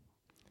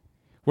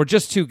We're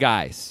just two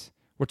guys.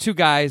 We're two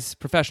guys,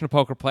 professional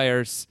poker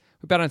players.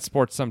 We bet on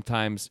sports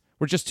sometimes.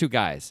 We're just two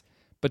guys.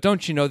 But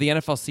don't you know, the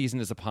NFL season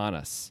is upon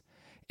us.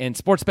 And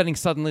sports betting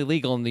suddenly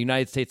legal in the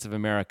United States of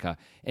America.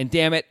 And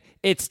damn it,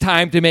 it's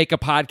time to make a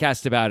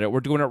podcast about it. We're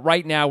doing it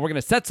right now. We're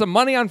going to set some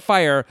money on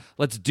fire.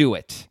 Let's do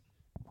it.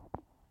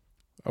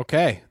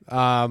 Okay.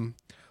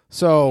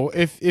 So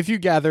if you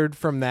gathered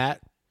from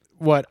that,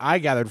 what I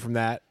gathered from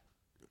that,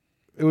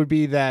 it would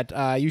be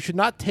that you should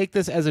not take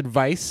this as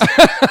advice.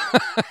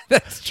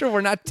 That's true.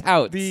 We're not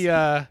touts.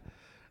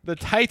 The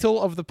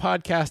title of the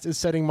podcast is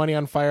Setting Money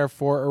on Fire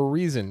for a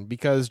reason,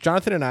 because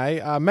Jonathan and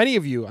I, many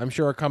of you, I'm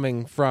sure, are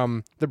coming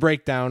from The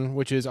Breakdown,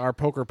 which is our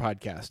poker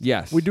podcast.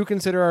 Yes. We do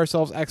consider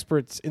ourselves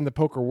experts in the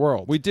poker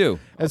world. We do.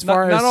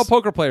 Not all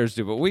poker players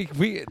do, but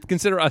we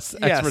consider us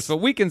experts, but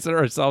we consider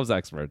ourselves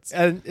experts.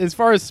 And as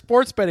far as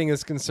sports betting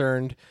is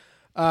concerned,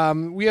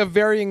 we have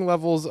varying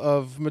levels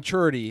of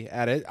maturity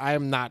at it. I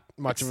am not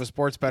much of a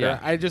sports bettor. Yeah.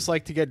 I just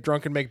like to get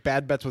drunk and make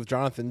bad bets with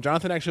Jonathan.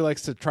 Jonathan actually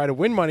likes to try to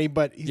win money,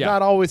 but he's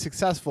not always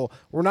successful.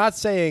 We're not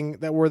saying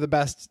that we're the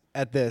best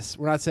at this.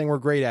 We're not saying we're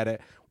great at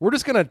it. We're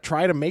just going to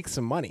try to make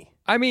some money.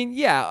 I mean,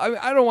 yeah,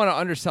 I don't want to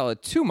undersell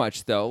it too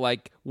much, though.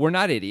 Like, we're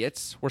not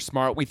idiots. We're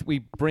smart. We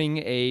bring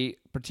a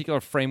particular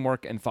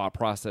framework and thought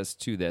process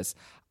to this.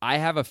 I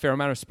have a fair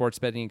amount of sports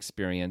betting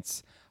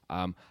experience.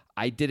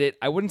 I did it,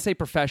 I wouldn't say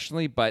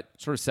professionally, but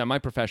sort of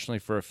semi-professionally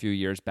for a few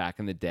years back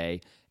in the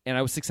day, and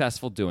I was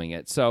successful doing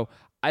it. So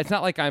it's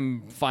not like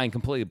I'm flying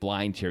completely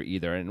blind here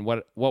either. And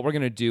what we're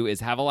going to do is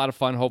have a lot of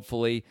fun,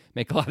 hopefully,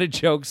 make a lot of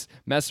jokes,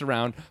 mess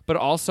around, but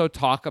also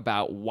talk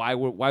about why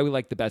we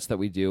like the bets that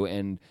we do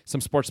and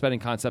some sports betting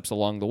concepts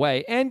along the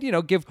way, and, you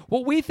know, give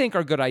what we think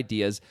are good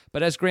ideas.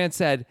 But as Grant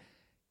said,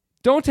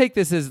 don't take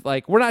this as,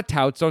 like, we're not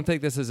touts. Don't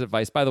take this as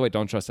advice. By the way,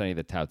 don't trust any of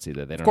the touts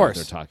either. They don't know what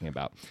they're talking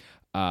about.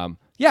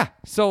 Yeah,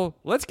 so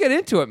let's get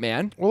into it,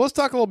 man. Well, let's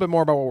talk a little bit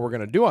more about what we're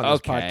going to do on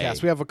this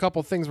podcast. We have a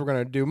couple things we're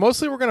going to do.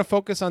 Mostly we're going to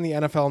focus on the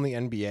NFL and the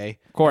NBA.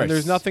 Of course. And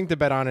there's nothing to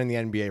bet on in the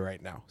NBA right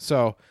now.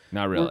 So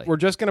not really. We're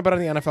just going to bet on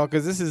the NFL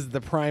because this is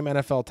the prime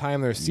NFL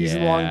time. There's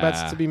season-long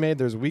bets to be made.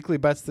 There's weekly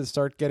bets that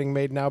start getting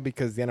made now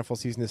because the NFL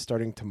season is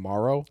starting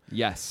tomorrow.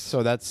 Yes.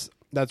 So that's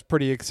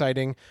pretty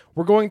exciting.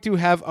 We're going to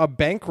have a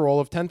bankroll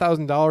of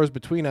 $10,000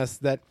 between us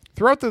that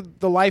throughout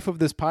the life of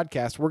this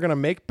podcast, we're going to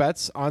make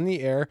bets on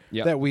the air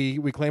that we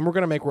claim we're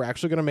going to make. We're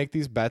actually going to make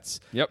these bets,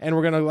 and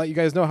we're going to let you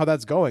guys know how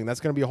that's going. That's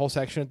going to be a whole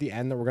section at the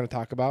end that we're going to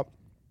talk about.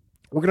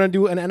 We're going to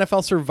do an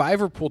NFL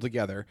Survivor pool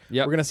together.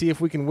 We're going to see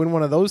if we can win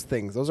one of those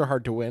things. Those are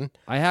hard to win.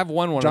 I have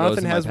won one Jonathan of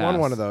those. Jonathan has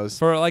won one of those.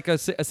 For like a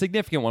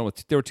significant one.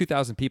 There were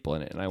 2,000 people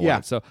in it, and I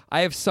won. So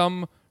I have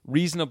some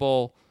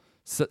reasonable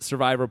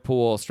Survivor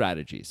pool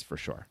strategies for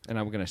sure. And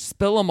I'm going to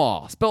spill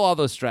all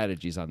those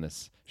strategies on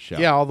this show.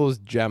 Yeah, all those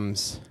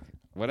gems.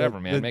 Whatever,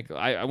 man.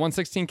 I won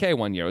 $16K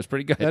one year. It was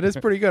pretty good. That is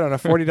pretty good on a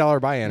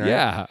 $40 buy-in,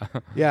 right?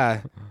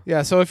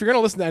 Yeah. So if you're going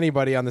to listen to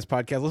anybody on this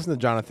podcast, listen to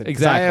Jonathan.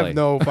 Exactly. I have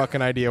no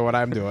fucking idea what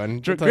I'm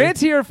doing. Grant's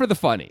here for the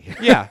funny.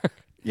 Yeah.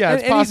 Yeah,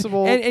 it's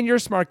possible. And you're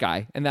a smart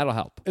guy, and that'll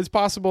help. It's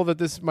possible that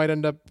this might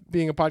end up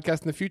being a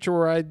podcast in the future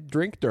where I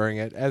drink during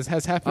it, as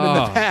has happened in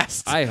the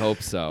past. I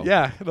hope so.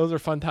 Yeah, those are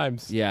fun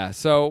times. Yeah,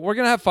 so we're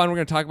going to have fun. We're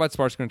going to talk about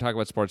sports. We're going to talk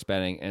about sports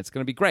betting, and it's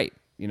going to be great.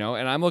 You know,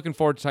 and I'm looking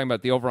forward to talking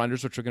about the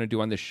over-unders, which we're going to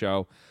do on this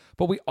show.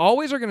 But we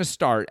always are going to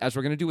start, as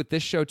we're going to do with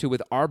this show too,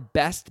 with our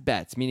best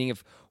bets, meaning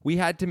if we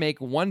had to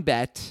make one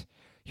bet,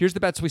 here's the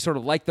bets we sort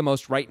of like the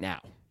most right now,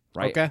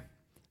 right? Okay.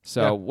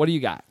 So what do you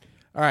got?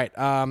 All right.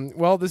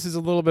 Well, this is a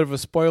little bit of a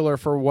spoiler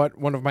for what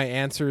one of my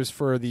answers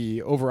for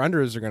the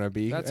over-unders are going to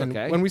be. That's and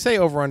okay. When we say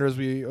over-unders,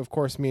 we, of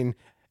course, mean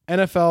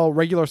NFL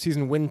regular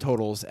season win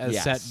totals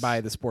as set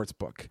by the sports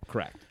book.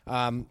 Correct.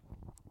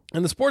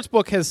 And the sports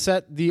book has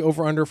set the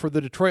over-under for the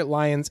Detroit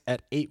Lions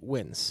at 8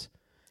 wins.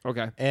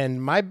 Okay.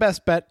 And my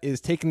best bet is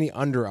taking the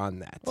under on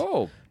that.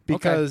 Oh,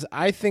 because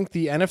I think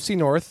the NFC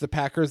North, the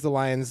Packers, the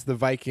Lions, the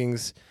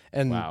Vikings,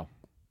 and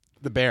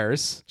the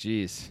Bears.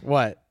 Jeez.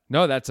 What?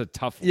 No, that's a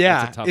tough.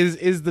 Yeah, that's a tough.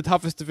 is the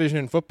toughest division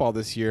in football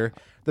this year.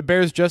 The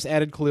Bears just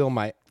added Khalil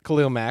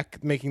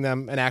Mack, making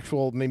them an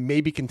actual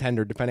maybe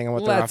contender, depending on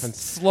what their offense.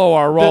 Slow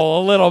our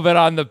roll a little bit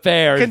on the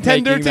Bears.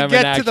 Contender to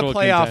get to the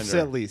playoffs contender.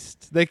 at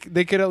least. They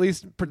could at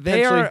least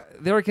potentially.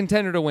 They were a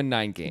contender to win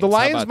 9 games. The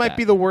Lions might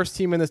be the worst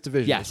team in this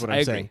division. Yes, is what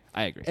I'm saying.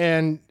 I agree.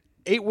 And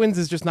 8 wins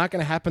is just not going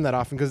to happen that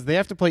often because they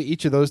have to play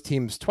each of those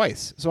teams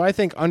twice. So I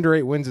think under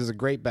 8 wins is a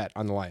great bet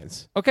on the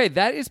Lions. Okay,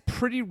 that is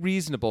pretty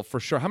reasonable for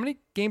sure. How many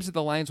games did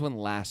the Lions win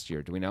last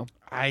year? Do we know?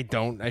 I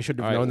don't. I should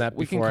have known that before.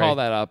 We can call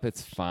that up.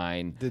 It's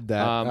fine. Did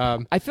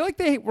that. I feel like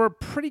they were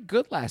pretty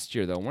good last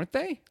year, though, weren't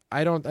they?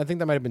 I think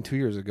that might have been 2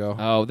 years ago.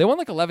 Oh, they won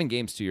like 11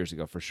 games 2 years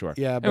ago for sure.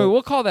 Yeah. Anyway,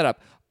 we'll call that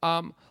up.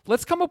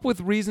 Let's come up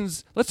with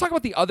reasons. Let's talk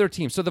about the other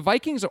teams. So the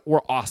Vikings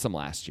were awesome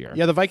last year.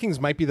 Yeah, the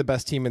Vikings might be the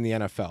best team in the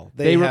NFL.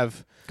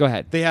 Go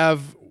ahead. They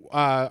have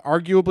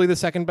arguably the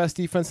second best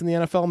defense in the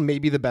NFL,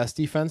 maybe the best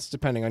defense,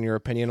 depending on your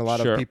opinion. A lot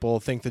of people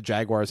think the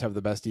Jaguars have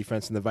the best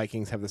defense and the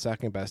Vikings have the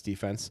second best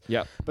defense.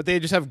 Yeah. But they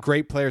just have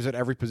great players at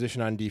every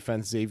position on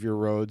defense. Xavier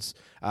Rhodes,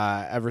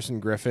 Everson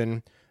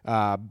Griffin.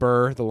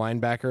 Burr, the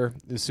linebacker,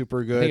 is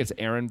super good. I think it's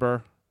Aaron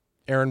Burr.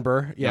 Aaron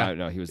Burr, yeah.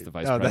 No, he was the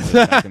vice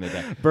president back in the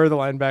day. Burr, the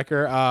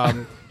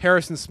linebacker.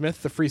 Harrison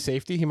Smith, the free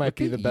safety. He might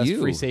be the best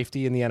free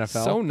safety in the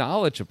NFL. So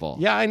knowledgeable.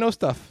 Yeah, I know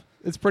stuff.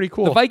 It's pretty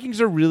cool. The Vikings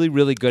are really,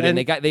 really good, and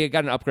they got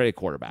an upgraded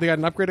quarterback. They got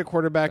an upgraded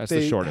quarterback. That's they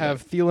the short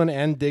have Thielen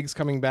and Diggs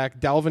coming back.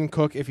 Dalvin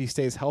Cook, if he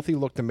stays healthy,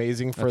 looked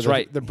amazing for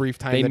the brief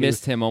time they that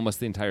missed him almost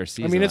the entire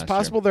season. I mean, it's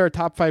possible year. they're a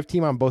top 5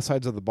 team on both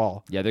sides of the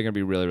ball. Yeah, they're going to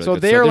be really, really so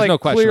good. They're no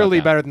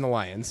clearly better than the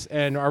Lions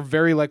and are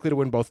very likely to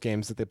win both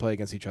games that they play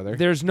against each other.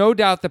 There's no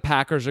doubt the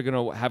Packers are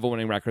going to have a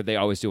winning record. They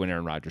always do when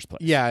Aaron Rodgers plays.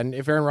 Yeah, and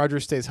if Aaron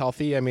Rodgers stays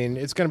healthy, I mean,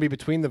 it's going to be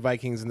between the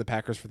Vikings and the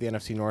Packers for the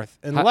NFC North,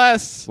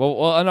 unless... Well,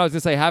 no, I was going to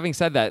say, having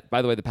said that,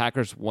 by the way, the Packers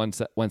won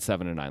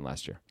 7-9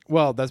 last year.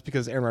 Well, that's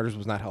because Aaron Rodgers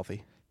was not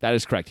healthy. That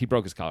is correct. He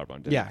broke his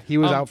collarbone, didn't he? He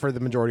was out for the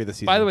majority of the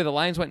season. By the way, the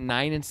Lions went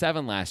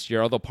 9-7 last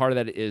year, although part of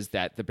that is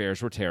that the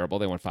Bears were terrible.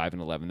 They went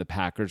 5-11. The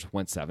Packers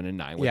went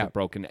 7-9 with a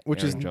broken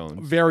Aaron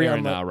Jones.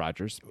 Aaron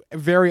Rodgers.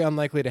 Very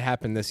unlikely to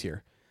happen this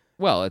year.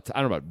 Well, I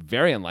don't know about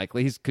very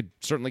unlikely. He could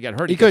certainly get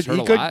hurt. He gets hurt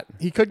a lot.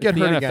 He could get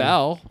hurt again.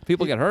 NFL,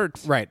 people get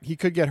hurt. Right. He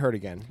could get hurt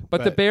again.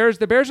 But the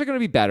Bears are going to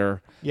be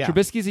better. Yeah.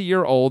 Trubisky's a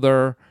year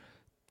older.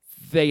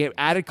 They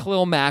added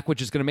Khalil Mack,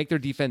 which is going to make their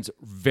defense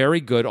very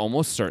good,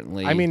 almost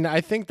certainly. I mean,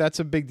 I think that's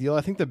a big deal.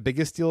 I think the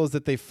biggest deal is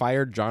that they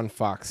fired John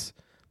Fox.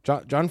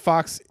 John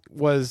Fox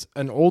was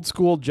an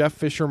old-school Jeff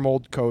Fisher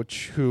mold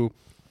coach who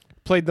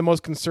played the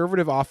most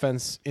conservative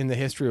offense in the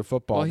history of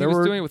football. Well, he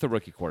was doing it with a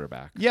rookie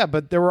quarterback. Yeah,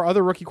 but there were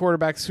other rookie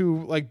quarterbacks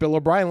who, like Bill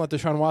O'Brien, let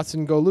Deshaun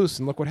Watson go loose,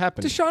 and look what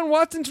happened. Deshaun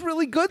Watson's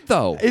really good,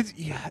 though.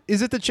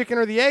 Is it the chicken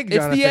or the egg,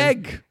 Jonathan? It's the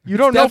egg. You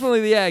don't know.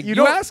 Definitely the egg.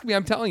 You ask me,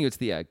 I'm telling you it's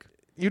the egg.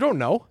 You don't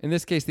know. In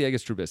this case, the egg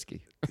is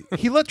Trubisky.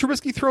 He let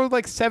Trubisky throw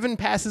like 7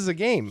 passes a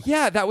game.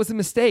 Yeah, that was a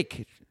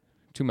mistake.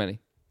 Too many.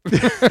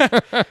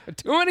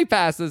 Too many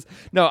passes.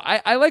 No,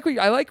 I like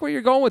where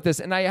you're going with this,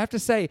 and I have to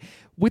say,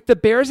 with the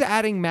Bears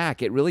adding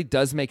Mack, it really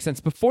does make sense.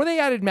 Before they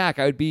added Mack,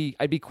 I'd be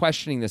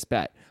questioning this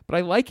bet, but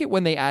I like it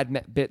when they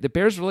add the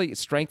Bears really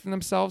strengthen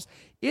themselves.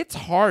 It's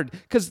hard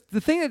because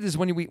the thing that is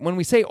when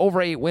we say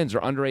over 8 wins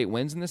or under 8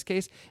 wins in this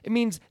case, it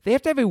means they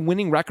have to have a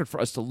winning record for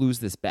us to lose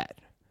this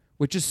bet,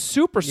 which is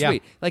super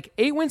sweet. Yeah. Like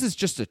 8 wins is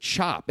just a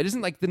chop. It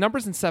isn't like the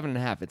number's in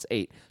 7.5. It's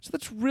 8. So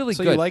that's really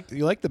good. So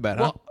you like the bet,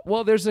 huh?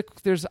 Well, there's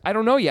I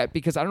don't know yet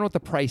because I don't know what the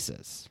price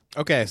is.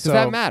 Okay, so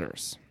that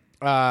matters.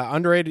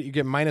 Underrated, you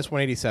get minus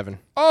 187.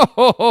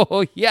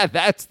 Oh, yeah,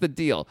 that's the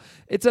deal.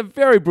 It's a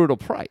very brutal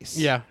price.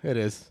 Yeah, it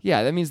is.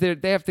 Yeah, that means they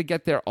have to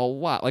get there a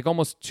lot, like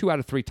almost 2 out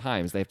of 3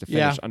 times they have to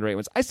finish under 8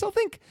 wins. I still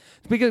think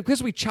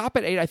because we chop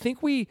at 8, I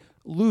think we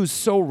lose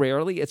so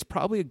rarely. It's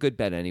probably a good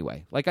bet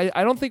anyway. Like I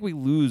don't think we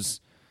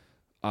lose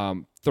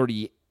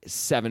 38%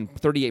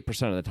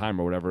 of the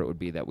time or whatever it would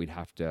be that we'd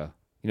have to,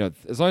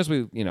 as long as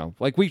we,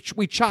 like we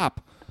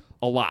chop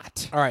a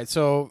lot. All right,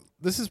 so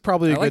this is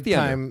probably a good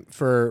time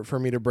for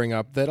me to bring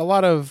up that a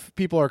lot of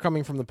people are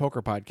coming from the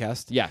Poker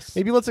Podcast. Yes.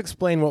 Maybe let's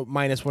explain what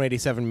minus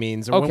 187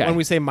 means, or when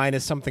we say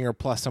minus something or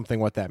plus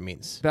something, what that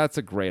means. That's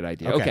a great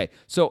idea. Okay.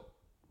 So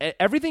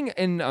everything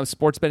in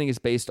sports betting is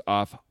based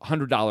off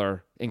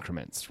 $100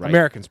 increments, right?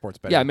 American sports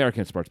betting. Yeah,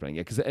 American sports betting.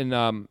 Yeah, because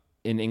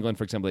in England,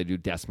 for example, they do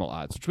decimal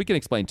odds, which we can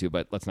explain too,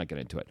 but let's not get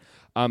into it.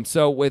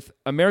 So with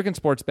American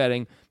sports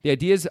betting, the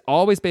idea is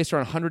always based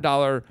around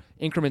 $100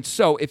 increments.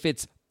 So if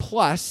it's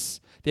plus,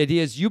 the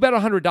idea is you bet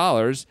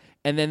 $100,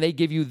 and then they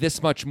give you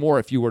this much more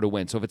if you were to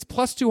win. So if it's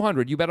plus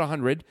 200, you bet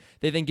 100.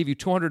 They then give you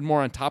 200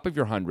 more on top of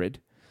your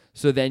 100.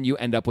 So then you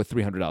end up with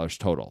 $300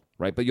 total,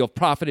 right? But you'll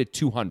profited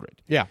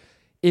 200. Yeah.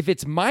 If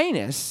it's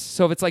minus,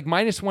 so if it's like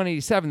minus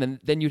 187,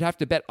 then you'd have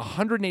to bet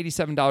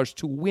 $187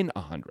 to win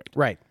 100.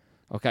 Right.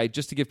 Okay,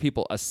 just to give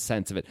people a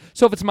sense of it.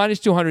 So if it's minus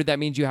 200, that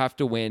means you have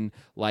to win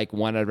like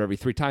 1 out of every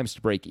 3 times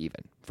to break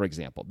even, for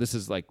example. This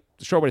is like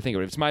the short way to think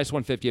of it. If it's minus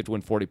 150, you have to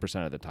win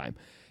 40% of the time.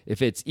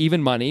 If it's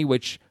even money,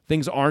 which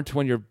things aren't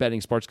when you're betting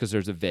sports because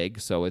there's a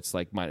VIG, so it's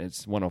like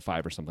minus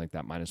 105 or something like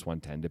that, minus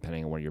 110,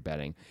 depending on where you're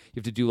betting. You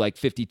have to do like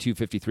 52,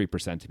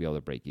 53% to be able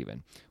to break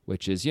even,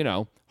 which is,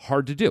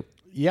 hard to do.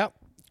 Yep.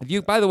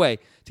 By the way,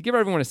 to give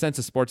everyone a sense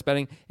of sports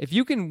betting, if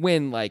you can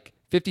win like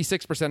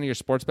 56% of your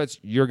sports bets,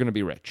 you're going to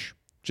be rich.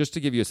 Just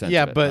to give you a sense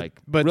of it.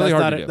 But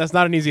really that's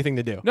not an easy thing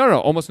to do. No,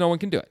 almost no one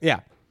can do it.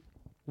 Yeah.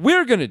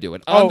 We're going to do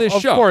it on this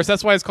show. Of course,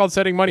 that's why it's called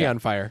setting money on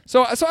fire.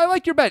 So I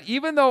like your bet,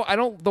 even though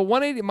the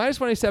 180 minus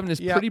 187 is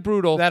pretty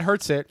brutal. That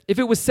hurts it. If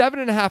it was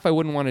 7.5, I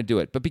wouldn't want to do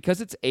it. But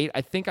because it's 8, I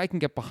think I can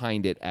get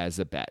behind it as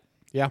a bet.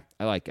 Yeah.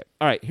 I like it.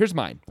 All right, here's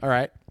mine. All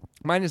right.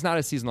 Mine is not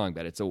a season-long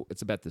bet. It's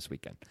a bet this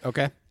weekend.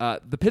 Okay.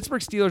 The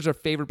Pittsburgh Steelers are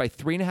favored by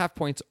 3.5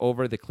 points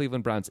over the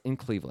Cleveland Browns in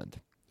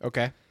Cleveland.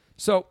 Okay.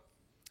 So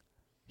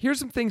here's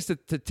some things to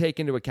take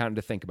into account and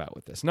to think about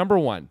with this. Number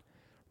 1,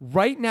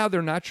 right now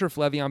they're not sure if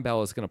Le'Veon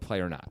Bell is going to play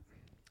or not.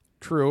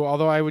 True,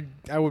 although I would,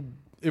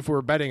 if we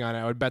were betting on it,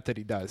 I would bet that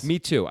he does. Me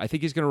too. I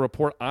think he's going to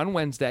report on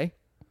Wednesday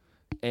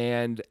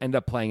and end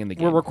up playing in the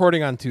game. We're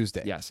recording on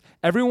Tuesday. Yes.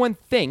 Everyone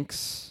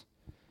thinks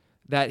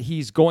that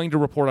he's going to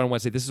report on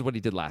Wednesday. This is what he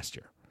did last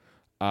year.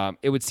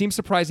 It would seem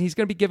surprising. He's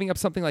going to be giving up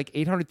something like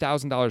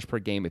 $800,000 per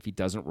game if he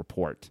doesn't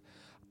report.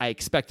 I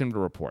expect him to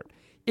report.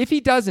 If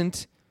he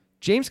doesn't,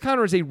 James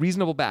Conner is a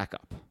reasonable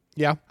backup.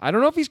 Yeah. I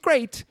don't know if he's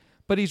great,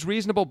 but he's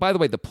reasonable. By the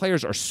way, the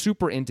players are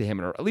super into him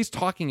and are at least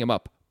talking him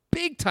up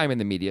big time in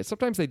the media.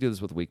 Sometimes they do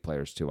this with weak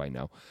players too, I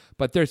know.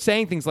 But they're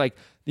saying things like,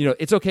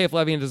 it's okay if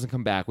Le'Veon doesn't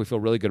come back. We feel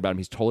really good about him.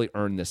 He's totally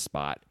earned this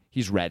spot.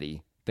 He's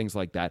ready. Things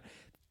like that.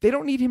 They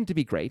don't need him to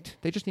be great.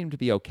 They just need him to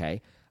be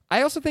okay.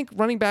 I also think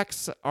running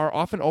backs are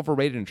often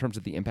overrated in terms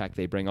of the impact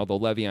they bring, although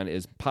Le'Veon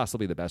is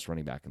possibly the best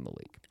running back in the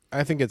league.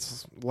 I think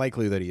it's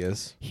likely that he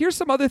is. Here's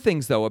some other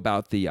things, though,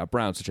 about the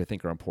Browns, which I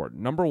think are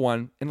important. Number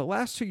one, in the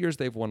last 2 years,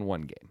 they've won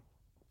one game.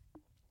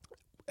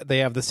 They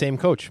have the same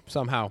coach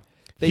somehow.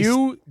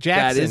 Hugh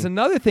Jackson. That is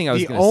another thing I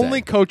was going to say. The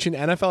only coach in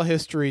NFL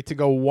history to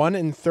go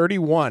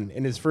 1-31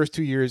 in his first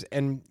 2 years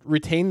and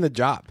retain the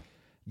job.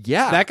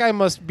 Yeah. That guy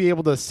must be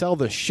able to sell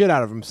the shit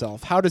out of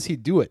himself. How does he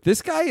do it?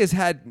 This guy has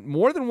had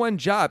more than one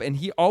job, and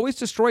he always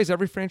destroys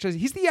every franchise.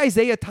 He's the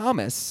Isaiah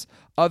Thomas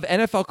of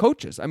NFL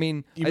coaches. I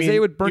mean,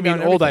 Isaiah would burn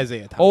down old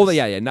everything. Isaiah Thomas.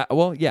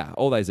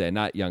 Old Isaiah,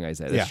 not young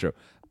Isaiah. That's true.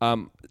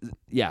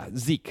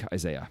 Zeke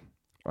Isaiah,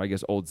 or I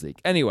guess old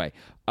Zeke. Anyway,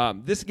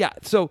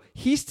 so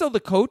he's still the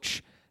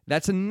coach.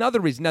 That's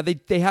another reason. Now,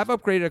 they have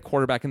upgraded a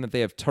quarterback in that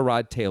they have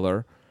Tyrod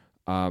Taylor,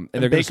 and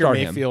they're going to start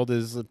him. Baker Mayfield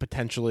is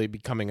potentially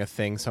becoming a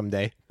thing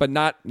someday. But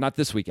not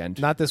this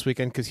weekend. Not this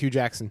weekend because Hugh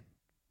Jackson.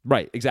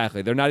 Right,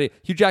 exactly. They're not.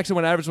 Hugh Jackson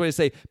went out of his way to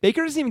say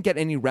Baker doesn't even get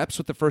any reps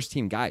with the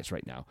first-team guys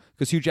right now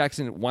because Hugh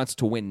Jackson wants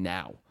to win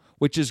now,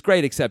 which is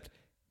great, except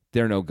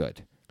they're no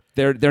good.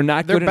 They're not good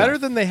enough. They're better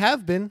than they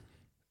have been.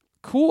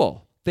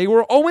 Cool. They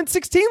were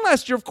 0-16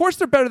 last year. Of course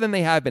they're better than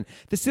they have been.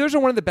 The Steelers are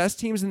one of the best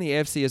teams in the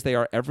AFC as they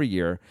are every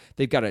year.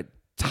 They've got a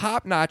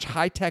top-notch,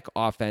 high-tech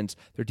offense.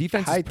 Their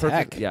defense is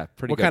perfect. Yeah,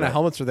 pretty good. What kind of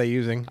helmets are they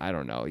using? I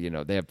don't know.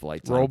 They have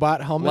lights.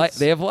 Robot helmets?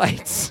 They have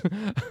lights.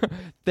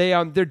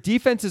 Their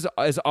defense is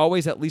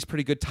always at least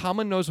pretty good.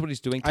 Tomlin knows what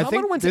he's doing.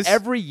 Tomlin wins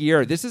every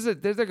year.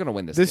 They're going to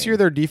win this game. This year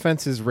their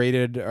defense is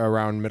rated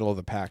around middle of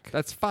the pack.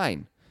 That's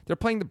fine. They're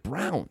playing the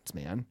Browns,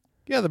 man.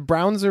 Yeah, the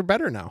Browns are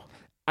better now.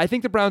 I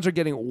think the Browns are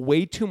getting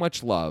way too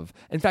much love.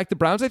 In fact, the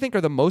Browns, I think,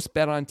 are the most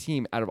bet-on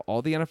team out of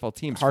all the NFL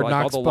teams for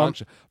all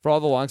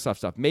the long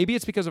stuff. Maybe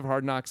it's because of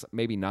Hard Knocks,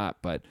 maybe not,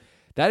 but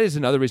that is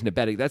another reason to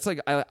bet. That's like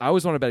I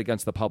always want to bet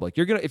against the public.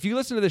 If you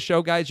listen to this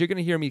show, guys, you're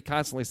gonna hear me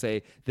constantly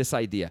say this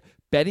idea: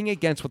 betting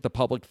against what the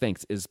public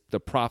thinks is the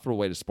profitable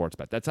way to sports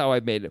bet. That's how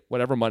I've made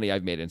whatever money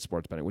I've made in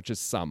sports betting, which is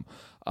some.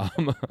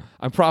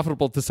 I'm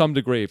profitable to some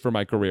degree for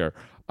my career,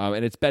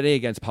 and it's betting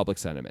against public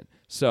sentiment.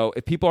 So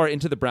if people are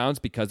into the Browns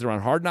because they're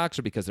on Hard Knocks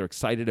or because they're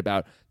excited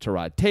about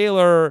Tyrod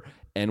Taylor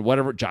and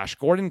whatever, Josh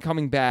Gordon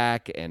coming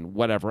back and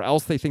whatever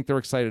else they think they're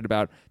excited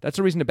about, that's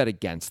a reason to bet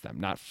against them,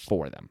 not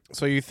for them.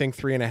 So you think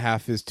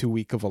 3.5 is too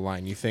weak of a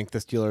line? You think the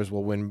Steelers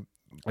will win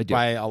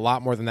by a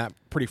lot more than that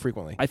pretty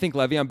frequently? I think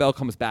Le'Veon Bell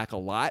comes back a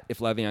lot. If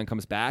Le'Veon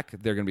comes back,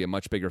 they're going to be a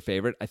much bigger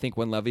favorite. I think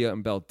when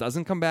Le'Veon Bell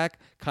doesn't come back,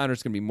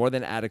 Connor's going to be more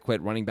than adequate.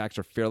 Running backs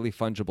are fairly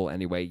fungible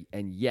anyway.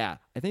 And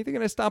I think they're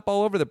going to stomp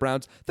all over the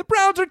Browns. The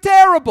Browns are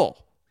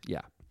terrible.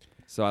 Yeah.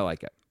 So I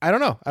like it. I don't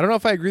know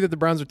if I agree that the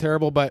Browns are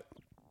terrible, but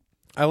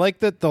I like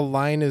that the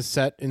line is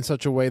set in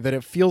such a way that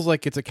it feels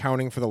like it's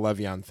accounting for the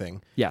Le'Veon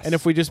thing. Yes. And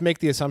if we just make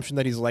the assumption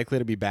that he's likely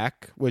to be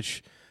back,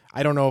 which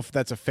I don't know if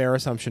that's a fair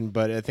assumption,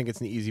 but I think it's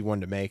an easy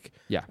one to make.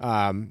 Yeah.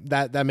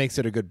 That makes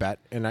it a good bet,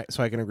 and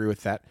so I can agree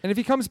with that. And if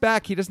he comes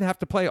back, he doesn't have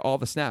to play all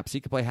the snaps. He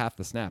can play half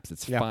the snaps.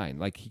 It's fine.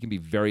 Like, he can be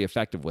very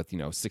effective with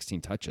 16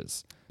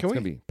 touches. It's going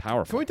to be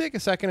powerful. Can we take a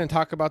second and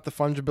talk about the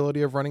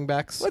fungibility of running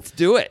backs? Let's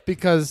do it.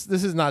 Because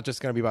this is not just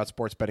going to be about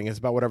sports betting. It's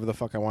about whatever the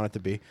fuck I want it to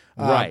be.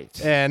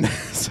 Right. And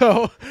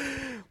so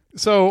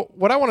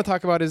what I want to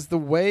talk about is the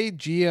way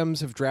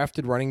GMs have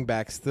drafted running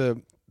backs,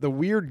 the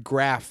weird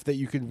graph that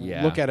you could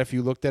look at if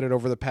you looked at it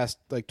over the past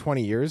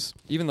 20 years.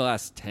 Even the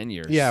last 10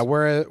 years. Yeah,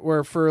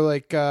 where for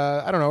early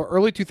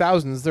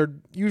 2000s,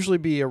 there'd usually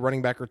be a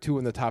running back or two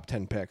in the top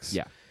 10 picks.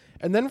 Yeah.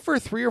 And then for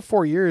 3 or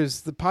 4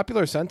 years, the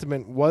popular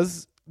sentiment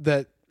was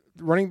that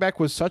running back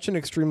was such an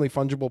extremely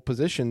fungible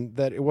position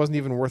that it wasn't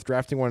even worth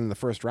drafting one in the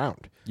first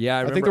round. Yeah,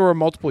 I think there were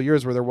multiple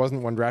years where there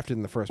wasn't one drafted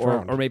in the first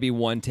round. Or maybe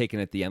one taken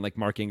at the end. Like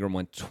Mark Ingram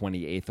went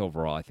 28th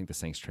overall. I think the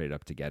Saints traded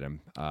up to get him.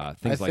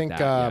 Things like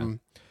that.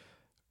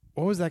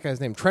 What was that guy's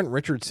name? Trent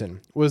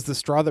Richardson was the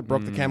straw that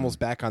broke the camel's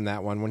back on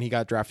that one when he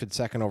got drafted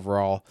 2nd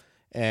overall.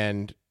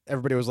 And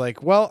everybody was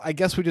like, well, I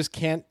guess we just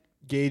can't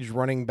gauge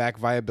running back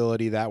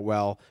viability that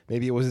well.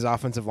 Maybe it was his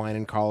offensive line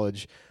in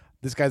college.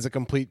 This guy's a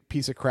complete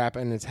piece of crap,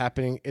 and it's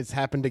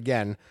happened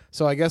again.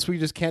 So I guess we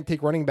just can't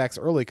take running backs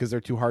early because they're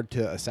too hard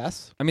to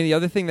assess. I mean, the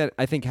other thing that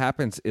I think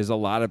happens is a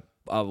lot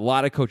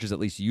of coaches at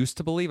least used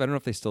to believe, I don't know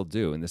if they still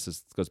do, and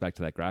goes back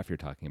to that graph you're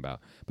talking about,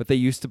 but they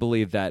used to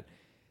believe that,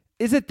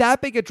 is it that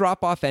big a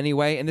drop-off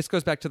anyway? And this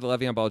goes back to the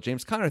Le'Veon Bell,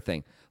 James Conner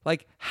thing.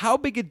 Like, how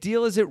big a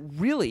deal is it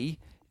really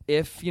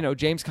if,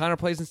 James Conner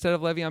plays instead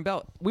of Le'Veon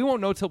Bell? We won't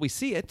know till we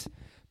see it.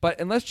 But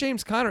unless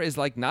James Conner is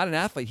like not an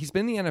athlete, he's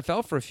been in the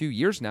NFL for a few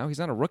years now. He's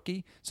not a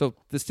rookie. So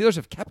the Steelers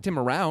have kept him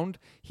around.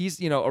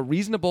 He's, a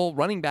reasonable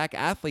running back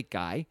athlete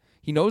guy.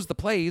 He knows the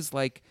plays.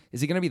 Like,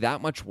 is he going to be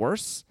that much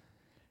worse?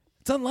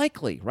 It's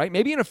unlikely, right?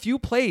 Maybe in a few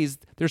plays,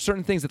 there's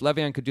certain things that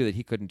Le'Veon could do that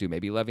he couldn't do.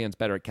 Maybe Le'Veon's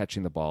better at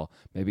catching the ball.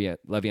 Maybe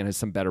Le'Veon has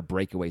some better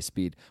breakaway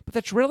speed. But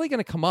that's rarely going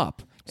to come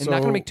up and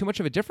not going to make too much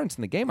of a difference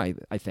in the game, I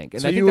think.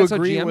 And I think that's how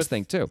GMs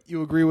think, too.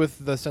 You agree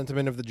with the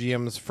sentiment of the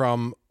GMs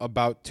from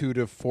about 2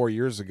 to 4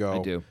 years ago.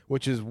 I do.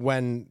 Which is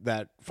when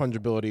that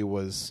fungibility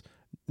was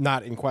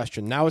not in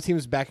question. Now it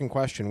seems back in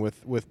question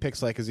with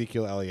picks like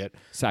Ezekiel Elliott,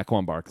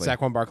 Saquon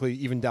Barkley,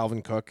 even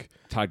Dalvin Cook,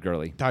 Todd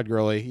Gurley.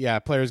 Yeah,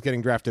 players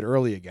getting drafted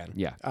early again.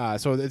 Yeah.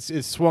 So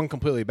it's swung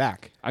completely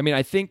back. I mean,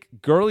 I think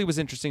Gurley was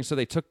interesting. So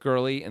they took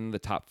Gurley in the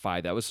top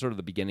 5. That was sort of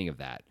the beginning of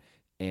that.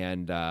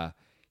 And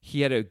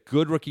he had a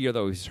good rookie year,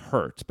 though he was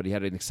hurt, but he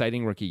had an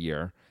exciting rookie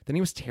year. Then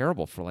he was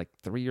terrible for like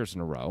 3 years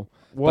in a row.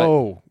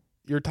 Whoa.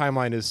 Your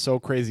timeline is so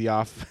crazy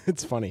off.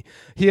 It's funny.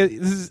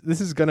 This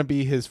is going to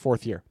be his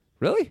 4th year.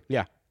 Really?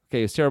 Yeah. Okay,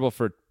 he was terrible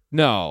for...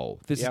 No,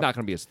 this is not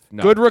going to be his...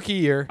 No. Good rookie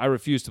year. I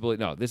refuse to believe...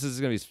 No, this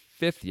is going to be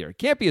his 5th year. It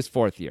can't be his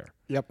 4th year.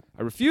 Yep.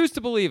 I refuse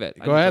to believe it.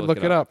 Go ahead,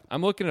 look it up.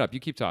 I'm looking it up. You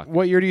keep talking.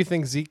 What year do you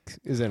think Zeke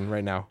is in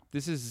right now?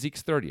 This is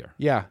Zeke's 3rd year.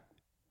 Yeah.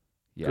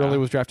 Gurley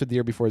was drafted the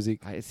year before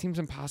Zeke. It seems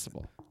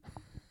impossible.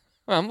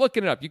 I'm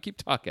looking it up. You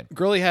keep talking.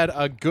 Gurley had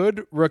a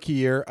good rookie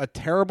year, a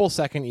terrible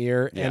 2nd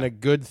year, and a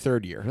good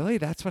 3rd year. Really?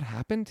 That's what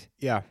happened?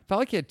 Yeah. Felt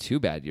like he had 2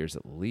 bad years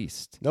at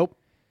least. Nope.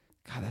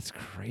 God, that's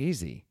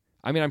crazy.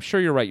 I mean, I'm sure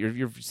you're right.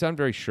 You sound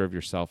very sure of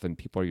yourself, and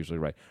people are usually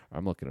right.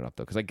 I'm looking it up,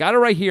 though, because I got it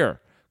right here.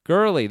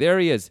 Gurley, there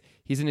he is.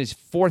 He's in his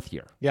 4th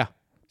year. Yeah.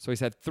 So he's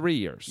had 3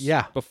 years.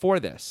 Yeah. Before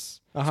this.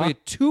 So he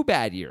had 2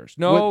 bad years.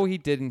 No, he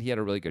didn't. He had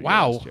a really good year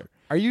last year.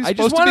 Are you I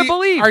just want to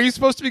believe. Are you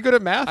supposed to be good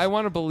at math? I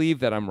want to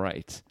believe that I'm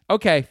right.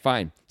 Okay,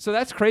 fine. So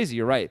that's crazy.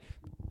 You're right.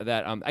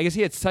 That I guess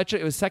he had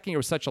it was 2nd year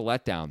was such a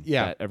letdown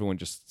that everyone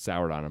just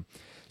soured on him.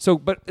 So,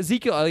 but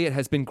Ezekiel Elliott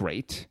has been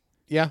great.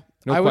 Yeah.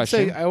 No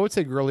question. I would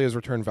say Gurley is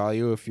return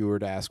value if you were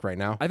to ask right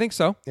now. I think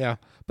so. Yeah.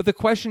 But the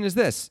question is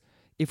this.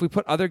 If we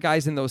put other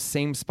guys in those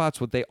same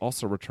spots, would they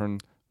also return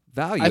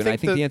value? I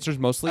think the answer is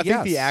mostly yes.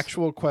 I think the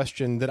actual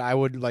question that I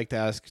would like to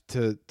ask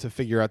to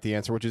figure out the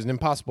answer, which is an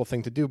impossible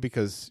thing to do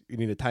because you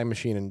need a time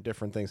machine and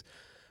different things.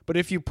 But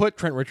if you put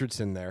Trent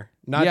Richardson there,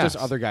 not just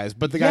other guys,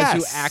 but the guys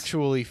who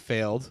actually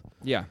failed.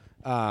 Yeah.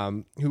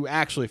 Who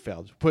actually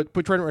failed. Put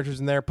Trent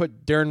Richardson there.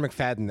 Put Darren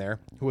McFadden there,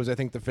 who was, I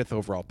think, the 5th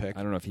overall pick.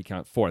 I don't know if he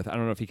counts 4th. I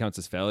don't know if he counts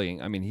as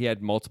failing. I mean, he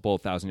had multiple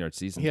 1,000-yard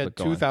seasons. He had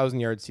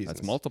 2,000-yard seasons.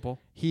 That's multiple.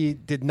 He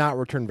did not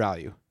return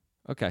value.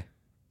 Okay.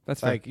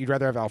 That's fair. Like, you'd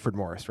rather have Alfred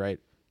Morris, right?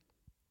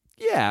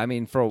 Yeah, I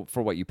mean, for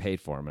what you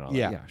paid for him and all that.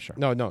 Yeah, sure.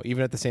 No,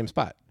 even at the same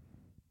spot.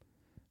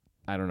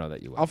 I don't know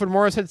that you will. Alfred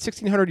Morris had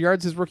 1,600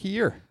 yards his rookie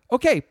year.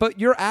 Okay, but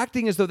you're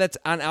acting as though that's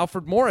on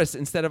Alfred Morris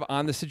instead of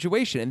on the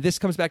situation. And this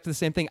comes back to the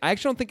same thing. I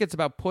actually don't think it's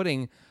about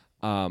putting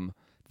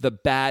the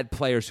bad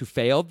players who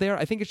failed there.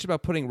 I think it's just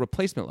about putting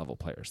replacement level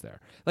players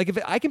there. Like if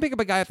I can pick up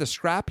a guy off the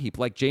scrap heap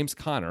like James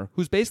Conner,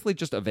 who's basically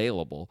just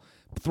available,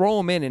 throw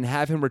him in and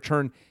have him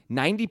return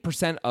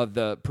 90% of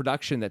the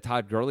production that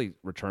Todd Gurley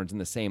returns in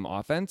the same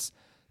offense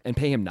and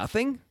pay him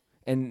nothing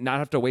and not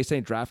have to waste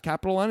any draft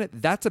capital on it,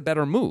 that's a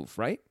better move,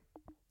 right?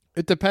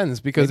 It depends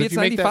because maybe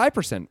if it's you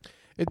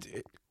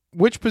 95%.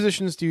 Which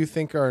positions do you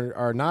think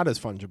are not as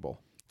fungible?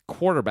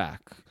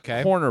 Quarterback,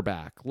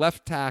 cornerback,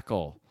 left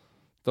tackle,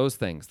 those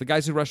things. The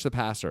guys who rush the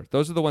passer.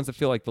 Those are the ones that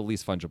feel like the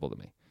least fungible to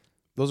me.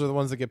 Those are the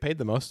ones that get paid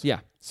the most?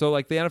 Yeah. So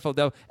like the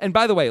NFL, and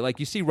by the way, like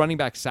you see running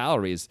back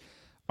salaries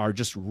are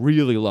just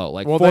really low,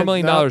 like $4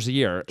 million a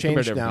year.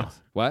 Changed now.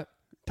 What?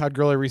 Todd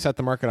Gurley reset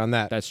the market on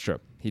that. That's true.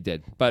 He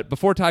did. But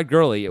before Todd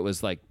Gurley, it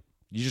was like,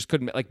 you just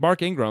couldn't, like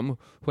Mark Ingram,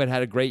 who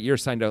had a great year,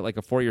 signed a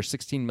 4-year,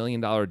 $16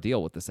 million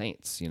deal with the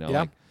Saints,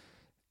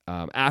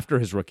 after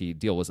his rookie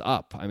deal was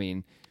up. I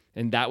mean,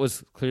 and that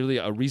was clearly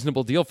a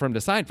reasonable deal for him to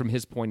sign from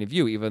his point of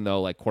view, even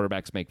though like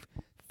quarterbacks make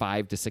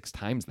 5 to 6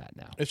 times that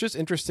now. It's just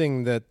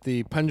interesting that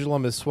the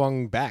pendulum has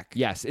swung back.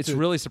 Yes, it's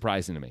really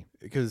surprising to me.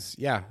 Because,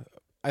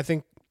 I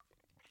think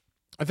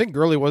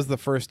Gurley was the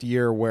first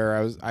year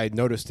where I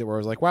noticed it, where I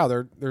was like, wow,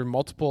 there are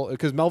multiple,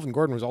 because Melvin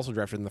Gordon was also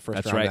drafted in the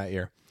first round that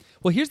year.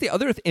 Well, here's the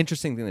other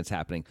interesting thing that's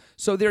happening.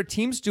 So there are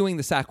teams doing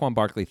the Saquon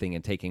Barkley thing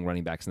and taking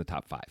running backs in the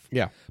top 5.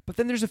 Yeah. But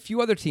then there's a few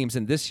other teams,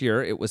 and this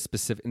year it was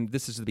specific, and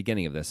this is the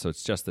beginning of this, so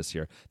it's just this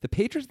year. The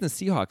Patriots and the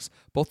Seahawks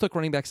both took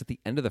running backs at the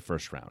end of the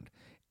first round.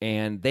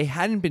 And they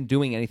hadn't been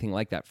doing anything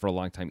like that for a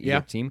long time,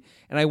 either team.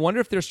 And I wonder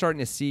if they're starting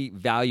to see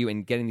value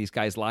in getting these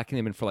guys, locking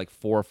them in for like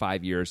 4 or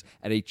 5 years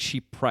at a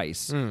cheap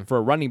price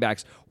for running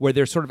backs where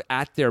they're sort of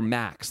at their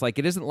max. Like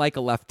it isn't like a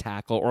left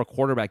tackle or a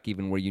quarterback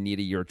even where you need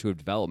a year or two of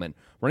development.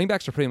 Running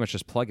backs are pretty much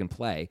just plug and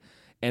play.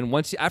 And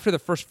after the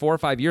first 4 or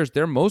 5 years,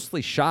 they're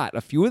mostly shot.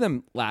 A few of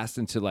them last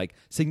into like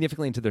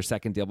significantly into their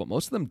second deal, but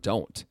most of them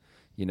don't.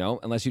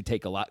 Unless you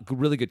take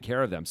really good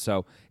care of them.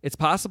 So it's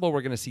possible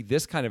we're going to see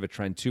this kind of a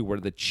trend too, where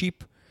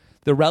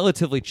the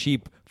relatively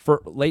cheap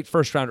for late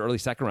first round, early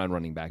second round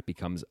running back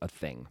becomes a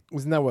thing.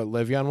 Isn't that what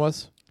Le'Veon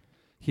was?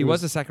 He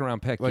was a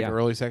second-round pick, like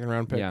early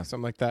second-round pick,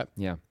 something like that.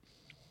 Yeah.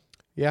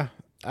 Yeah,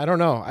 I don't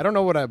know. I don't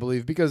know what I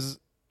believe because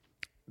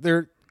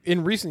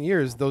in recent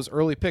years, those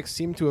early picks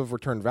seem to have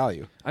returned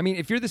value. I mean,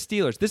 if you're the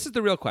Steelers, this is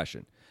the real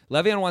question.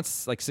 Le'Veon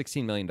wants like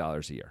 $16 million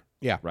a year.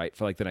 Yeah. Right?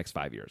 For like the next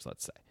 5 years,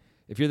 let's say.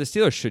 If you're the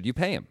Steelers, should you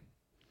pay him?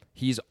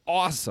 He's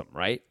awesome,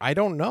 right? I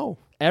don't know.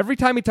 Every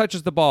time he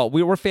touches the ball,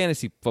 we're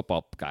fantasy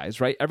football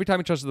guys, right? Every time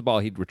he touches the ball,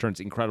 he returns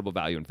incredible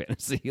value in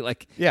fantasy.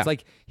 It's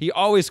like he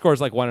always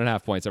scores like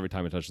 1.5 points every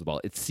time he touches the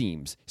ball. It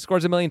seems. He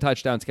scores 1 million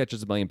touchdowns,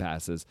 catches 1 million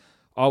passes,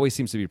 always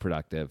seems to be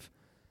productive.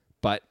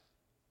 But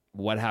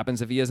what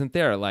happens if he isn't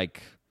there?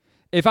 Like,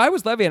 if I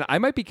was Le'Veon,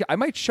 I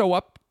might show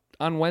up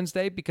on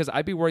Wednesday because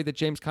I'd be worried that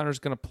James Conner's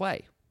going to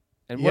play.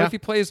 And what if he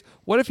plays?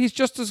 What if he's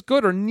just as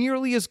good or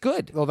nearly as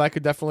good? Well, that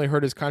could definitely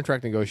hurt his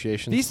contract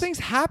negotiations. These things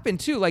happen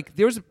too. Like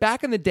there was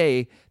back in the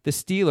day, the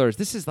Steelers.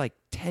 This is like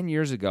 10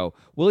 years ago.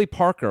 Willie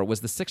Parker was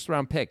the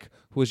 6th-round pick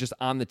who was just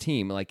on the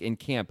team, like in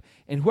camp.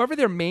 And whoever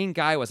their main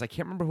guy was, I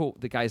can't remember who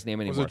the guy's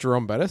name anymore. Was it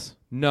Jerome Bettis?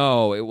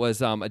 No, it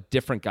was a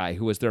different guy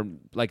who was their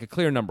like a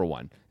clear number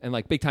one and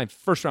like big time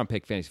 1st-round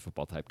pick fantasy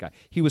football type guy.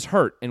 He was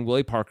hurt, and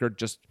Willie Parker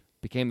just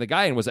became the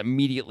guy and was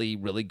immediately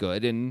really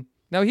good. And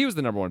now he was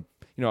the number one,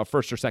 a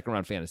 1st or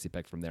 2nd-round fantasy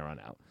pick from there on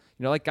out.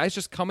 Like guys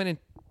just come in and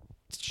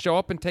show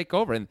up and take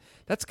over, and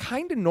that's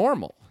kind of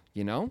normal,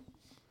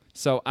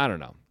 So I don't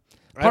know.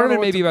 Part of it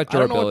may be about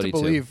durability I don't know what to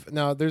believe. too.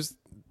 Now,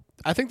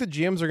 I think the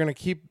GMs are going to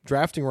keep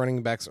drafting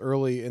running backs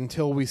early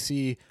until we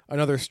see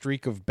another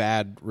streak of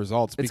bad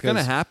results. It's going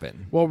to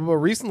happen. Well,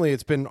 recently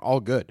it's been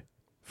all good.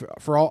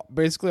 For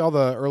basically all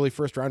the early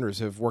first-rounders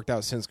have worked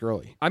out since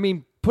Gurley. I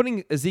mean,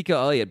 putting Ezekiel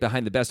Elliott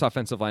behind the best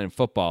offensive line in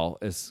football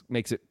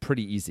makes it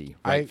pretty easy,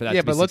 right? For that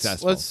to be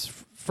successful. Let's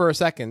for a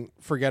second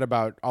forget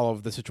about all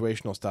of the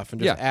situational stuff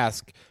and just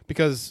ask,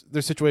 because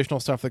there's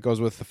situational stuff that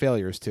goes with the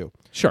failures too.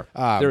 Sure,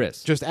 there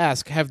is. Just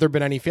ask, have there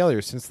been any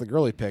failures since the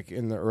Gurley pick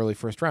in the early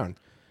first round?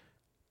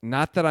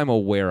 Not that I'm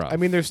aware of. I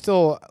mean, there's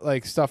still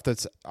like stuff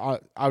that's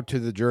out to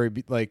the jury.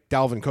 Like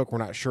Dalvin Cook, we're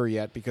not sure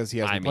yet because he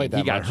hasn't played that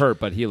much. He got hurt,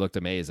 but he looked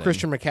amazing.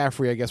 Christian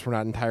McCaffrey, I guess we're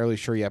not entirely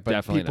sure yet, but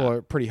Definitely people not.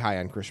 are pretty high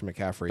on Christian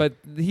McCaffrey. But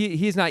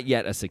he's not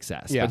yet a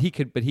success. Yeah. But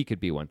he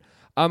could be one.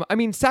 I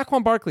mean,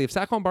 Saquon Barkley. If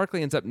Saquon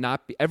Barkley ends up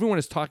everyone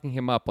is talking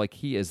him up like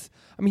he is.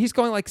 I mean, he's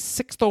going like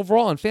 6th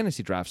overall in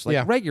fantasy drafts,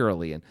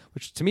 regularly, and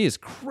which to me is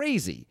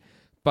crazy.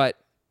 But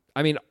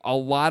I mean, a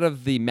lot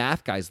of the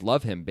math guys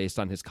love him based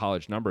on his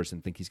college numbers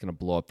and think he's going to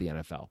blow up the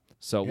NFL.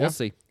 So we'll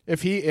see.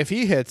 If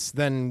he hits,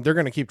 then they're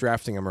going to keep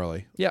drafting him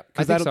early. Yeah,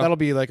 because that'll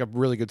be like a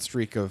really good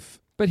streak of.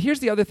 But here's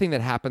the other thing that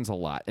happens a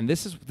lot, and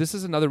this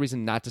is another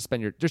reason not to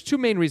spend there's 2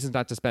 main reasons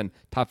not to spend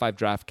top 5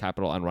 draft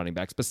capital on running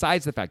backs,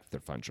 besides the fact that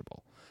they're fungible.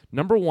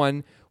 Number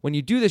one, when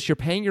you do this, you're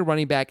paying your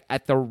running back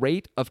at the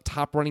rate of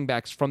top running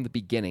backs from the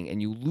beginning,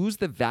 and you lose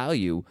the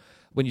value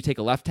when you take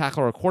a left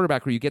tackle or a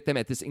quarterback where you get them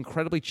at this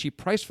incredibly cheap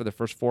price for the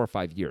first 4 or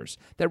 5 years.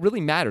 That really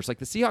matters. Like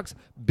the Seahawks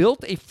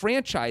built a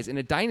franchise in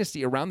a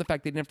dynasty around the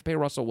fact they didn't have to pay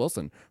Russell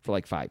Wilson for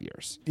like 5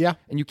 years. Yeah.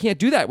 And you can't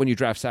do that when you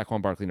draft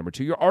Saquon Barkley number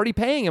 2. You're already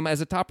paying him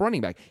as a top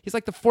running back. He's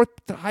like the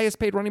 4th highest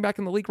paid running back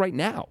in the league right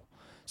now.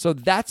 So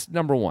that's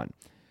number one.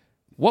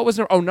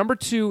 Number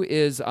 2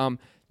 is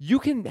you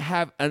can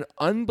have an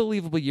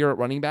unbelievable year at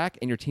running back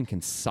and your team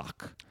can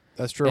suck.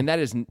 That's true. And that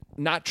is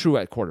not true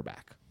at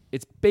quarterback.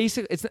 It's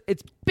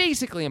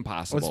basically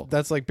impossible.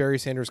 That's like Barry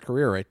Sanders'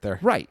 career right there.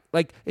 Right.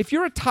 Like if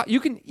you're you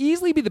can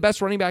easily be the best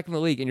running back in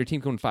the league and your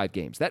team can win 5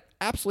 games. That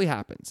absolutely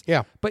happens.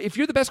 Yeah. But if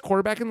you're the best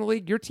quarterback in the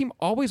league, your team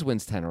always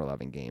wins 10 or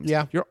 11 games.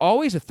 Yeah. You're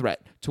always a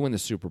threat to win the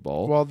Super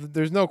Bowl. Well,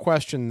 there's no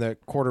question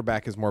that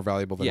quarterback is more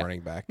valuable than running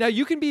back. Now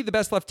you can be the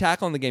best left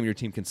tackle in the game, your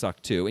team can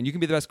suck too, and you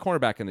can be the best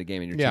cornerback in the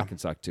game, and your team can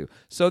suck too.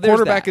 So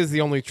quarterback is the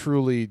only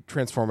truly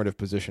transformative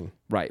position.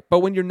 Right.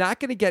 But when you're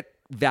not going to get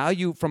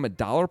value from a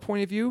dollar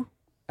point of view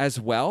as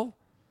well,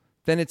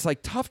 then it's like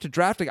tough to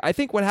draft. I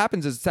think what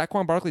happens is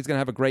Saquon Barkley is going to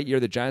have a great year.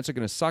 The Giants are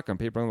going to suck, and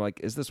people are like,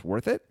 "Is this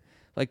worth it?"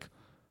 Like,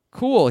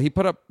 cool. He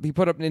put up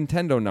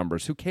Nintendo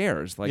numbers. Who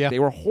cares? Like they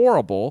were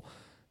horrible.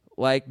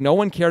 Like no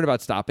one cared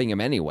about stopping him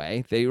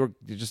anyway. They were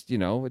just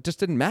it just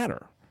didn't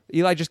matter.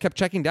 Eli just kept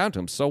checking down to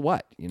him. So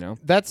what?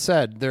 That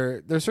said,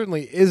 there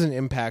certainly is an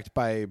impact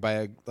by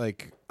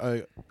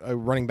a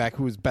running back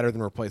who is better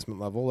than replacement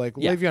level. Like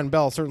Le'Veon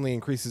Bell certainly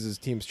increases his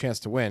team's chance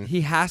to win.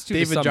 He has to.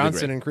 David some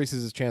Johnson degree.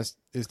 increases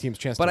his team's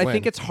chance but to win. I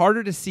think it's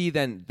harder to see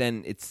than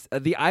it's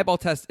the eyeball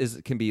test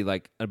can be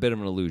like a bit of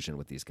an illusion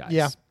with these guys.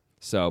 Yeah.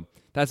 So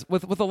that's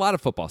with a lot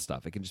of football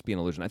stuff. It can just be an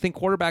illusion. I think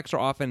quarterbacks are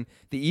often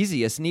the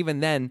easiest, and even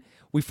then,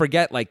 we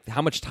forget like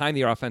how much time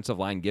the offensive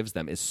line gives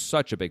them is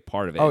such a big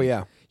part of it. Oh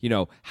yeah.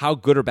 How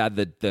good or bad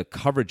the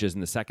coverage is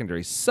in the secondary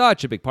is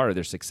such a big part of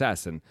their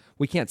success, and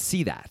we can't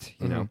see that.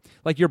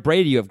 Like you're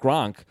Brady, you have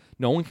Gronk.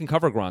 No one can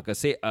cover Gronk.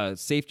 A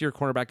safety or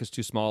cornerback is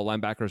too small. A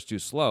linebacker is too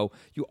slow.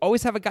 You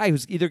always have a guy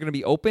who's either going to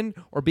be open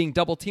or being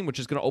double teamed, which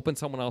is going to open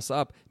someone else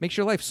up. Makes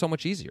your life so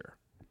much easier.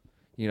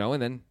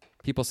 And then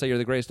people say you're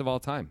the greatest of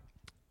all time.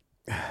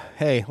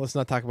 Hey, let's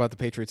not talk about the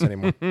Patriots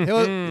anymore.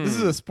 This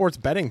is a sports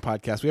betting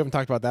podcast. We haven't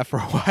talked about that for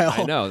a while.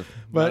 I know,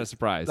 but not a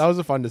surprise. That was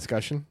a fun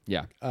discussion.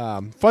 Yeah.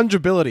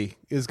 Fungibility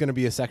is going to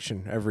be a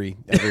section every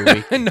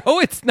week. No,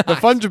 it's not. The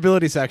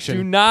fungibility section.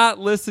 Do not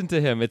listen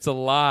to him. It's a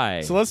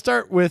lie. So let's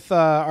start with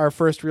our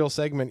first real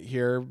segment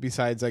here.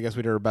 Besides, I guess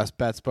we did our best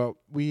bets, but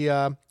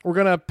we're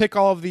gonna pick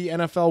all of the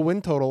NFL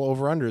win total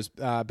over unders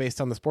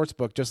based on the sports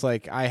book. Just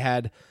like I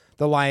had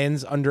the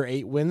Lions under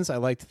 8 wins, I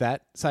liked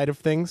that side of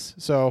things.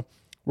 So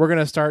we're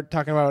gonna start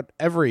talking about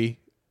every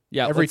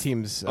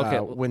team's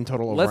win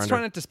total over Let's under.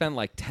 try not to spend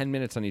like 10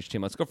 minutes on each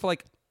team. Let's go for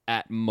like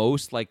at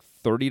most like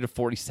 30 to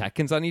 40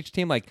 seconds on each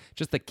team, like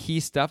just the key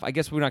stuff. I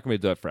guess we're not going to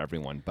do it for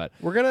everyone, but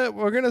we're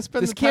gonna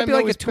spend. This the can't time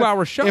be like a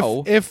 2-hour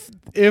show.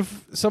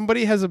 If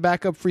somebody has a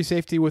backup free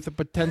safety with a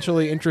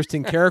potentially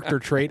interesting character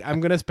trait,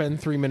 I'm gonna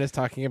spend 3 minutes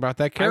talking about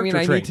that character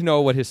trait. I need to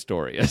know what his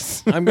story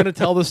is. I'm gonna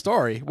tell the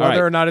story,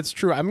 whether or not it's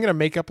true. I'm gonna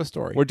make up a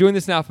story. We're doing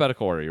this in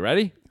alphabetical order. You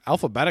ready?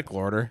 Alphabetical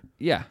order.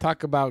 Yeah.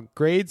 Talk about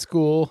grade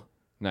school.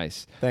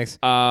 Nice. Thanks.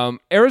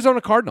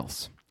 Arizona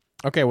Cardinals.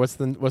 Okay, what's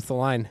the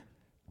line?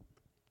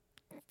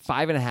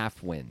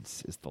 5.5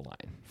 wins is the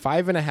line.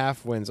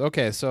 5.5 wins.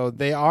 Okay, so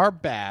they are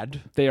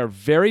bad. They are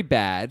very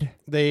bad.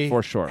 They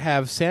for sure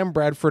have Sam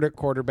Bradford at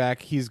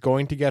quarterback. He's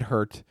going to get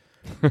hurt.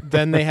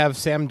 Then they have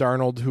Sam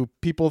Darnold, who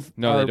people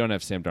they don't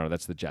have Sam Darnold.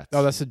 That's the Jets.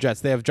 Oh, that's the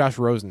Jets. They have Josh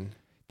Rosen.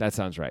 That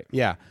sounds right.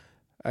 Yeah,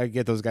 I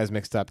get those guys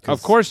mixed up.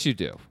 Of course you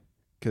do,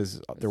 because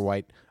they're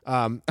white.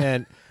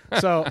 And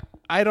so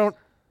I don't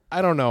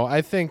know.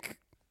 I think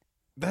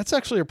that's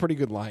actually a pretty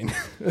good line.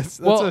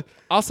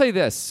 I'll say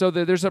this. So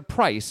there's a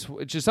price,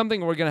 which is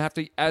something we're going to have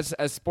to, as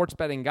sports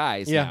betting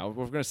guys now,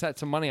 we're going to set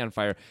some money on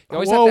fire. You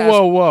always have to ask,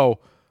 whoa.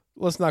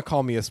 Let's not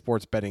call me a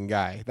sports betting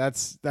guy.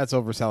 That's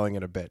overselling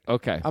it a bit.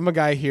 Okay. I'm a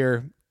guy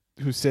here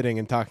who's sitting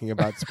and talking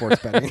about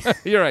sports betting.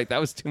 You're right. That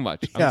was too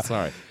much. I'm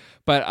sorry.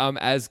 But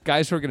as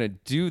guys who are going to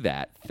do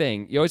that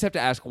thing, you always have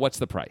to ask, what's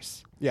the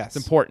price? Yes.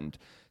 It's important.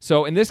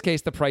 So in this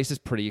case, the price is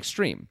pretty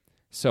extreme.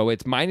 So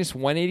it's minus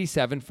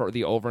 187 for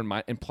the over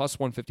and plus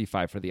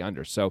 155 for the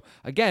under. So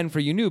again, for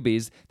you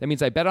newbies, that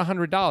means I bet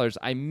 $100.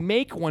 I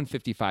make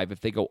 155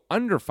 if they go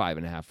under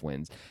 5.5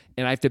 wins,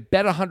 and I have to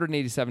bet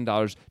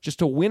 $187 just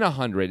to win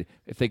 100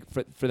 if they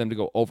for them to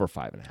go over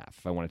 5.5.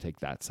 If I want to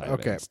take that side of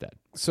it instead.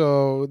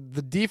 So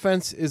the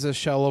defense is a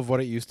shell of what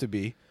it used to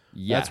be.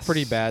 Yes. That's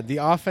pretty bad. The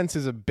offense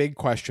is a big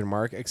question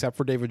mark, except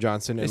for David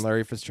Johnson and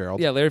Larry Fitzgerald.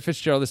 Yeah, Larry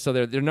Fitzgerald is still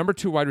there. Their number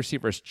 2 wide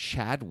receiver is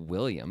Chad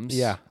Williams.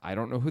 Yeah. I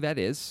don't know who that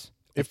is.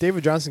 If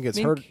David Johnson gets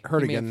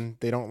hurt again,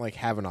 they don't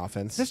have an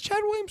offense. Does Chad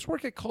Williams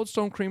work at Cold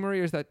Stone Creamery,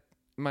 or is that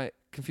am I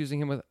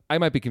confusing him with? I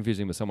might be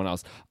confusing him with someone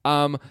else.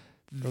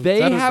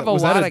 They have a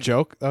lot of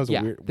joke. That was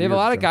a weird. They have a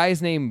lot of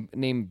guys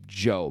named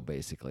Joe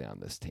basically on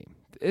this team.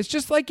 It's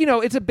just like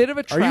it's a bit of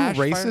a trash.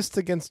 Are you racist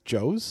against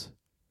Joes?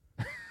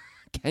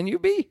 Can you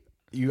be?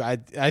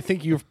 I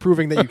think you've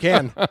proven that you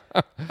can.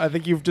 I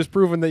think you've just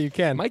proven that you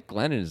can. Mike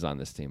Glennon is on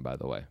this team, by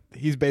the way.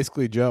 He's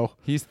basically Joe.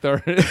 He's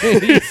third.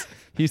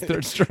 he's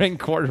third string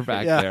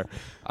quarterback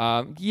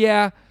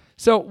there.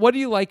 So what do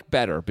you like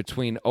better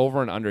between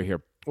over and under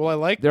here? Well, I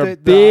like they're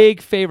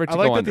big favorite to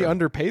go under. I like that the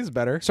under pays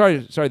better.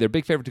 Sorry, they're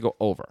big favorite to go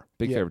over.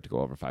 Favorite to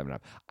go over 5.5.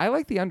 I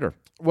like the under.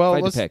 Well,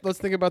 let's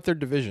think about their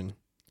division.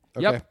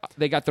 Okay. Yep.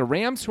 They got the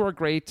Rams, who are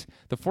great,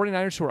 the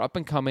 49ers, who are up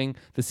and coming,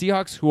 the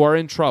Seahawks, who are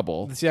in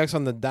trouble. The Seahawks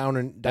on the down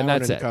and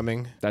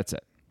coming. That's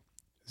it.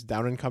 Is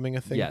down and coming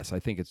a thing? Yes, I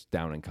think it's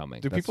down and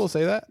coming. Do people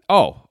say that?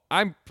 Oh,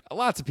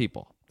 lots of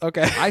people.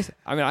 Okay. I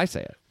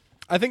say it.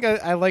 I think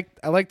I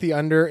like the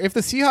under. If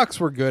the Seahawks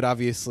were good,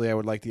 obviously I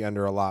would like the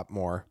under a lot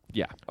more.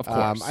 Yeah, of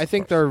course. I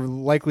think they're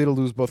likely to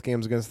lose both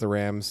games against the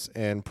Rams,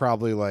 and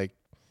probably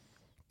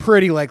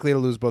pretty likely to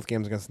lose both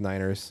games against the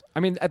Niners. I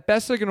mean, at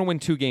best they're going to win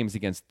 2 games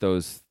against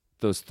those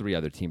 3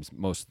 other teams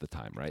most of the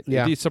time, right?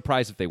 Yeah. I'd be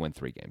surprised if they win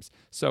 3 games.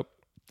 So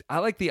I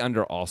like the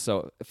under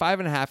also.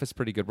 5.5 is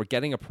pretty good. We're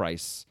getting a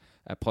price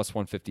at plus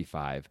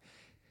 155.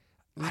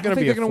 It's going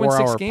to be a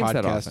 4-hour podcast.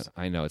 That often.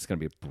 I know it's going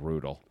to be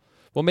brutal.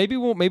 Well, maybe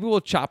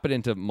we'll chop it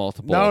into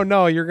multiple.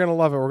 No, you're going to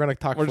love it. We're going to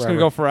talk. We're just going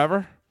to go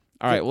forever.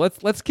 All right. Well,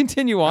 let's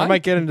continue on. I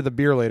might get into the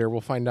beer later. We'll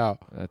find out.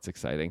 That's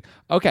exciting.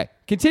 Okay,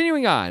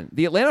 continuing on.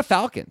 The Atlanta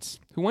Falcons,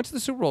 who went to the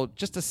Super Bowl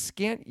just a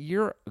scant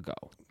year ago,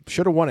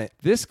 should have won it.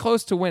 This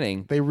close to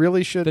winning. They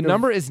really should. The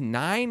number is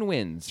 9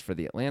 wins for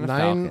the Atlanta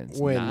Falcons.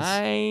 9 wins.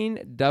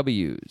 9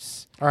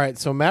 W's. All right.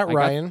 So Matt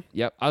Ryan.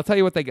 Yep. I'll tell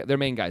you what their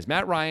main guys: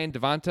 Matt Ryan,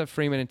 Devonta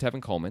Freeman, and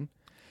Tevin Coleman.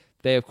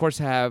 They of course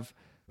have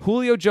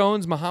Julio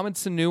Jones, Mohamed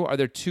Sanu are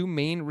their 2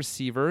 main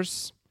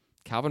receivers.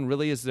 Calvin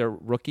Ridley is their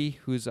rookie,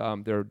 who's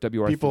their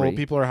WR3.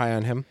 People are high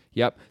on him.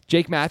 Yep.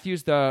 Jake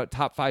Matthews, the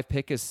top 5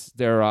 pick, is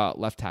their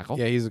left tackle.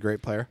 Yeah, he's a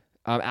great player.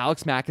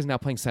 Alex Mack is now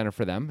playing center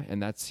for them,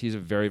 and he's a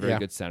very, very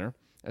good center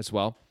as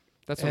well.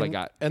 That's what I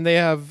got. And they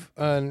have.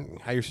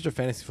 You're such a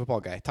fantasy football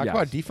guy. Talk Yes.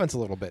 about defense a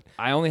little bit.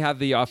 I only have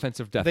the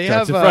offensive depth They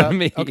charts have in front of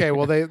me. okay.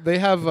 Well, they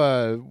have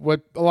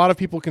what a lot of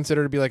people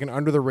consider to be like an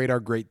under the radar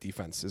great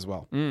defense as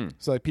well.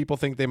 So like people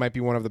think they might be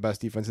one of the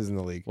best defenses in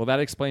the league. Well, that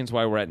explains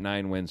why we're at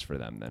 9 wins for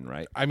them then,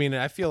 right? I mean,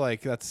 I feel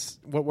like that's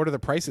what are the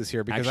prices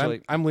here? Because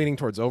Actually, I'm leaning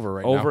towards over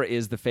right now. Over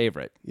is the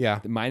favorite. Yeah.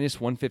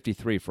 Minus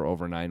 153 for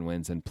over 9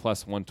 wins and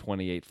plus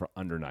 128 for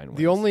under 9 wins.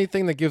 The only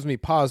thing that gives me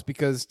pause,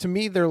 because to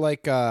me they're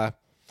like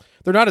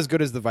they're not as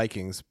good as the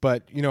Vikings,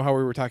 but you know how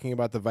we were talking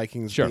about the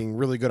Vikings being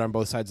really good on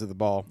both sides of the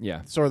ball.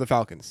 Yeah. So are the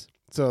Falcons.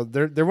 So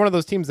they're one of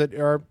those teams that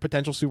are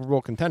potential Super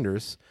Bowl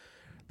contenders.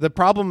 The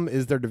problem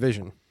is their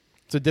division.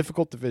 It's a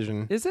difficult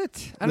division. Is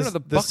it? I don't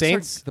know. The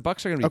Saints. The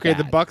Bucks are going to be Okay,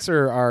 bad. the Bucks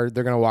are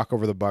they're going to walk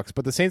over the Bucks,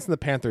 but the Saints and the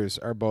Panthers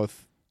are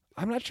both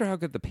I'm not sure how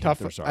good the tough.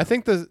 Panthers are. I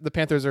think the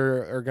Panthers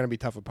are going to be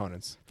tough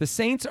opponents. The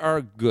Saints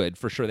are good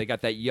for sure. They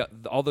got that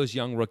all those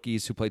young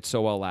rookies who played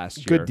so well last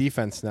year. Good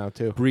defense now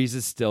too. Breeze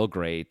is still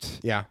great.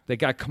 Yeah. They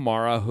got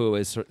Kamara, who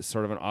is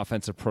sort of an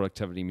offensive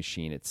productivity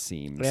machine, it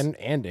seems. And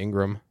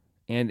Ingram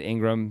And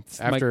Ingram.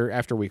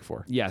 after week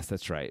 4. Yes,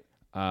 that's right.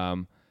 I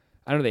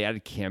don't know. They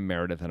added Cam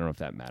Meredith. I don't know if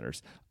that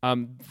matters.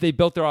 They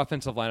built their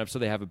offensive lineup so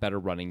they have a better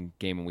running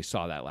game, and we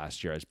saw that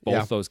last year as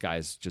both those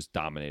guys just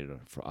dominated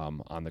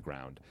on the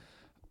ground.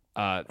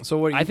 So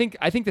what I think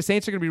the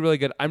Saints are going to be really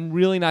good. I'm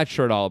really not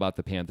sure at all about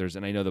the Panthers,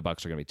 and I know the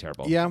Bucks are going to be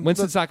terrible. Yeah,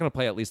 Winston's not going to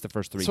play at least the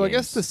first 3 games. So I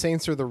guess the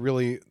Saints are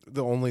the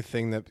only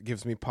thing that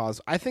gives me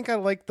pause. I think I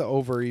like the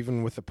over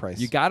even with the price.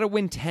 You got to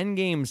win 10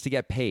 games to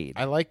get paid.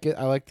 I like it.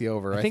 I like the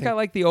over. I think I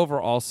like the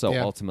over also,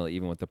 Yeah. ultimately,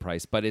 even with the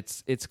price, but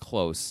it's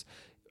close.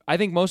 I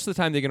think most of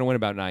the time they're going to win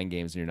about 9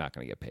 games, and you're not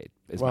going to get paid,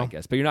 is my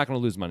guess. But you're not going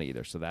to lose money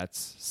either, so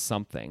that's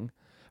something.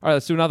 All right,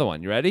 let's do another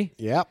one. You ready?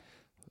 Yep.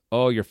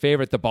 Oh, your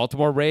favorite, the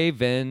Baltimore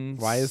Ravens.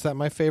 Why is that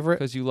my favorite?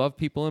 Because you love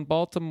people in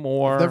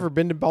Baltimore. I've never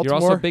been to Baltimore.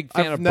 You're also a big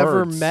fan I've of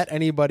never birds. met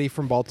anybody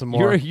from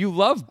Baltimore. You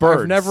love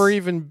birds. I've never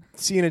even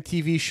seen a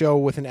TV show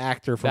with an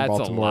actor from That's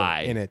Baltimore a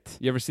lie. in it.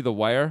 You ever see The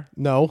Wire?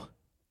 No.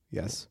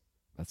 Yes.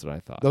 That's what I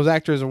thought. Those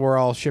actors were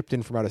all shipped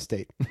in from out of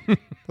state.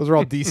 Those are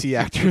all DC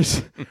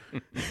actors.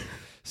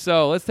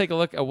 So let's take a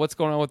look at what's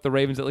going on with the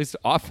Ravens, at least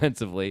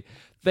offensively.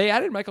 They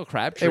added Michael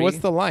Crabtree. Hey, what's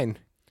the line?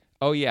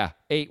 Oh, yeah.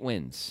 8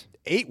 wins.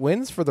 8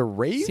 wins for the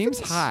Ravens? Seems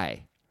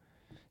high.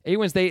 8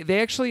 wins.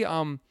 They actually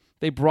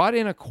they brought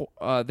in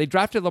they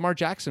drafted Lamar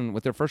Jackson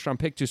with their first round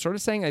pick too, sort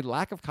of saying a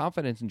lack of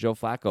confidence in Joe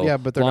Flacco. Yeah,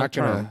 but they're not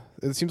long-term. going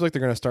to. It seems like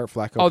they're going to start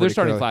Flacco. Oh, they're pretty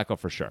starting clearly. Flacco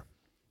for sure.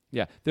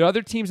 Yeah. The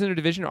other teams in their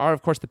division are,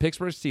 of course, the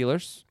Pittsburgh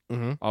Steelers.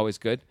 Mm-hmm. Always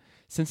good.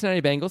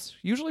 Cincinnati Bengals,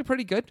 usually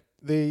pretty good.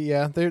 They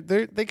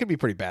could be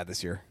pretty bad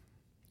this year.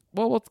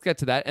 Well, we'll get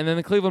to that. And then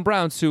the Cleveland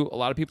Browns, who a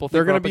lot of people think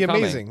They're going to to be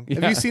amazing.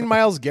 Have you seen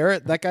Myles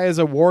Garrett? That guy is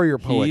a warrior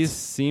poet. He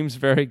seems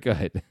very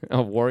good.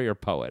 A warrior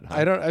poet. Huh?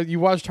 I don't.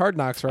 You watched Hard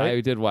Knocks, right? I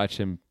did watch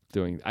him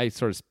doing. I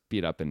sort of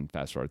speed up and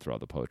fast forward through all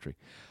the poetry.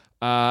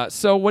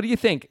 So, what do you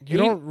think? You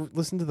don't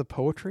listen to the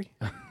poetry?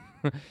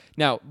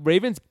 Now,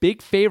 Ravens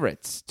big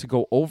favorites to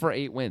go over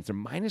 8 wins. They're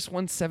minus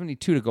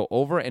 172 to go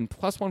over and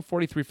plus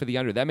 143 for the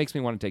under. That makes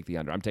me want to take the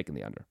under. I'm taking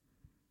the under.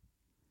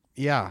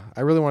 Yeah,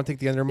 I really want to take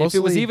the under. If it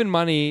was even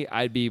money,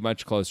 I'd be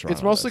much closer.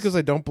 It's mostly because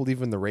I don't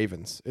believe in the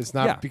Ravens. It's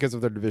not because of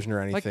their division or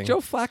anything. Like Joe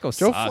Flacco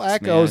Joe sucks,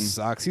 Flacco man.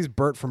 sucks. He's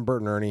Bert from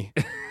Bert and Ernie.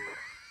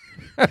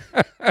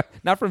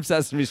 Not from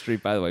Sesame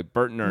Street, by the way.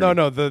 Bert and Ernie.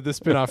 No, the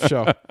spin-off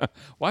show.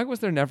 Why was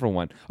there never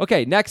one?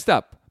 Okay, next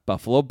up,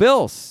 Buffalo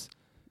Bills.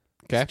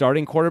 Okay.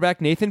 Starting quarterback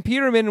Nathan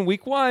Peterman in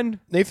week 1.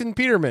 Nathan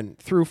Peterman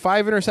threw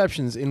 5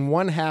 interceptions in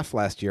one half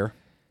last year.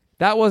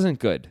 That wasn't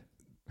good.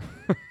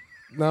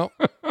 No,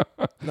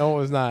 it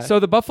was not. So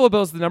the Buffalo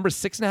Bills, the number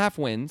 6.5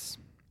 wins.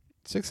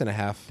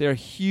 6.5. They're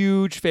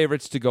huge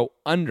favorites to go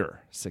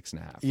under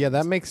 6.5. Yeah,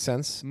 that makes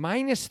sense.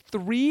 Minus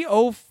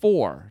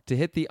 304 to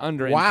hit the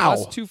under. Wow.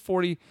 And plus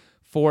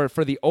 244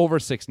 for the over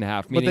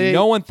 6.5. Meaning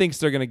no one thinks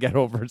they're going to get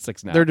over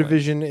 6.5. Their wins.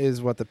 division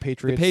is what, the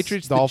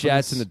Patriots, The Dolphins?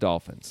 Jets, and the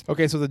Dolphins.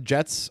 Okay, so the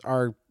Jets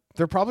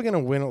they're probably going to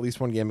win at least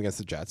one game against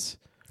the Jets.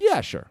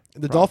 Yeah, sure.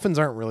 The Dolphins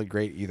aren't really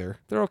great either.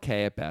 They're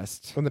okay at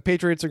best. When the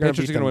Patriots are going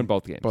to win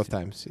both games. both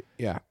times.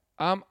 Yeah.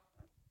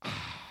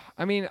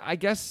 I mean, I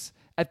guess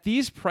at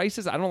these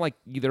prices, I don't like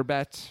either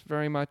bet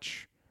very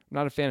much. I'm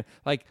not a fan.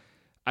 Like,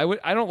 I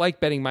don't like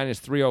betting minus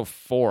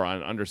 304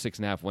 on under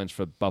 6.5 wins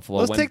for Buffalo.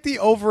 Let's take the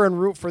over and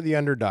root for the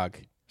underdog.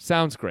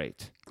 Sounds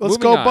great. Let's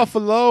Moving go on.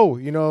 Buffalo.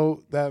 You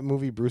know that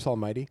movie Bruce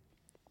Almighty?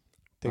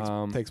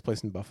 Takes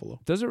place in Buffalo.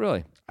 Does it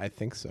really? I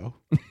think so.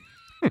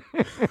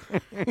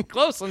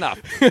 Close enough.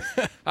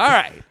 All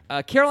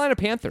right. Carolina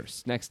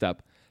Panthers next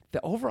up. The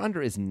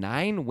over-under is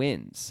 9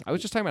 wins. I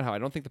was just talking about how I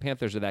don't think the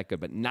Panthers are that good,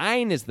 but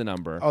 9 is the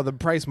number. Oh, the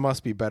price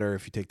must be better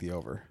if you take the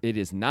over. It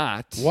is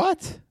not.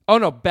 What? Oh,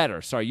 no,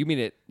 better. Sorry, you mean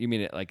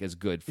it like as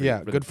good for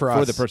good for for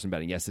us. the person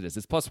betting. Yes, it is.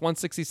 It's plus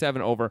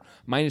 167 over,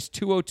 minus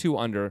 202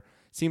 under.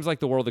 Seems like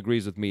the world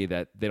agrees with me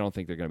that they don't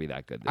think they're going to be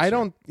that good this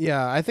year.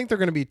 I think they're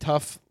going to be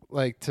tough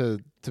to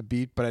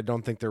beat, but I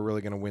don't think they're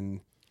really going to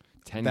win.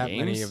 10 that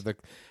games? many of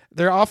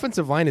their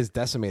offensive line is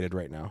decimated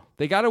right now.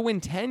 They got to win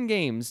 10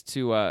 games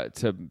to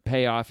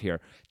pay off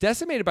here.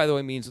 Decimated, by the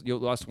way, means you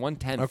lost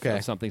 1/10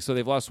 of something. So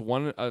they've lost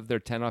one of their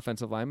 10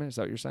 offensive linemen. Is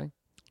that what you're saying?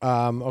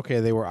 Okay,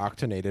 they were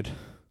octanated.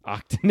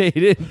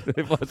 Octanated?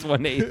 They've lost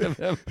 1/8 of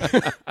them.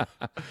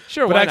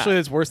 Sure, but why actually, not?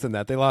 it's worse than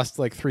that. They lost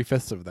like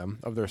 3/5 of them,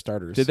 of their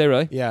starters. Did they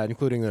really? Yeah,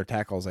 including their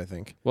tackles, I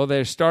think. Well,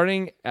 they're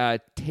starting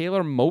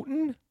Taylor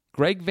Moton,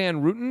 Greg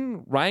Van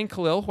Ruten, Ryan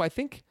Khalil, who I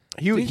think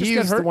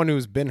He's the one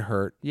who's been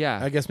hurt. Yeah.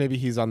 I guess maybe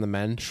he's on the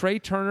mend. Trey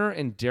Turner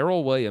and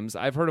Daryl Williams.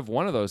 I've heard of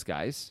one of those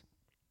guys.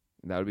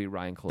 That would be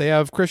Ryan Khalil. They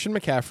have Christian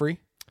McCaffrey.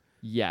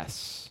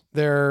 Yes.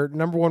 Their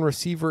number one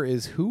receiver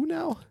is who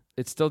now?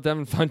 It's still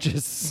Devin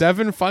Funchess.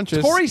 Devin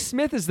Funchess. Torrey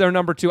Smith is their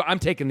number 2. I'm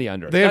taking the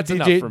under. They have That's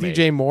enough for me.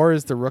 DJ Moore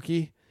is the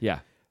rookie. Yeah.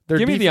 Their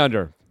Give me the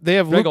under. They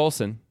have Greg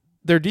Olsen.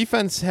 Their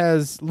defense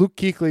has Luke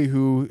Kuechly,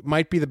 who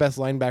might be the best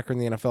linebacker in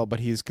the NFL, but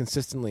he's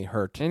consistently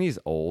hurt. And he's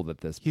old at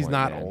this point. He's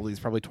not man. old. He's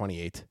probably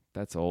 28.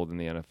 That's old in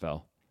the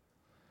NFL.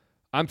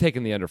 I'm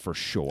taking the under for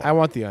sure. I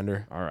want the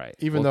under. All right.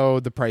 Even though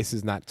the price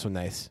is not so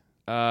nice.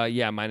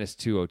 Yeah, minus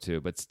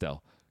 202, but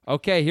still.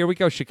 Okay, here we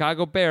go.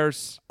 Chicago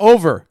Bears.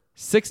 Over.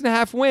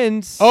 6.5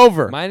 wins.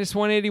 Over. Minus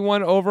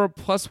 181 over,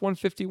 plus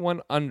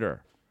 151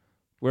 under.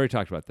 We already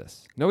talked about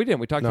this. No, we didn't.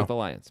 We talked about the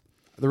Lions.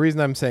 The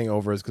reason I'm saying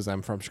over is because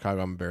I'm from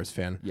Chicago. I'm a Bears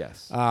fan.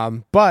 Yes.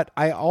 But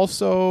I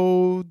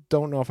also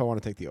don't know if I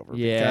want to take the over.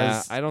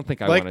 Yeah, I don't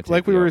think I want to take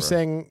like we the were over.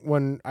 saying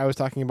when I was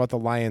talking about the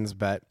Lions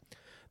bet,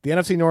 the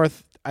NFC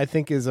North, I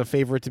think, is a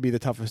favorite to be the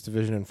toughest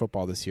division in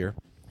football this year.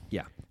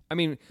 Yeah. I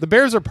mean, the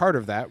Bears are part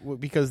of that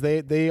because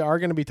they are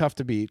going to be tough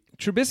to beat.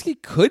 Trubisky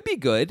could be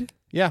good.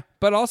 Yeah.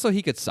 But also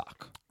he could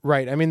suck.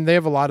 Right. I mean, they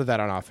have a lot of that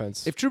on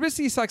offense. If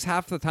Trubisky sucks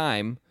half the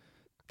time,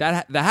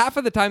 the half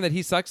of the time that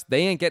he sucks,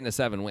 they ain't getting to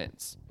 7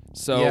 wins.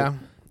 So yeah.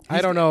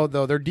 I don't know,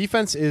 though. Their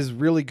defense is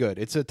really good.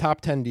 It's a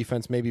top 10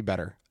 defense, maybe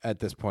better at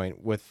this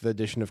point with the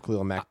addition of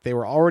Khalil Mack. They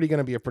were already going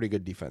to be a pretty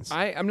good defense.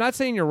 I'm not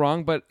saying you're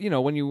wrong, but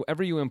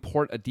whenever you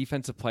import a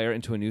defensive player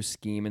into a new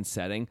scheme and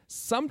setting,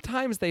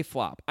 sometimes they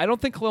flop. I don't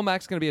think Khalil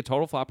Mack's going to be a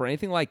total flop or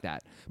anything like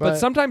that. But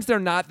sometimes they're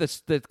not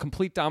the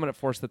complete dominant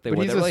force that they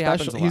were. That really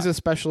happens a lot. He's a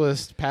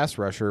specialist pass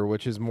rusher,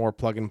 which is more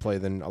plug and play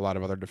than a lot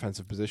of other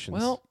defensive positions.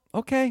 Well,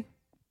 okay.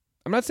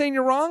 I'm not saying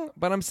you're wrong,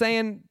 but I'm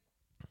saying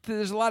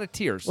there's a lot of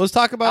tiers. Let's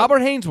talk about Albert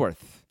Hainsworth.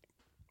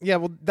 Yeah,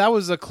 well, that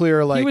was a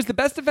clear he was the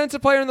best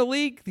defensive player in the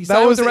league. He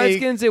signed with the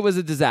Redskins. It was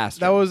a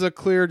disaster. That was a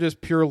clear, just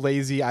pure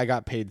lazy. I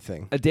got paid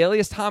thing.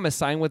 Adalius Thomas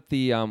signed with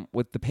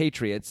the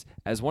Patriots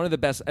as one of the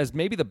best, as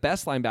maybe the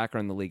best linebacker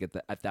in the league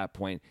at that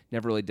point.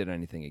 Never really did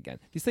anything again.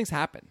 These things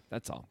happen.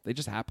 That's all. They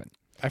just happen.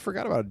 I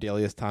forgot about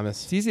Adalius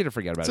Thomas. It's easy to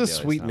forget about. It's Adalius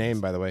a sweet Thomas. name,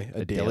 by the way.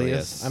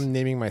 Adalius. I'm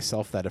naming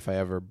myself that if I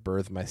ever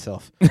birth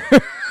myself.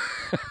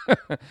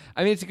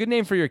 I mean, it's a good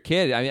name for your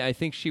kid. I mean, I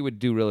think she would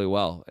do really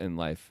well in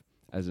life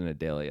as an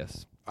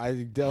Adalius.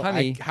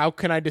 Honey, how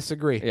can I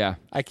disagree? Yeah.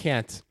 I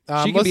can't.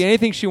 She can be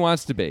anything she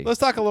wants to be. Let's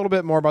talk a little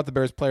bit more about the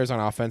Bears players on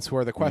offense who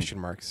are the question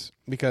marks.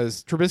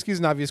 Because Trubisky's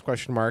an obvious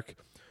question mark.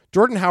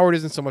 Jordan Howard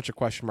isn't so much a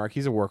question mark.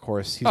 He's a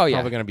workhorse. He's probably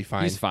going to be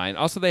fine. He's fine.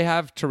 Also, they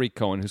have Tariq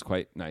Cohen, who's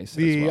quite nice.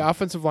 The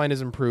offensive line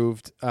is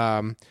improved.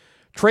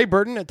 Trey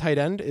Burton at tight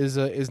end is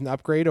an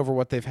upgrade over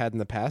what they've had in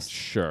the past.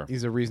 Sure.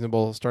 He's a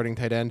reasonable starting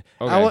tight end.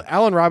 Okay.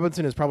 Allen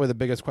Robinson is probably the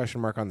biggest question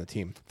mark on the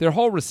team. Their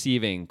whole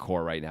receiving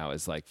core right now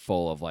is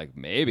full of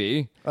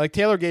maybe.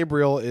 Taylor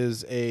Gabriel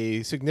is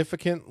a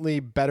significantly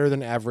better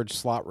than average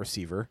slot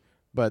receiver,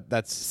 but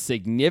that's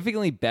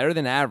significantly better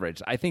than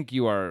average. I think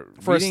you are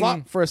for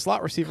a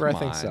slot receiver. I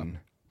think so.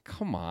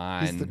 Come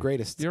on. He's the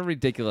greatest. You're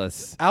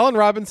ridiculous. Allen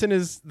Robinson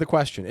is the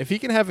question. If he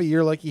can have a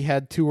year like he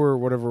had 2 or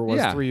whatever it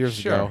was 3 years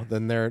ago,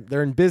 then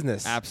they're in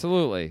business.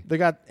 Absolutely. They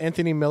got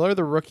Anthony Miller,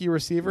 the rookie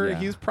receiver. Yeah.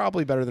 He's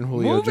probably better than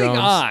Julio Jones. Moving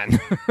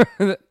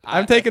on.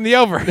 I'm taking the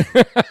over.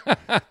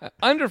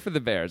 Under for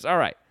the Bears. All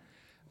right.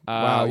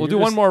 Wow, we'll do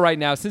one more right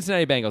now.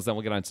 Cincinnati Bengals, then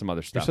we'll get on some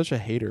other stuff. You're such a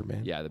hater,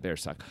 man. Yeah, the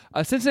Bears suck.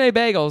 Cincinnati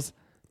Bagels,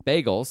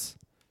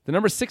 the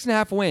number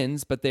 6.5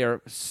 wins, but they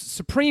are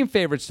supreme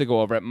favorites to go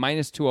over at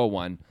minus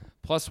 201.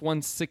 Plus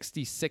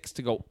 166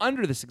 to go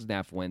under the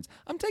 6.5 wins.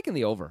 I'm taking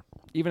the over,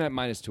 even at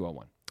minus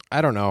 201.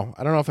 I don't know.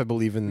 I don't know if I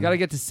believe in. You got to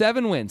get to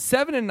 7 wins,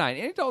 7 and 9.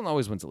 Andy Dalton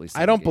always wins at least.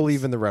 I don't games.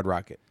 believe in the Red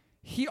Rocket.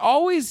 He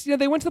always,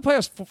 they went to the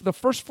playoffs the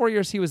first 4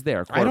 years he was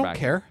there. I don't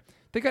care.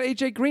 They got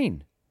AJ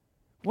Green.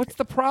 What's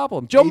the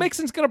problem? Joe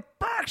Mixon's gonna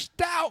burst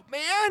out,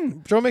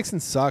 man. Joe Mixon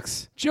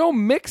sucks. Joe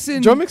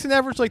Mixon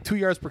averaged 2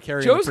 yards per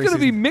carry. Joe's gonna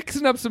be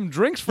mixing up some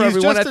drinks for He's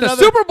everyone at the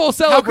Super Bowl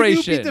celebration.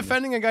 How could you be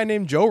defending a guy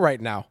named Joe right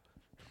now?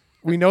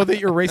 We know that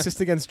you're racist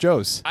against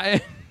Joes.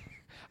 I'm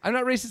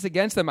not racist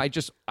against them. I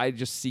just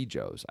see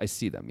Joes. I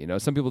see them.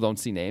 Some people don't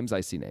see names.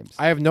 I see names.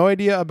 I have no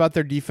idea about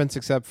their defense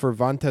except for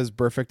Vontaze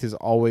Burfict is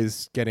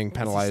always getting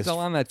penalized still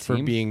on that team?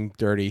 for being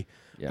dirty.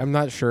 Yeah. I'm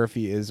not sure if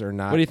he is or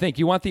not. What do you think?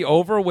 You want the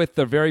over with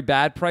the very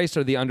bad price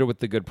or the under with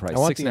the good price? I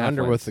want the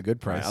under with the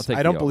good price. Right, I'll take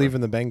I don't believe in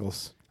the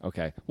Bengals.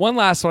 Okay. One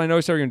last one. I know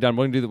we said we're done.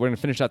 We're going to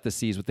finish out the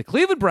C's with the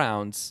Cleveland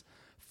Browns.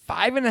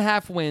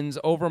 5.5 wins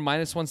over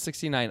minus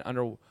 169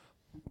 under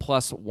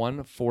plus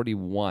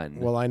 141.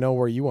 Well, I know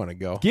where you want to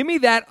go. Give me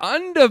that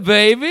under,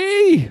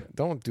 baby.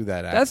 Don't do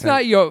that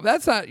accent.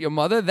 That's not your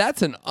mother.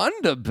 That's an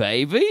under,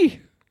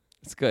 baby.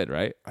 It's good,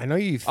 right? I know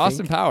you think,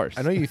 Austin Powers.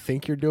 I know you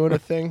think you're doing a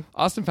thing.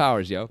 Austin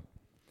Powers, yo.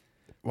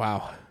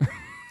 Wow.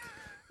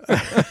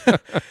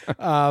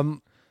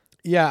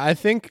 Yeah, I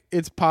think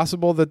it's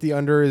possible that the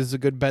under is a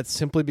good bet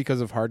simply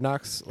because of Hard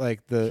Knocks, like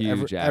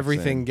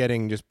everything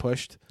getting just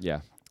pushed.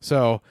 Yeah.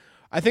 So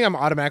I think I'm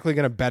automatically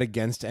going to bet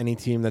against any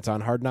team that's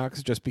on Hard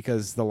Knocks just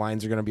because the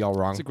lines are going to be all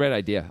wrong. It's a great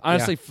idea.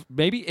 Honestly,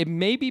 maybe it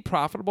may be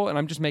profitable, and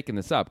I'm just making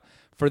this up,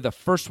 for the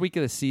first week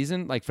of the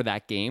season, like for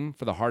that game,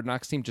 for the Hard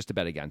Knocks team, just to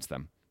bet against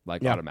them.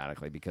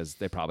 Automatically, because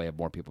they probably have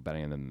more people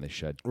betting on them than they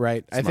should.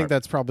 Right. Smart. I think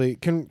that's probably...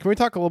 Can we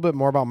talk a little bit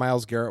more about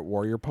Myles Garrett,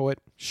 Warrior Poet?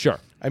 Sure.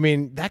 I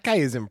mean, that guy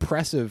is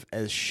impressive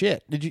as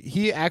shit.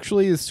 He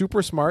actually is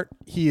super smart.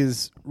 He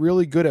is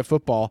really good at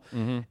football.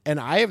 Mm-hmm. And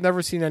I have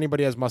never seen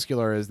anybody as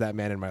muscular as that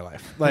man in my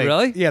life. Like,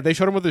 really? Yeah, they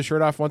showed him with his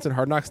shirt off once in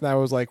Hard Knocks, and I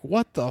was like,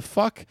 what the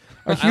fuck?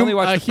 I only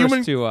watched the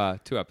first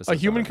two episodes. A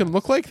human can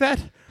look like that?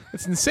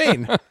 It's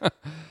insane.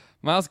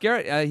 Myles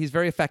Garrett, he's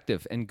very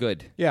effective and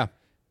good. Yeah.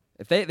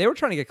 If they were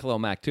trying to get Khalil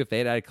Mack, too. If they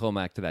had added Khalil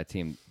Mack to that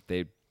team,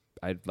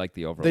 I'd like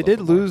the over. They did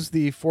lose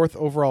the 4th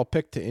overall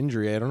pick to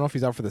injury. I don't know if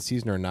he's out for the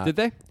season or not. Did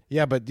they?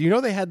 Yeah, but do you know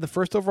they had the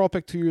 1st overall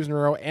pick 2 years in a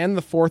row and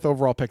the 4th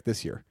overall pick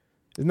this year?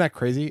 Isn't that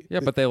crazy?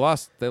 Yeah, but they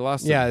lost. They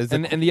lost. Yeah,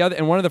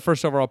 and one of the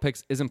first overall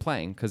picks isn't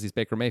playing because he's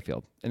Baker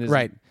Mayfield.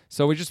 Right.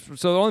 So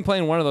they're only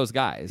playing one of those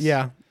guys.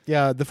 Yeah.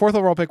 Yeah, the 4th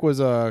overall pick was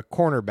a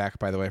cornerback,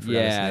 by the way.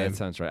 Yeah, that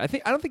sounds right.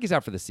 I don't think he's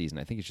out for the season.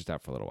 I think he's just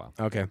out for a little while.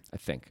 Okay. I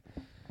think.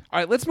 All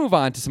right, let's move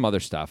on to some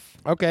other stuff.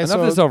 Okay, enough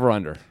of this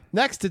over-under.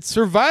 Next, it's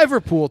Survivor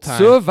Pool time.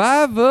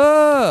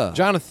 Survivor!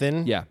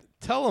 Jonathan, yeah,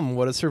 tell them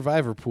what a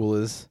Survivor Pool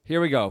is.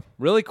 Here we go.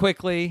 Really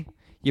quickly,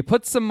 you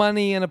put some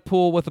money in a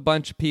pool with a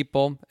bunch of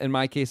people. In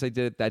my case, I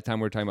did it that time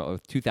we were talking about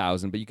with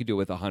 2,000, but you could do it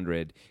with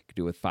 100, you could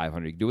do it with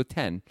 500, you could do it with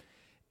 10.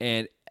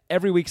 And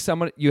every week,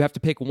 you have to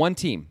pick one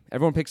team.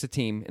 Everyone picks a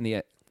team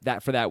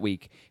for that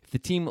week. If the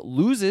team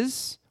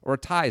loses, or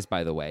ties,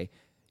 by the way,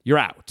 you're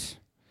out.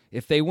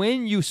 If they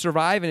win, you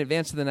survive and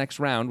advance to the next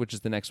round, which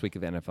is the next week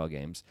of the NFL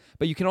games.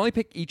 But you can only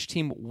pick each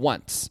team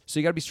once. So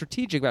you got to be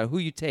strategic about who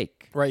you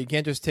take. Right. You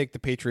can't just take the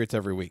Patriots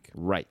every week.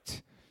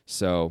 Right.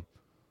 So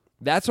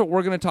that's what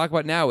we're going to talk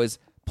about now is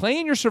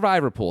playing your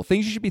Survivor Pool,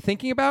 things you should be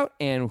thinking about,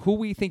 and who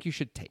we think you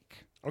should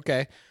take.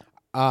 Okay.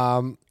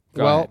 Go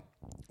ahead.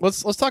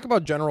 Let's talk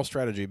about general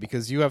strategy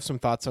because you have some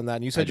thoughts on that,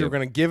 and you said you were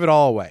going to give it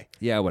all away.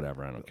 Yeah,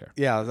 whatever. I don't care.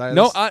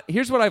 Yeah.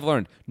 Here's what I've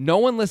learned. No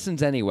one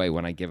listens anyway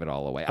when I give it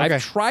all away. Okay.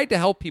 I've tried to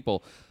help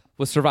people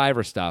with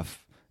Survivor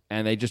stuff,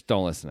 and they just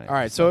don't listen anyway. All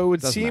right, so it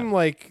would seem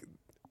like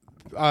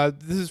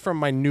this is from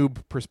my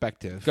noob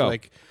perspective. Go.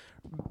 Like,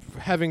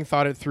 having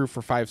thought it through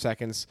for 5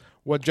 seconds,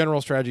 what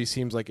general strategy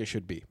seems like it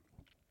should be.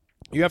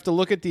 You have to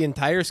look at the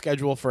entire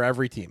schedule for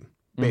every team,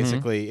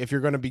 basically, if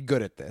you're going to be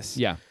good at this.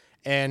 Yeah.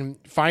 And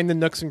find the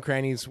nooks and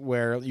crannies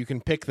where you can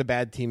pick the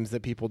bad teams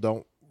that people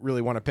don't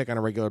really want to pick on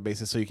a regular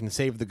basis so you can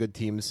save the good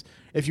teams.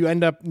 If you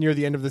end up near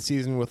the end of the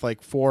season with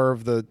like 4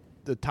 of the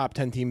top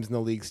 10 teams in the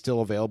league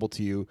still available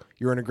to you,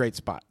 you're in a great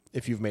spot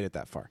if you've made it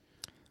that far.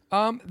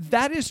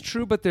 That is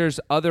true, but there's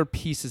other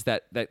pieces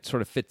that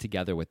sort of fit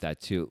together with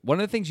that too.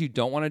 One of the things you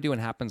don't want to do, and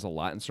happens a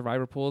lot in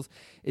Survivor pools,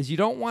 is you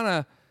don't want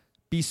to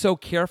be so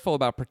careful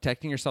about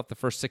protecting yourself the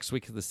first 6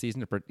 weeks of the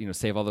season to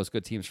save all those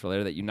good teams for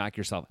later that you knock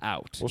yourself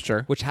out. Well,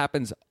 sure. Which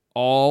happens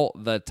all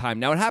the time.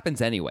 Now, it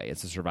happens anyway.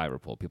 It's a Survivor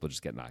pool. People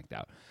just get knocked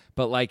out.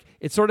 But, like,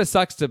 it sort of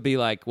sucks to be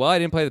like, well, I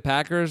didn't play the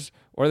Packers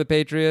or the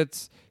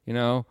Patriots,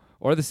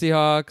 or the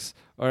Seahawks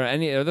or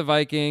the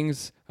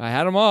Vikings. I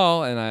had them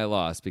all, and I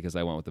lost because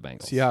I went with the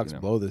Bengals. Seahawks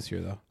blow this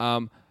year,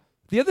 though.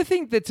 The other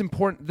thing that's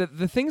important,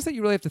 the things that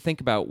you really have to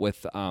think about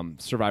with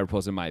Survivor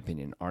pools, in my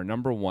opinion, are,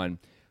 number one,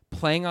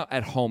 playing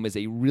at home is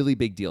a really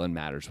big deal and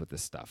matters with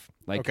this stuff.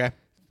 Okay.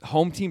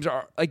 Home teams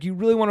are, you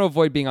really want to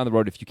avoid being on the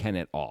road if you can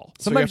at all.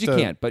 Sometimes you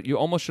can't, but you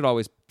almost should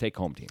always take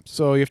home teams.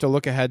 So you have to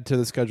look ahead to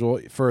the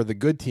schedule for the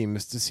good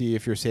teams to see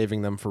if you're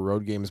saving them for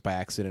road games by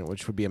accident,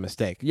 which would be a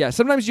mistake. Yeah,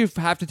 sometimes you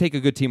have to take a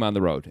good team on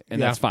the road,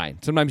 and that's fine.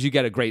 Sometimes you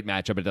get a great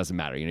matchup, it doesn't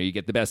matter. You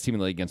get the best team in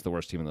the league against the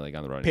worst team in the league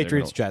on the road.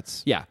 Patriots,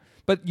 Jets. Yeah,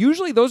 but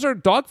usually those are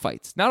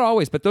dogfights. Not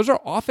always, but those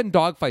are often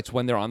dogfights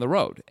when they're on the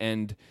road,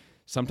 and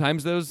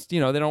sometimes those, they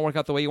don't work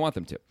out the way you want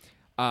them to.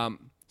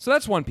 So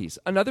that's one piece.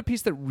 Another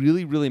piece that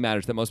really, really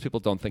matters that most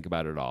people don't think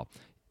about at all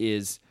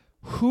is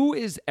who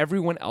is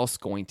everyone else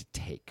going to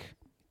take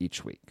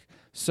each week.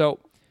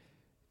 So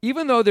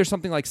even though there's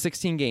something like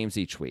 16 games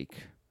each week,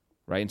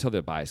 right, until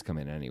the buys come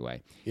in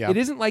anyway, it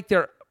isn't like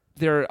they're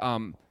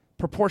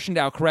proportioned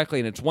out correctly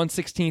and it's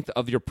 1/16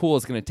 of your pool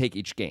is going to take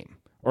each game.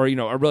 Or,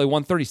 or really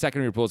 1/32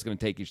 of your pool is going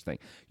to take each thing.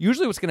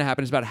 Usually what's going to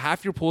happen is about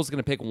half your pool is going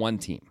to pick one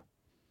team.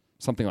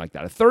 Something like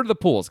that. A third of the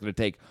pool is going to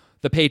take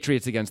the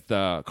Patriots against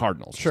the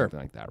Cardinals or something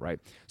like that, right?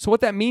 So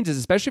what that means is,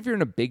 especially if you're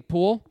in a big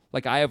pool,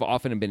 like I have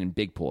often been in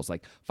big pools,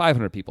 like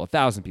 500 people,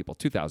 1,000 people,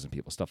 2,000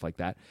 people, stuff like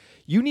that,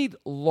 you need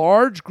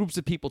large groups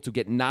of people to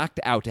get knocked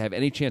out to have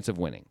any chance of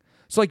winning.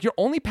 So like your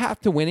only path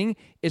to winning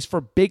is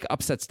for big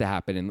upsets to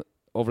happen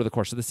over the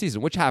course of the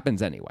season, which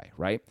happens anyway,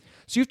 right?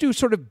 So you have to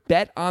sort of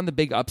bet on the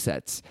big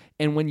upsets.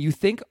 And when you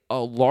think a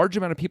large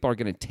amount of people are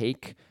going to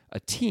take a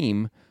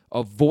team,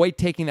 avoid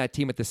taking that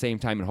team at the same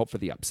time and hope for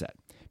the upset.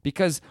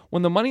 Because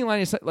when the money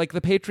line is like the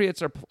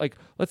Patriots are like,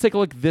 let's take a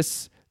look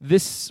this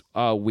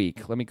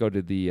week. Let me go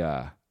to the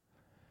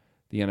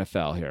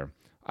NFL here.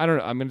 I don't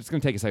know. It's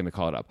going to take a second to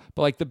call it up.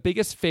 But like the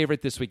biggest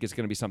favorite this week is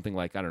going to be something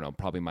like, I don't know,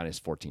 probably minus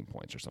 14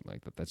 points or something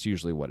like that. That's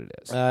usually what it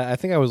is. I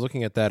think I was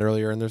looking at that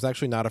earlier, and there's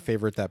actually not a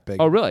favorite that big.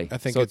 Oh, really? I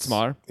think so it's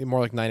smaller? More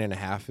like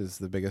 9.5 is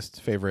the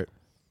biggest favorite.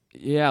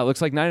 Yeah, it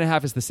looks like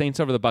 9.5 is the Saints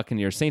over the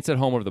Buccaneers. Saints at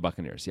home over the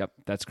Buccaneers. Yep,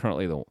 that's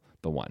currently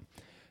the one.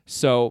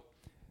 So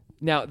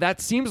now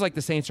that seems like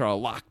the Saints are a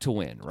lock to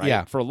win, right?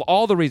 Yeah. For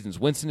all the reasons.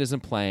 Winston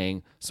isn't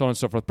playing, so on and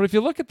so forth. But if you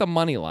look at the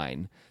money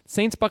line,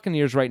 Saints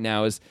Buccaneers right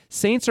now is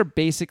Saints are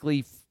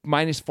basically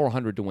minus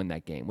 400 to win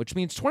that game, which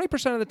means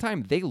 20% of the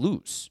time they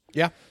lose.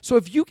 Yeah. So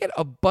if you get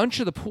a bunch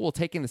of the pool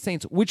taking the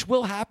Saints, which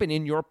will happen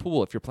in your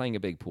pool if you're playing a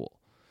big pool,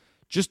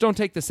 just don't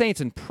take the Saints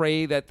and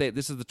pray that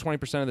this is the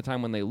 20% of the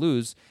time when they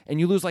lose, and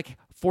you lose like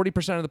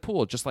 40% of the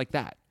pool just like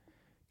that.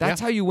 That's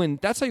how you win.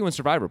 That's how you win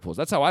survivor pools.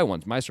 That's how I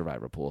won my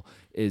survivor pool.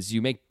 Is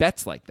you make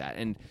bets like that,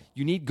 and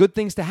you need good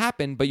things to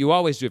happen, but you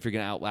always do if you're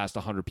going to outlast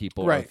 100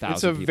 people or 1,000 people.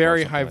 It's a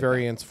very high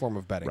variance form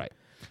of betting. Right.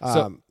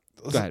 So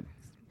go ahead.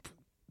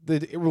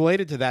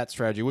 Related to that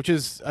strategy, which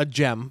is a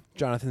gem,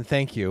 Jonathan,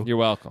 thank you. You're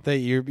welcome. That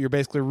you're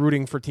basically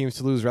rooting for teams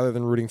to lose rather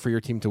than rooting for your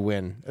team to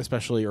win,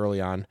 especially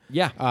early on.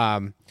 Yeah.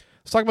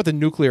 Let's talk about the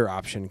nuclear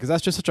option, because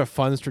that's just such a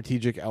fun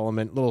strategic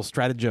element, little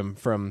stratagem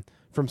from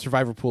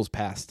survivor pools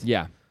past.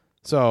 Yeah.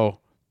 So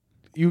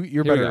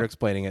you're better at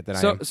explaining it than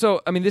I am.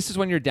 So I mean, this is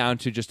when you're down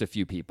to just a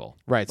few people.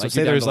 Right. So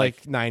say there's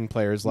like 9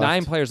 players left.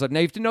 9 players left. Now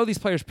you have to know these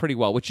players pretty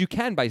well, which you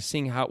can by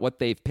seeing what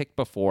they've picked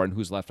before and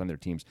who's left on their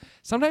teams.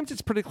 Sometimes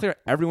it's pretty clear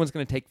everyone's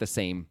going to take the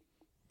same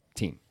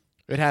team.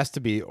 It has to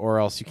be, or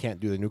else you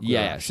can't do the nuclear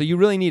option. So you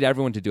really need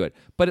everyone to do it.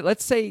 But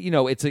let's say,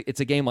 it's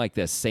a game like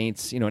this,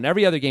 Saints, and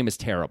every other game is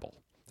terrible.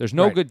 There's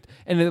no good,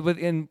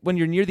 and when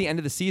you're near the end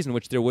of the season,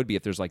 which there would be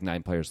if there's like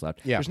 9 players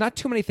left, there's not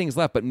too many things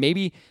left, but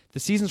maybe the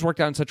season's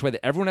worked out in such a way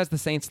that everyone has the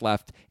Saints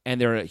left,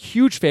 and they're a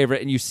huge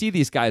favorite, and you see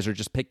these guys are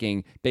just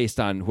picking based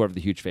on whoever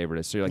the huge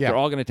favorite is. So you're like, they're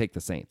all going to take the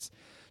Saints.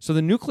 So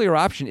the nuclear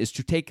option is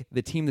to take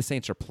the team the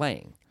Saints are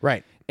playing.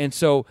 Right. And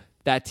so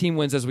that team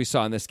wins, as we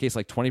saw in this case,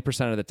 like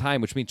 20% of the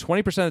time, which means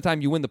 20% of the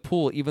time you win the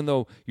pool, even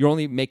though you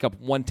only make up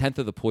 1/10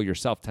 of the pool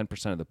yourself,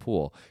 10% of the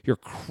pool. You're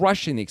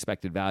crushing the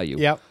expected value.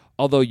 Yep.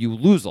 Although you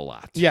lose a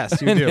lot.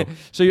 Yes, you do.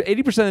 So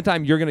 80% of the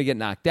time, you're going to get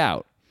knocked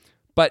out.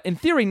 But in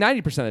theory,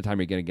 90% of the time,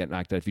 you're going to get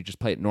knocked out if you just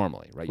play it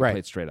normally, right? You play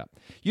it straight up.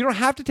 You don't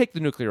have to take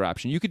the nuclear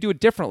option. You could do it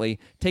differently.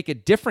 Take a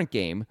different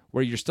game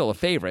where you're still a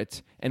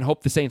favorite and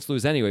hope the Saints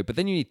lose anyway. But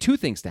then you need 2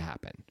 things to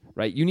happen,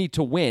 right? You need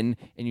to win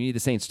and you need the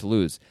Saints to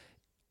lose.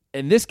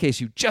 In this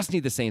case, you just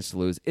need the Saints to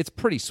lose. It's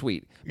pretty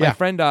sweet. My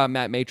friend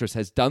Matt Matris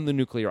has done the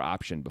nuclear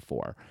option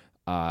before.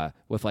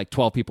 With like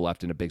 12 people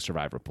left in a big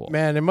survivor pool.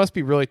 Man, it must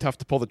be really tough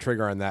to pull the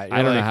trigger on that.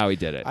 I don't know how he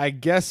did it. I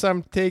guess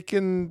I'm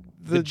taking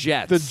the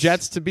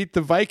Jets to beat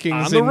the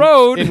Vikings on the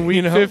road in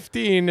week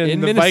 15 and in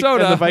the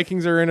Minnesota. And the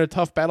Vikings are in a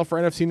tough battle for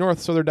NFC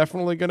North, so they're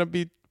definitely going to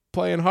be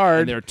playing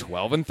hard. And they're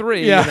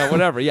 12-3,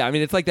 whatever. Yeah, I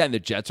mean, it's like that. And the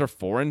Jets are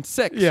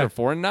 4-6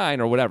 or 4-9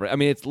 or whatever. I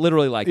mean, it's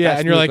literally like that.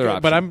 And you're like,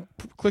 option. but I'm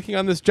clicking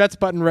on this Jets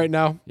button right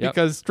now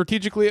because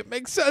strategically it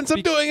makes sense.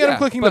 I'm doing it. I'm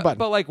clicking the button.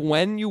 But like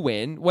when you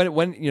win, when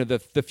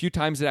the few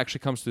times it actually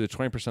comes through the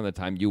 20% of the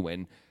time you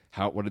win,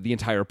 the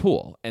entire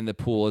pool, and the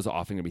pool is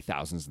often going to be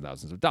thousands and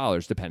thousands of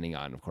dollars depending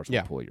on, of course,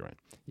 what pool you're in.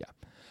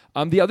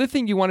 Yeah. The other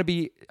thing you want to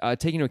be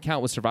taking into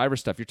account with Survivor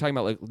stuff, you're talking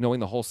about like knowing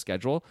the whole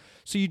schedule.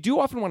 So you do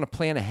often want to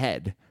plan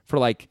ahead for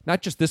like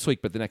not just this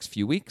week, but the next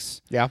few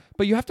weeks. Yeah.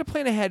 But you have to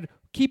plan ahead,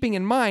 keeping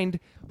in mind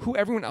who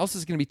everyone else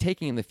is going to be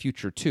taking in the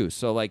future too.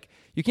 So like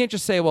you can't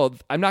just say, well,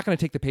 I'm not going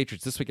to take the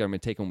Patriots this week. I'm going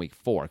to take them week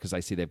 4 because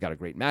I see they've got a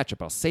great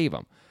matchup. I'll save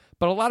them.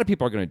 But a lot of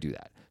people are going to do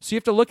that. So you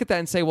have to look at that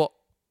and say, well,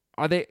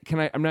 I'm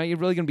not really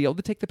going to be able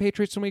to take the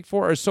Patriots in week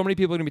 4? Or so many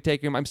people are going to be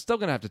taking them? I'm still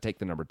going to have to take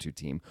the number 2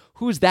 team.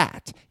 Who's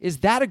that? Is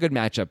that a good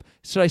matchup?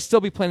 Should I still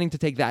be planning to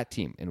take that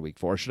team in week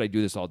 4? Or should I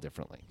do this all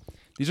differently?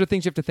 These are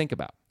things you have to think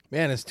about.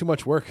 Man, it's too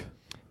much work.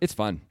 It's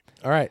fun.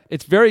 All right.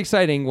 It's very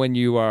exciting when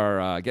you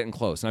are getting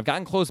close. And I've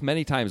gotten close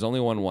many times, only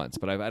won once,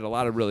 but I've had a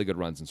lot of really good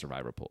runs in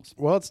survivor pools.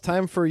 Well, it's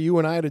time for you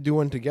and I to do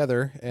one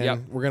together.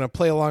 And we're going to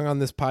play along on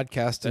this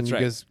podcast. And you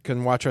guys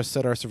can watch us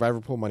set our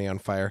survivor pool money on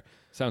fire.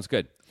 Sounds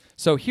good.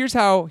 So here's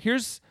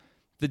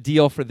the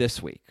deal for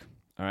this week.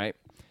 All right.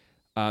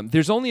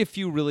 There's only a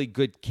few really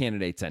good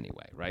candidates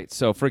anyway, right?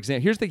 So for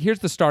example, here's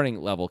the starting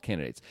level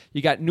candidates.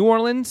 You got New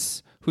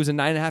Orleans, who's a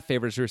 9.5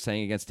 favorite, as we were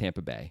saying, against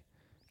Tampa Bay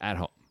at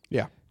home.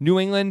 Yeah. New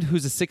England,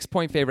 who's a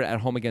 6-point favorite at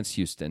home against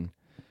Houston.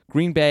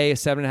 Green Bay, a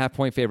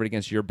 7.5-point favorite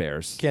against your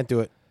Bears. Can't do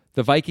it.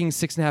 The Vikings,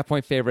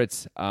 6.5-point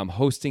favorites,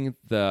 hosting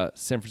the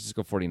San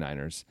Francisco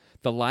 49ers.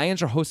 The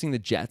Lions are hosting the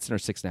Jets and are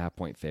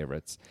 6.5-point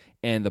favorites.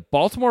 And the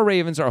Baltimore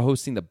Ravens are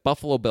hosting the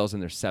Buffalo Bills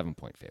and they're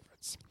 7-point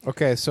favorites.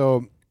 Okay,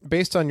 so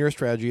based on your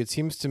strategy, it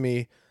seems to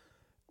me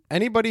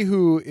anybody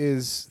who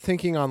is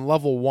thinking on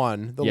level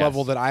 1, the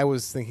level that I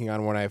was thinking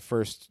on when I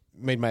first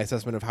made my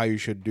assessment of how you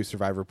should do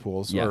survivor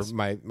pools, or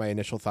my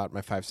initial thought,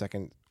 my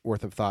 5-second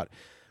worth of thought,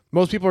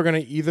 most people are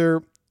going to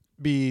either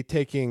be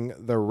taking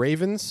the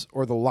Ravens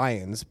or the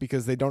Lions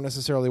because they don't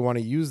necessarily want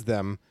to use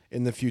them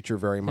in the future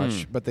very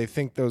much, but they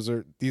think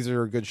these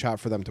are a good shot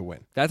for them to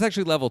win. That's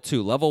actually level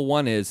 2. Level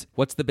 1 is,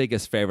 what's the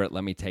biggest favorite?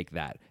 Let me take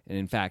that. And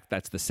in fact,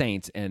 that's the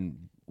Saints.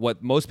 And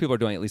what most people are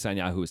doing, at least on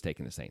Yahoo, is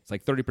taking the Saints.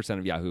 Like 30%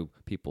 of Yahoo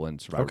people in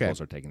survivor pools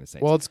are taking the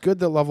Saints. Well, it's good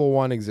that level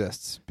 1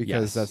 exists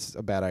because that's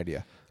a bad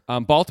idea.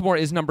 Baltimore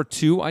is number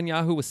 2 on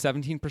Yahoo with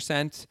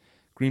 17%.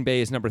 Green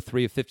Bay is number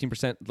 3 with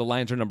 15%. The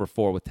Lions are number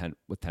 4 with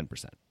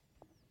 10%.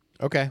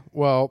 Okay.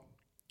 Well,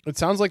 it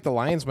sounds like the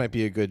Lions might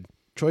be a good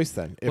choice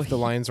then, if the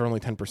Lions are only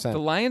 10%. The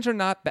Lions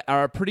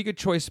are a pretty good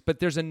choice, but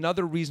there's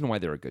another reason why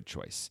they're a good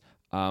choice.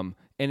 And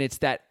it's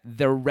that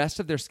the rest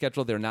of their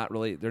schedule, they're not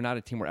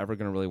a team we're ever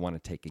going to really want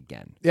to take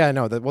again. Yeah,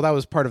 no. That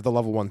was part of the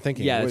level 1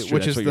 thinking, that's true.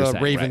 Which That's is what the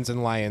saying, Ravens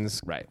and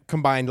Lions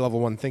combined level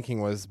 1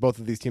 thinking was both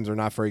of these teams are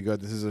not very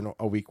good. This is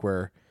a week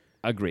where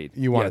agreed.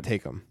 You want to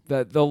take them.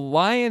 The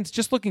Lions,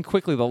 just looking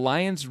quickly, the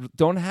Lions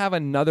don't have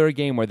another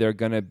game where they're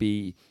going to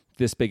be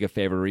this big a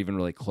favorite or even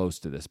really close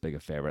to this big a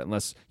favorite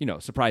unless,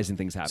 surprising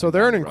things happen. So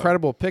they're an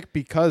incredible pick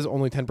because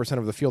only 10%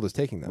 of the field is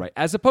taking them. Right.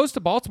 As opposed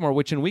to Baltimore,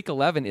 which in week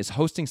 11 is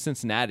hosting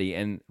Cincinnati.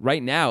 And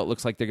right now it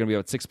looks like they're going to be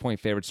about 6-point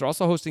favorites. They're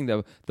also hosting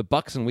the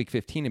Bucs in week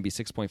 15 and be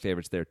 6-point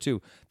favorites there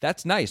too.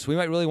 That's nice. We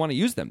might really want to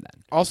use them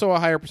then. Also, a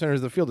higher percentage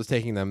of the field is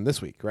taking them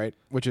this week, right?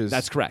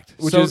 That's correct.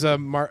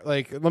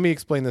 Let me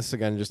explain this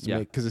again just to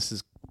make, because this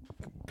is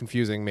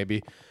confusing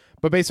maybe.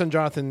 But based on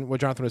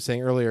what Jonathan was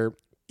saying earlier,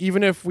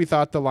 even if we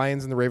thought the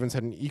Lions and the Ravens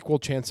had an equal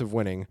chance of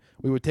winning,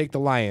 we would take the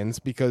Lions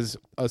because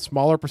a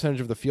smaller percentage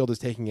of the field is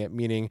taking it,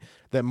 meaning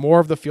that more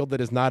of the field that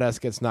is not us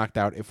gets knocked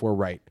out if we're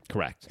right.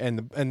 Correct.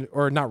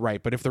 Or not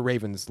right, but if the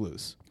Ravens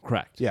lose.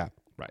 Correct. Yeah.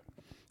 Right.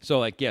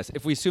 So, yes,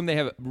 if we assume they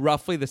have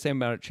roughly the same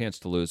amount of chance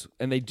to lose,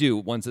 and they do,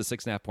 one's a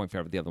 6.5-point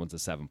favorite, the other one's a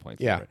 7-point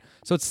favorite.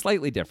 So it's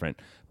slightly different,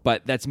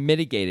 but that's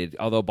mitigated,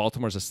 although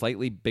Baltimore's a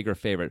slightly bigger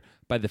favorite,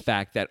 by the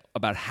fact that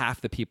about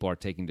half the people are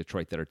taking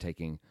Detroit that are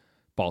taking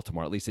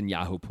Baltimore, at least in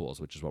Yahoo pools,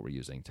 which is what we're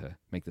using to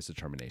make this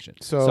determination.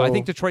 So I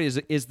think Detroit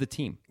is the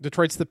team.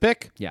 Detroit's the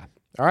pick? Yeah.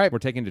 All right. We're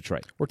taking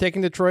Detroit. We're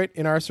taking Detroit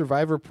in our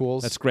survivor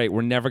pools. That's great.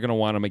 We're never going to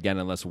want them again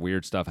unless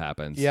weird stuff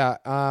happens. Yeah.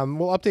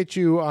 We'll update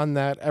you on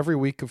that every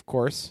week, of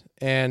course.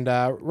 And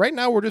right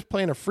now we're just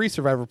playing a free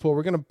survivor pool.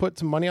 We're going to put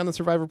some money on the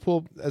survivor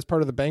pool as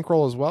part of the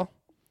bankroll as well.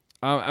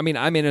 I'm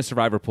in a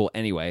survivor pool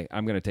anyway.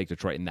 I'm going to take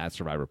Detroit in that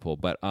survivor pool.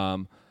 But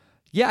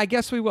yeah, I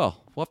guess we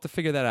will. We'll have to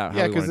figure that out.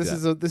 Yeah, because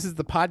this is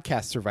the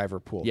podcast survivor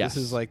pool. Yes.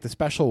 This is like the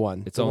special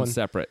one. Its own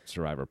separate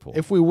survivor pool.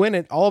 If we win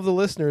it, all of the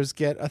listeners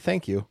get a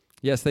thank you.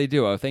 Yes, they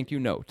do. A thank you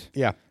note.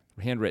 Yeah.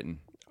 Handwritten.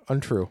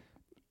 Untrue.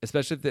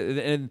 Especially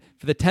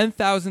for the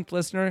 10,000th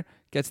listener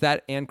gets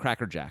that and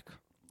Cracker Jack.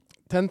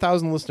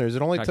 10,000 listeners.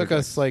 It only took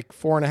us like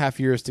 4.5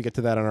 years to get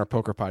to that on our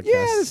poker podcast.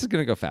 Yeah, this is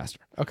going to go faster.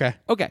 Okay.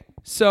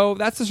 So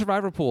that's the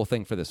survivor pool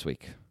thing for this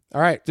week. All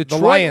right.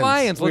 Detroit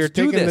Lions. We're Let's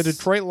do taking this. the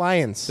Detroit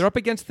Lions. They're up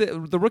against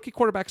the rookie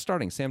quarterback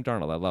starting, Sam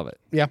Darnold. I love it.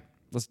 Yeah.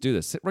 Let's do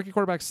this. Rookie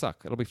quarterbacks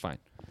suck. It'll be fine.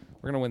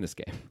 We're going to win this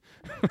game.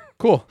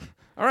 Cool.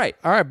 All right.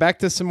 Back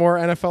to some more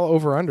NFL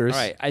over-unders. All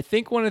right. I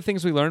think one of the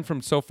things we learned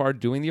from so far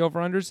doing the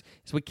over-unders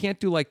is we can't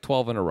do like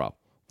 12 in a row.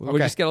 We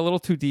just get a little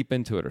too deep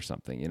into it or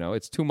something.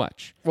 It's too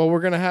much. Well,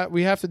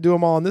 we have to do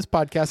them all on this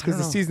podcast because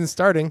the season's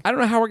starting. I don't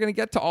know how we're going to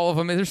get to all of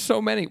them. There's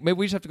so many. Maybe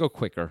we just have to go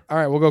quicker. All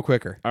right, we'll go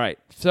quicker. All right.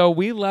 So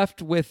we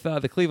left with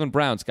the Cleveland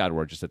Browns. God,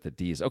 we're just at the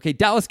D's. Okay,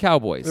 Dallas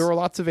Cowboys. There were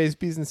lots of A's,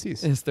 B's, and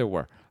C's. Yes, there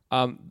were.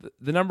 The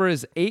number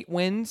is 8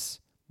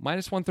 wins,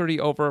 -130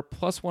 over,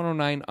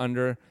 +109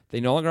 under. They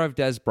no longer have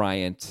Dez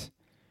Bryant.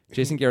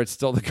 Jason Garrett's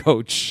still the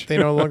coach. They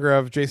no longer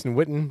have Jason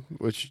Witten,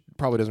 which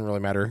probably doesn't really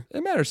matter.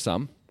 It matters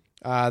some.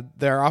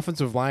 Their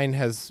offensive line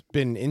has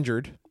been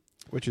injured,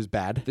 which is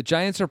bad. The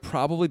Giants are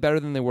probably better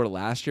than they were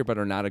last year, but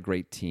are not a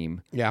great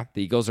team. Yeah.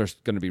 The Eagles are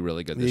going to be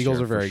really good this year. The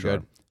Eagles are very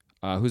good.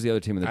 Who's the other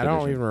team in the division? I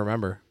don't even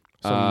remember.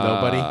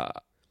 Nobody?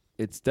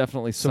 It's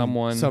definitely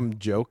someone. Some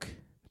joke.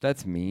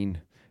 That's mean.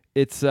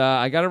 It's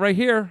I got it right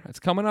here. It's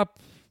coming up.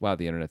 Wow,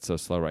 the internet's so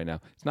slow right now.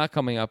 It's not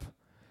coming up.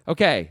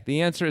 Okay,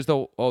 the answer is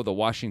the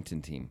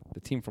Washington team. The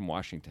team from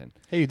Washington.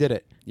 Hey, you did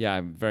it. Yeah,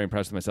 I'm very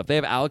impressed with myself. They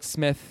have Alex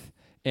Smith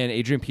and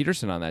Adrian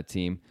Peterson on that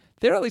team.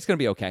 They're at least going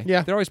to be okay.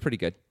 Yeah. They're always pretty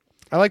good.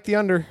 I like the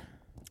under.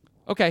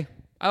 Okay.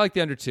 I like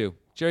the under too.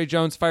 Jerry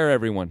Jones, fire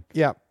everyone.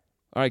 Yeah. All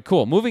right,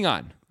 cool. Moving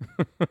on.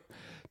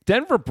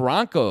 Denver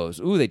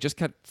Broncos. Ooh, they just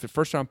got the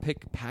first-round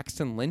pick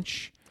Paxton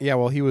Lynch. Yeah,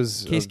 well, he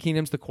was... Case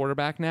Keenum's the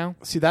quarterback now.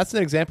 See, that's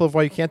an example of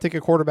why you can't take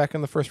a quarterback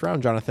in the first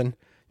round, Jonathan.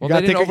 You Well,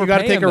 got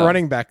to take a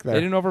running back there. They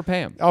didn't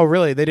overpay him. Oh,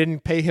 really? They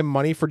didn't pay him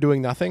money for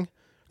doing nothing?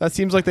 That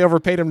seems like they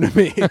overpaid him to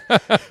me.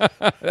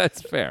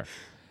 That's fair.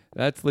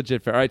 That's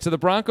legit fair. All right, so the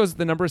Broncos,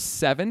 the number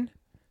 7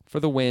 for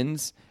the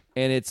wins,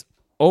 and it's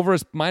Over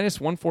is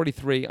minus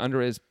 143. Under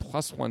is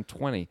plus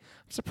 120. I'm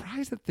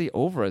surprised that the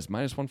over is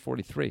minus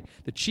 143.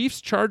 The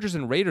Chiefs, Chargers,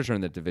 and Raiders are in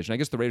the division. I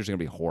guess the Raiders are going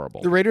to be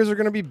horrible. The Raiders are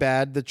going to be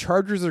bad. The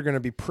Chargers are going to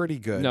be pretty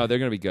good. No, they're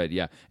going to be good,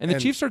 yeah. And the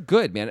Chiefs are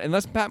good, man.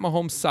 Unless Pat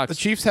Mahomes sucks. The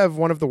Chiefs have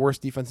one of the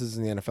worst defenses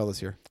in the NFL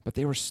this year. But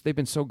they've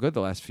been so good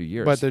the last few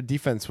years. But their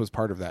defense was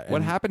part of that.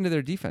 What happened to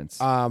their defense?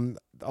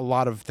 A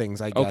lot of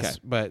things, I guess. Okay.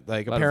 But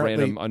like a lot apparently of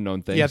random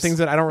unknown things. Yeah, things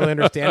that I don't really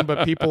understand,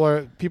 but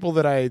people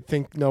that I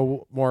think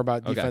know more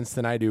about defense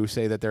than I do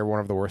say that they're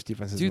one of the worst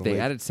defenses in the league. They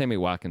added Sammy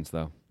Watkins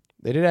though.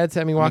 They did add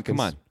Sammy Watkins.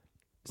 Come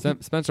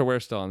on. Spencer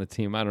Ware's still on the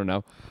team. I don't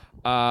know.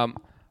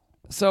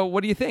 So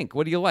what do you think?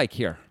 What do you like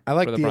here? I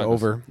like the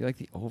over. You like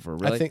the over,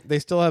 really? I think they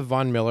still have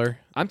Von Miller.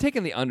 I'm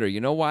taking the under. You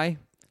know why?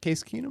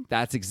 Case Keenum?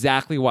 That's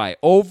exactly why.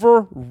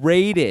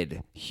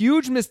 Overrated.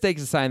 Huge mistake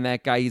to sign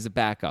that guy. He's a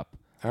backup.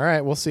 All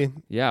right, we'll see.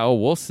 Yeah,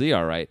 we'll see.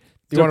 All right.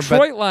 You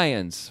Detroit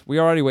Lions. We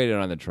already waited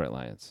on the Detroit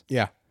Lions.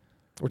 Yeah.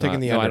 We're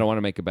taking the under. No, I don't want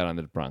to make a bet on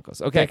the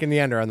Broncos. Okay. Taking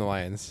the under on the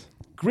Lions.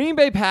 Green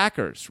Bay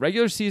Packers.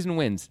 Regular season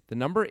wins. The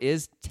number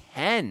is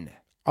 10.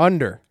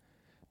 Under.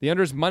 The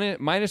under is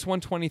minus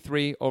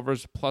 123. Over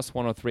is plus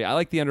 103. I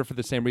like the under for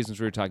the same reasons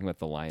we were talking about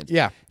the Lions.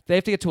 Yeah. They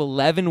have to get to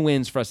 11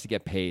 wins for us to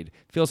get paid.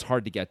 Feels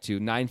hard to get to.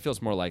 9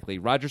 feels more likely.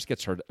 Rodgers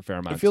gets hurt a fair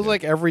amount. It feels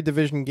like every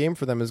division game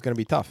for them is going to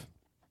be tough.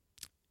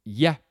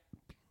 Yeah.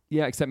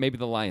 Yeah, except maybe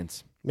the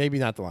Lions. Maybe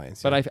not the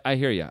Lions. But I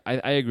hear you. I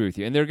agree with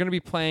you. And they're going to be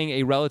playing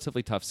a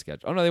relatively tough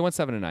schedule. Oh, no, they went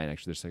 7-9,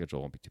 actually. Their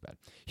schedule won't be too bad.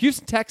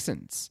 Houston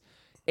Texans.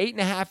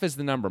 8.5 is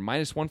the number.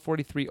 Minus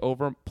 143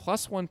 over,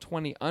 plus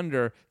 120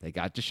 under. They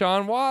got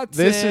Deshaun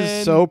Watson. This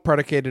is so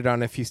predicated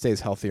on if he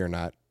stays healthy or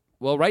not.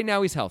 Well, right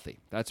now he's healthy.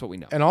 That's what we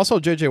know. And also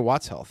J.J.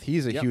 Watt's health.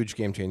 He's a huge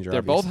game changer.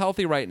 They're both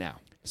healthy right now.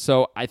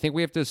 So I think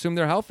we have to assume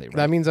they're healthy. Right?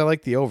 That means I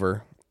like the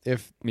over.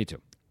 Me too.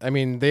 I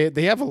mean,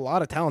 they have a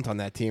lot of talent on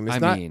that team.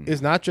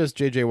 It's not just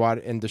J.J. Watt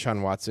and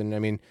Deshaun Watson. I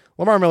mean,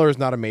 Lamar Miller is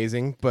not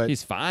amazing, but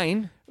he's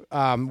fine.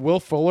 Will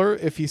Fuller,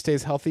 if he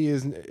stays healthy,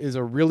 is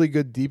a really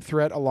good deep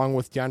threat, along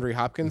with DeAndre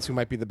Hopkins, who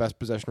might be the best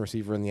possession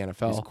receiver in the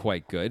NFL. He's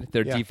quite good.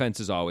 Their defense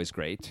is always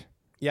great.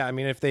 Yeah, I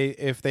mean, if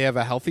they have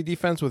a healthy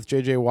defense with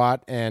J.J.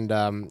 Watt and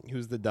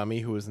who's the dummy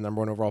who was the number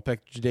 1 overall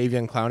pick,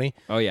 Jadeveon Clowney.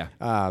 Oh yeah.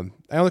 I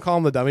only call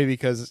him the dummy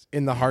because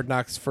in the Hard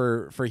Knocks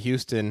for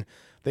Houston,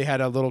 they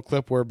had a little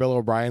clip where Bill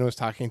O'Brien was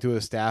talking to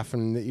his staff,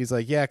 and he's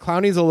like, "Yeah,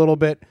 Clowney's a little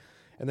bit,"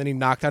 and then he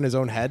knocked on his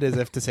own head as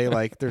if to say,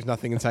 like, there's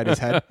nothing inside his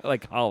head,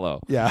 like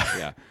hollow.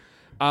 Yeah,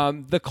 yeah.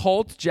 The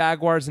Colts,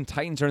 Jaguars, and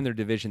Titans are in their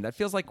division. That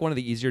feels like one of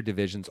the easier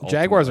divisions.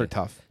 Jaguars are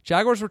tough.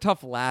 Jaguars were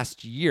tough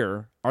last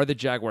year. Are the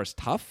Jaguars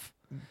tough?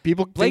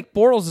 Blake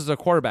Bortles is a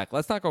quarterback.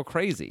 Let's not go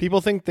crazy. People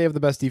think they have the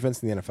best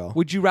defense in the NFL.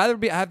 Would you rather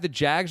have the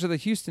Jags or the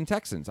Houston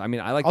Texans? I mean,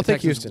 I'll take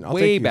Texans Houston. I'll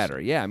way take Houston.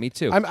 better. Yeah, me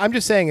too. I'm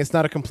just saying it's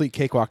not a complete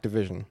cakewalk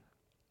division.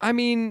 I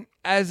mean,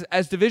 as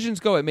divisions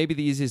go, it may be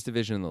the easiest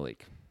division in the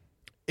league.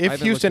 If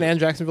Houston and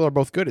Jacksonville are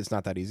both good, it's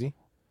not that easy.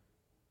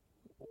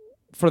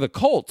 For the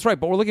Colts, right?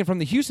 But we're looking from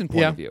the Houston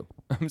point of view.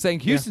 I'm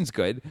saying Houston's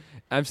good.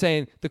 I'm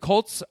saying the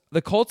Colts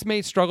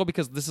may struggle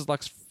because this is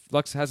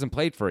Lux hasn't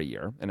played for a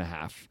year and a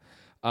half.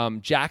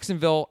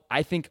 Jacksonville,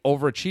 I think,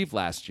 overachieved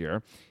last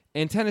year,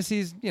 and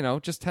Tennessee's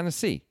just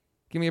Tennessee.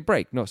 Give me a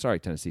break. No, sorry,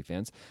 Tennessee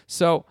fans.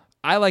 So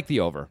I like the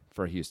over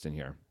for Houston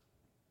here.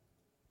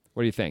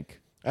 What do you think?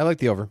 I like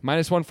the over.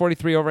 Minus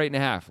 143 over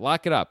 8.5.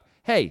 Lock it up.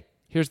 Hey,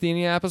 here's the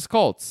Indianapolis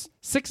Colts.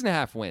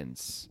 6.5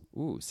 wins.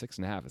 Ooh,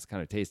 6.5 is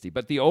kind of tasty.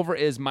 But the over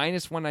is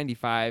minus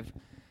 195.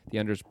 The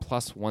under is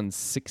plus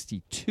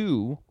 162.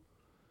 Ooh,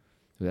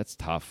 that's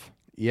tough.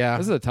 Yeah.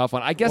 This is a tough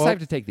one. I guess I have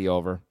to take the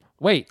over.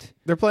 Wait.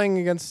 They're playing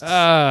against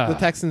the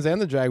Texans and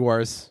the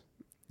Jaguars.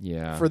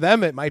 Yeah. For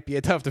them, it might be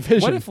a tough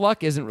division. What if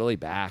Luck isn't really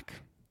back?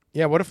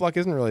 Yeah, what if Luck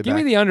isn't really Give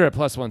back? me the under at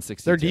plus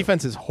 162. Their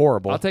defense is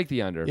horrible. I'll take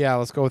the under. Yeah,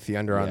 let's go with the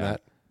under on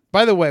that.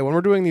 By the way, when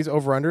we're doing these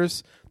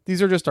over-unders,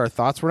 these are just our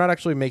thoughts. We're not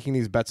actually making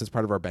these bets as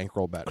part of our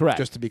bankroll bet. Correct.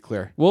 Just to be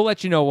clear. We'll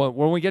let you know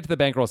when we get to the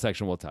bankroll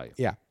section, we'll tell you.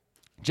 Yeah.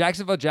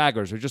 Jacksonville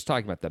Jaguars, we're just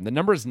talking about them. The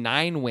number is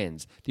 9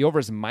 wins. The over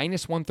is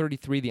minus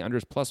 133. The under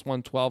is plus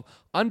 112.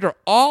 Under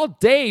all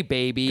day,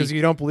 baby. Because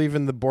you don't believe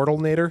in the Bortle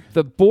Nader?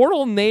 The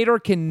Bortle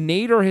Nader can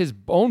nader his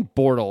own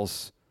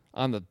Bortles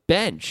on the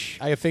bench.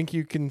 I think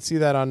you can see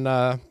that on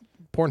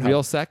Pornhub.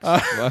 Real sex?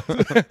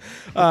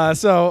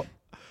 So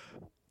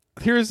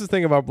here's the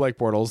thing about Blake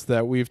Bortles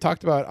that we've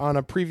talked about on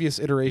a previous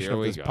iteration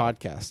of this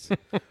podcast.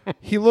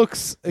 He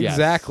looks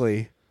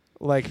exactly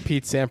like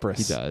Pete Sampras.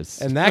 He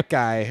does. And that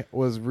guy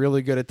was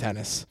really good at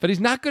tennis. But he's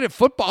not good at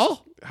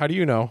football. How do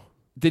you know?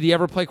 Did he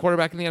ever play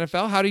quarterback in the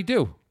NFL? How'd he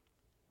do?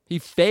 He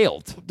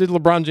failed. Did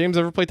LeBron James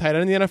ever play tight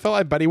end in the NFL?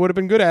 I bet he would have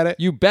been good at it.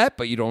 You bet,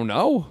 but you don't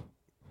know.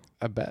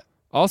 I bet.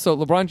 Also,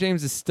 LeBron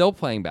James is still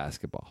playing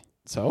basketball.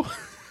 So?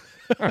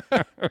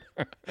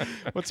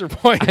 What's your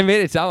point? I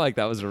made it sound like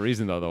that was the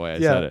reason, though, the way I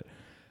said it.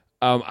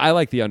 I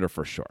like the under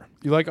for sure.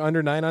 You like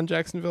under 9 on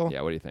Jacksonville?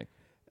 Yeah, what do you think?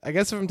 I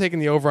guess if I'm taking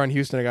the over on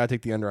Houston, I got to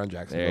take the under on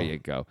Jacksonville. There you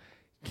go.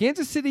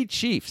 Kansas City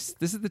Chiefs.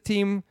 This is the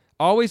team.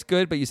 always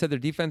good, but you said their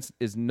defense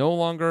is no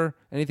longer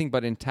anything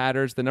but in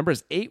tatters. The number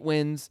is 8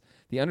 wins.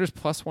 The under is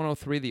plus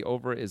 103. The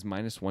over is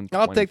minus 123.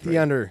 I'll take the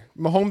under.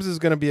 Mahomes is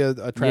going to be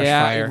a trash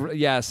fire.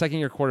 Yeah,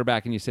 second-year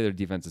quarterback, and you say their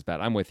defense is bad.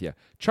 I'm with you.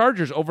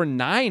 Chargers over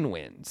 9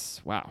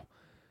 wins. Wow.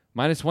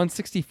 Minus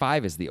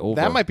 165 is the over.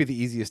 That might be the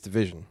easiest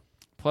division.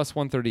 Plus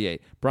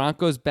 138.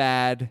 Broncos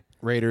bad.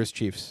 Raiders,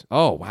 Chiefs.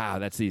 Oh, wow.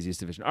 That's the easiest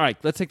division. All right,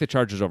 let's take the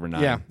Chargers over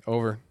 9. Yeah,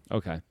 over.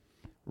 Okay.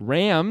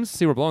 Rams.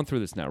 See, we're blowing through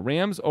this now.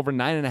 Rams over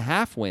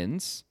 9.5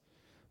 wins.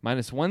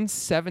 Minus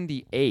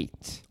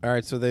 178. All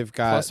right, so they've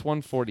got plus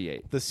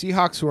 148. The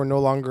Seahawks, who are no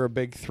longer a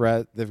big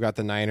threat. They've got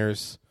the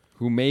Niners,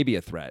 who may be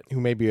a threat.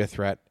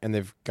 And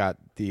they've got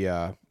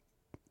the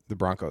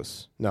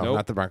Broncos. No, Nope.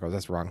 not the Broncos.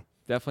 That's wrong.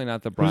 Definitely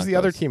not the Broncos. Who's the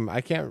other team?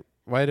 I can't.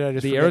 Why did I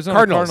just the forget? Arizona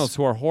Cardinals,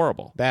 who are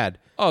horrible. Bad.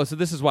 Oh, so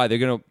this is why they're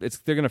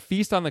gonna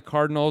feast on the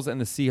Cardinals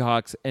and the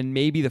Seahawks and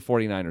maybe the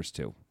 49ers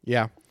too.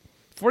 Yeah.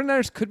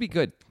 49ers could be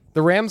good.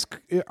 The Rams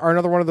are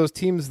another one of those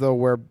teams, though,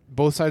 where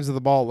both sides of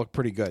the ball look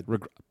pretty good.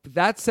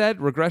 That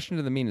said, regression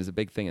to the mean is a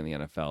big thing in the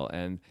NFL,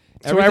 and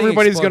so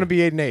everybody's going to be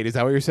 8-8. Is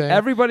that what you're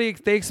saying?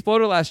 They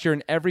exploded last year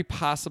in every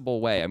possible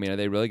way. I mean, are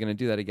they really going to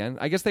do that again?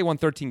 I guess they won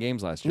 13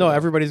 games last year. No,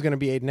 everybody's going to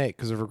be 8-8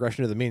 because of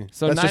regression to the mean.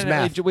 So that's just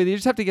math. You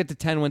just have to get to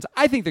 10 wins.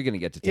 I think they're going to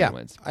get to 10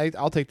 wins.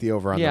 I'll take the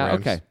over on the Rams.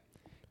 Okay.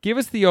 Give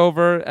us the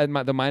over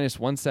at the minus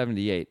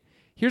 178.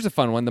 Here's a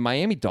fun one: the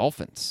Miami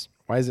Dolphins.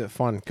 Why is it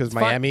fun? Because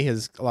Miami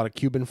has a lot of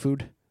Cuban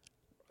food.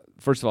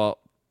 First of all,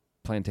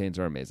 plantains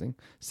are amazing.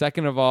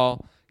 Second of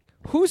all,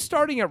 who's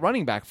starting at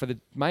running back for the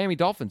Miami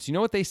Dolphins? You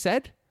know what they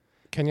said?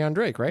 Kenyon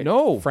Drake, right?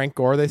 No. Frank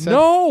Gore, they said?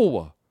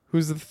 No.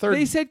 Who's the third?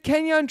 They said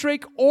Kenyon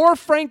Drake or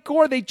Frank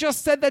Gore. They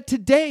just said that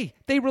today.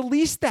 They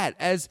released that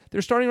as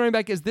their starting running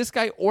back is this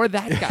guy or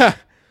that guy.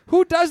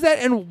 Who does that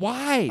and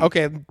why?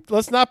 Okay,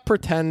 let's not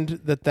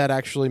pretend that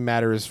actually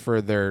matters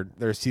for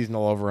their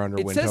seasonal over-under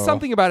win total. It says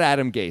something about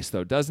Adam Gase,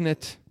 though, doesn't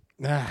it?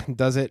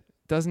 Does it?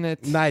 Doesn't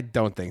it? No, I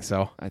don't think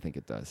so. I think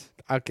it does.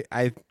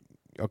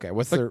 Okay.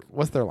 What's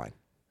their line?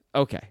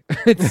 Okay,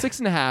 it's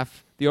 6.5.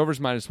 The over's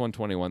minus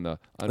 121. The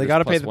they got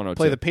to play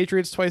the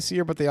Patriots twice a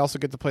year, but they also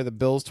get to play the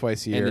Bills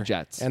twice a year and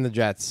the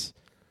Jets.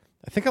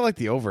 I think I like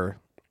the over.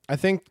 I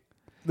think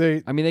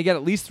they get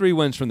at least 3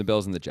 wins from the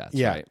Bills and the Jets.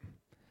 Yeah. Right?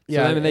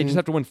 Yeah. So they just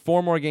have to win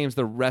 4 more games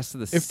the rest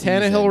of the season.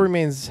 If Tannehill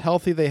remains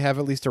healthy, they have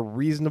at least a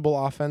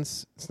reasonable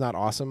offense. It's not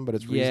awesome, but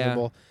it's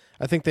reasonable.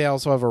 I think they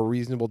also have a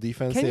reasonable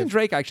defense. Kenyon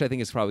Drake, actually, I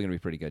think is probably going to be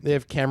pretty good. They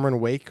have Cameron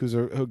Wake, who's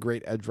a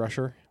great edge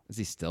rusher. Is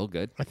he still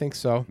good? I think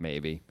so.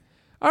 Maybe.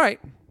 All right.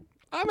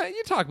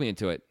 You talk me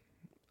into it.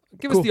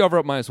 Give us the over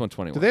at minus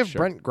 121. Do they have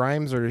Brent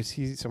Grimes, or is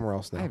he somewhere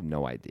else now? I have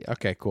no idea.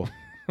 Okay, cool.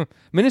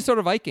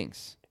 Minnesota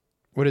Vikings.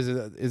 What is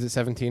it? Is it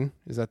 17?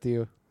 Is that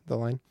the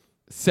line?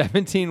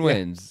 17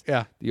 wins.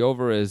 Yeah. The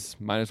over is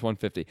minus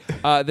 150.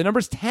 The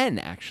number's 10,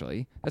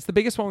 actually. That's the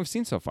biggest one we've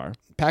seen so far.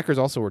 Packers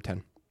also were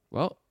 10.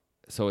 Well,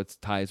 so it's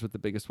ties with the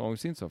biggest one we've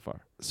seen so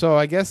far. So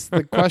I guess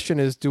the question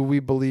is, do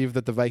we believe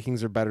that the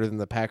Vikings are better than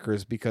the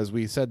Packers? Because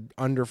we said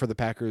under for the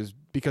Packers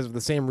because of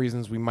the same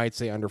reasons we might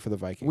say under for the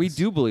Vikings. We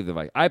do believe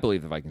I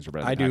believe the Vikings are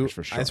better than the Packers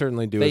for sure. I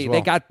certainly do as well.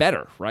 They got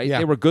better, right? Yeah.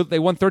 They were good. They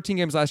won 13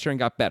 games last year and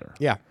got better.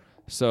 Yeah.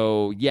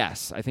 So,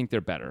 yes, I think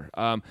they're better.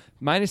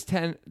 Minus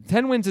 10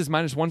 wins is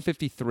minus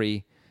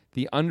 153.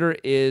 The under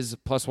is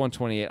plus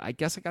 128. I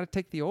guess I got to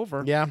take the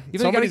over. Yeah.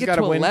 Even though you got to get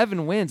to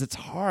 11 wins. It's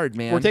hard,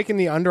 man. We're taking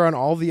the under on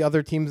all the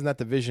other teams in that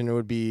division. It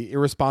would be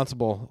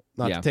irresponsible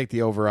not to take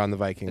the over on the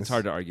Vikings. It's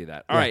hard to argue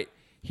that. All right.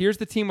 Here's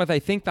the team with, I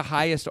think, the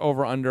highest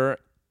over-under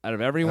out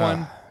of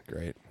everyone.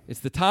 Great.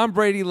 It's the Tom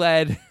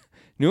Brady-led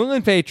New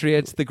England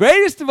Patriots, the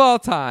greatest of all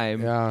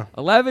time. Yeah.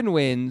 11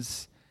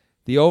 wins.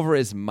 The over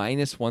is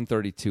minus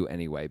 132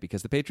 anyway,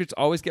 because the Patriots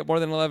always get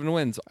more than 11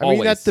 wins. I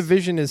mean, that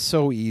division is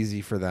so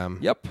easy for them.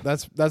 Yep.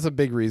 That's a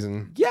big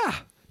reason. Yeah.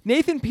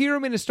 Nathan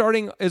Peterman is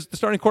the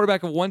starting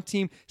quarterback of one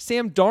team.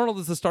 Sam Darnold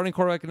is the starting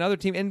quarterback of another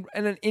team. And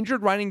an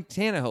injured Ryan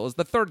Tannehill is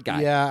the third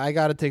guy. Yeah, I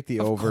got to take the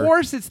over. Of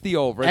course it's the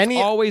over. It's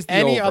always the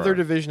over. Any other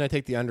division, I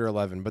take the under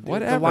 11. But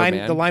Whatever,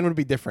 the line would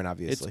be different,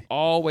 obviously. It's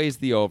always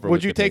the over.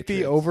 Would you take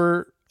the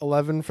over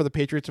 11 for the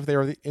Patriots if they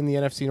were in the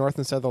NFC North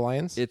instead of the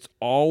Lions? It's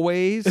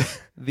always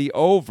the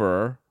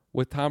over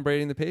with Tom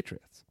Brady and the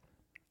Patriots.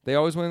 They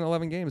always win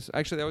 11 games.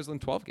 Actually, they always win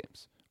 12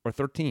 games or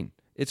 13.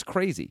 It's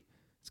crazy.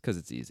 It's because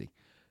it's easy.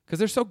 Because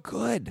they're so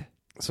good.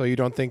 So you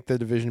don't think the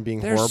division being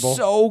they're horrible? They're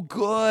so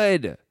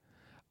good.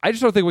 I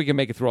just don't think we can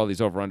make it through all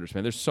these over-unders,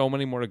 man. There's so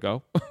many more to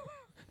go.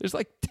 There's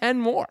like 10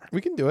 more.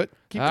 We can do it.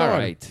 Keep going. All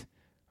right.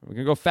 We're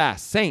going to go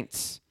fast.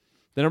 Saints.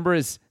 The number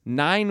is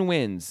 9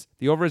 wins.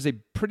 The over is a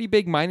pretty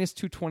big minus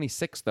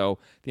 226, though.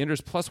 The under is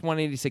plus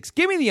 186.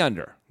 Give me the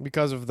under.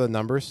 Because of the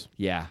numbers?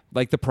 Yeah,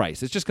 like the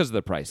price. It's just because of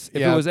the price.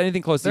 If it was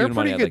anything close to even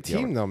money, I'd like the over. They're a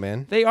pretty good team, though,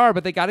 man. They are,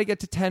 but they got to get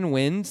to 10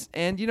 wins.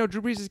 And,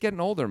 Drew Brees is getting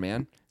older,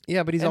 man.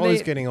 Yeah, but he's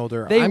always getting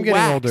older. I'm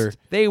getting older.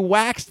 They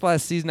waxed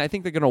last season. I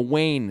think they're going to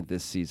wane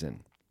this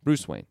season.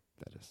 Bruce Wayne,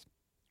 that is.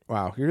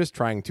 Wow, you're just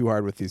trying too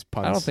hard with these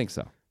puns. I don't think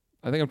so.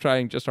 I think I'm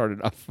trying just hard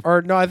enough.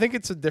 Or no, I think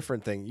it's a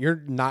different thing.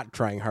 You're not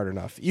trying hard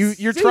enough. You're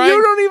See, trying.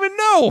 You don't even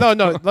know.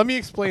 No. Let me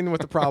explain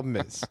what the problem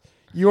is.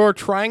 You're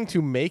trying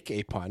to make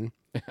a pun,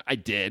 I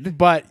did.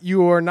 but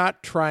you are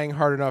not trying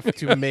hard enough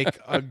to make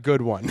a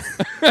good one.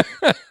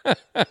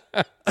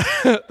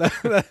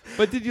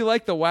 But did you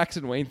like the wax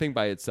and wane thing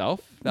by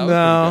itself? That was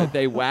No. pretty good.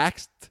 They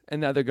waxed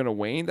and now they're going to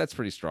wane. That's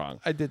pretty strong.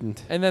 I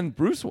didn't. And then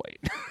Bruce Wayne.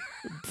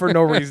 For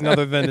no reason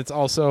other than it's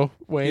also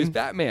He's Wayne.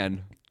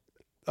 Batman.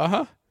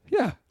 Uh-huh.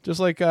 Yeah. Just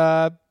like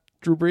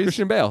Drew Brees.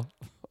 Christian Bale.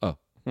 Oh.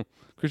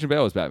 Christian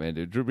Bale was Batman,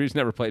 dude. Drew Brees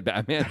never played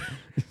Batman.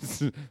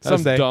 That's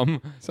Someday.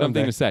 dumb Someday.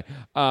 thing to say.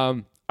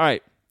 All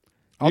right.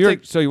 I'll New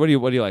York, take- so what do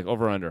you like?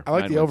 Over or under? I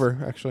like 9 the wins.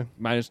 over, actually.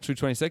 Minus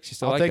 226. You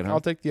still like it, huh?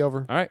 I'll take the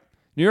over. All right.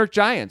 New York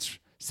Giants.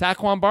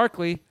 Saquon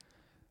Barkley.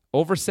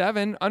 Over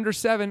 7. Under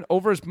 7.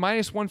 Over is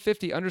minus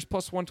 150. Under's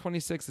plus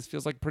 126. This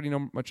feels like pretty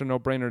much a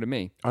no-brainer to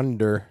me.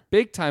 Under.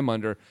 Big time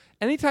under.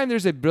 Anytime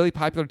there's a really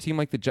popular team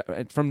like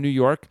from New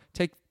York,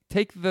 take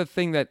the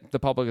thing that the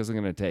public isn't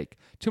going to take.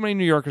 Too many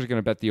New Yorkers are going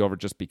to bet the over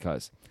just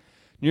because.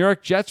 New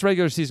York Jets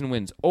regular season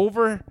wins.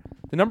 Over,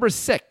 the number is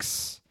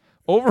 6.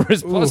 Over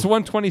is plus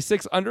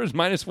 126. Under is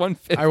minus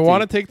 150. I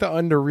want to take the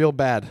under real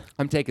bad.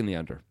 I'm taking the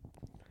under.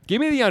 Give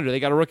me the under. They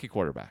got a rookie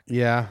quarterback.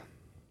 Yeah.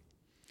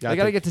 They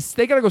got to go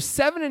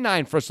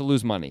 7-9 for us to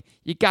lose money.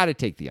 You got to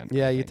take the under.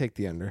 Yeah, you take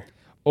the under.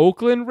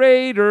 Oakland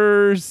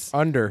Raiders.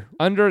 Under.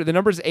 Under. The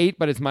number's 8,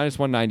 but it's minus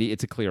 190.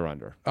 It's a clear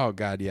under. Oh,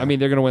 God, yeah. I mean,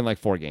 they're going to win like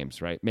 4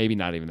 games, right? Maybe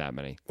not even that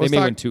many. Let's they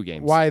may talk- win 2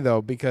 games. Why,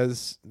 though?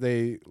 Because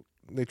they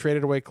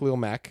traded away Khalil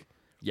Mack,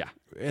 Yeah.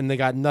 and they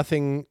got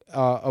nothing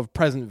of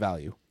present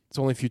value. It's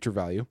only future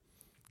value.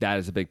 That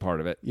is a big part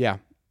of it. Yeah.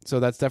 So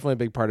that's definitely a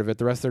big part of it.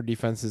 The rest of their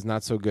defense is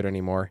not so good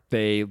anymore.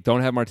 They don't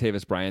have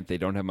Martavis Bryant. They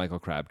don't have Michael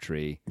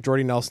Crabtree.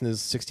 Jordy Nelson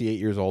is 68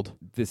 years old.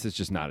 This is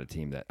just not a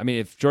team that... I mean,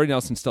 if Jordy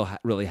Nelson still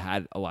really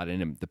had a lot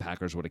in him, the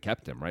Packers would have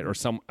kept him, right? Or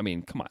I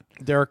mean, come on.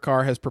 Derek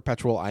Carr has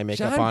perpetual eye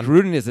makeup John on.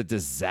 Gruden is a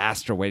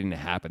disaster waiting to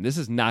happen. This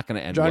is not going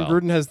to end John well.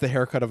 Gruden has the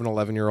haircut of an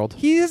 11-year-old.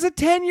 He has a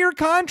 10-year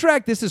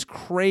contract. This is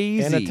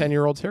crazy. And a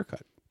 10-year-old's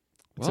haircut.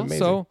 It's well, amazing.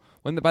 so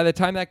by the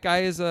time that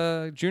guy is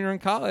a junior in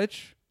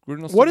college,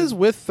 Gruden will What still is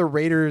with the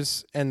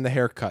Raiders and the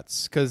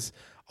haircuts? Because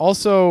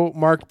also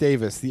Mark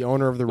Davis, the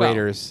owner of the Well,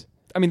 Raiders.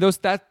 I mean,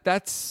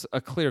 that's a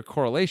clear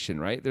correlation,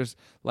 right? There's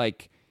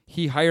like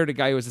he hired a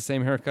guy who has the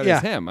same haircut Yeah.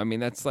 as him. I mean,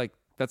 that's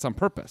on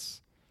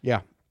purpose.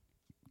 Yeah.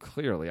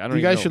 Clearly, I don't. You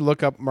even guys know. should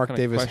look up Mark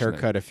Kinda Davis question it.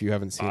 haircut if you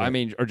haven't seen it. I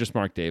mean, or just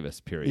Mark Davis.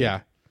 Period.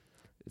 Yeah.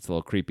 It's a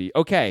little creepy.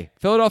 Okay,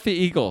 Philadelphia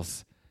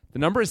Eagles. The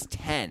number is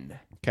 10.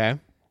 Okay.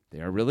 They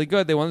are really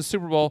good. They won the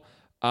Super Bowl.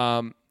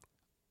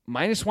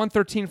 Minus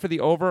 113 for the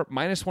over.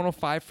 Minus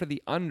 105 for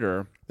the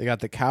under. They got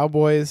the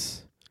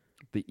Cowboys.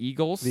 The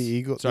Eagles.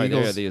 Eagles. Sorry,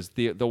 there it is.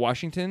 The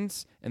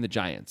Washingtons and the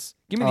Giants.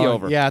 Give me the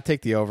over. Yeah,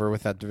 take the over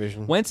with that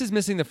division. Wentz is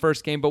missing the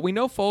first game, but we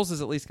know Foles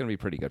is at least going to be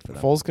pretty good for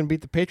them. Foles can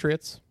beat the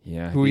Patriots,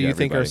 Yeah, who beat you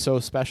think are everybody. so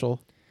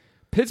special.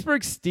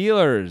 Pittsburgh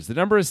Steelers. The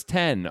number is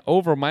 10.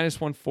 Over minus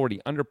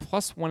 140. Under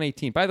plus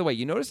 118. By the way,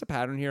 you notice a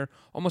pattern here.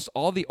 Almost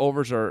all the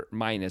overs are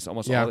minus.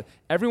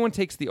 Everyone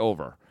takes the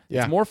over.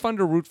 Yeah. It's more fun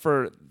to root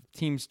for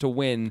teams to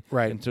win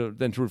Right.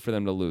 than to root for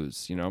them to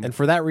lose. You know, And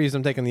for that reason,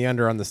 I'm taking the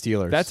under on the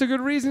Steelers. that's a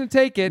good reason to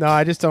take it. No,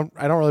 I don't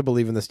really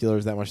believe in the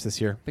Steelers that much this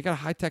year. They got a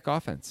high tech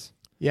offense.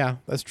 Yeah,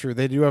 that's true.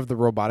 They do have the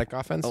robotic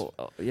offense.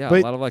 Yeah,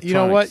 but a lot of electronics. you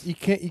know what?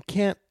 You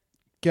can't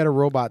get a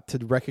robot to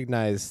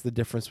recognize the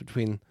difference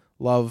between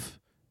love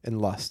and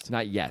lust.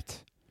 Not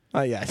yet.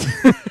 Not yet.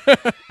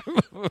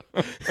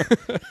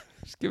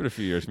 Just give it a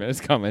few years, man. It's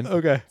coming.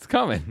 Okay. It's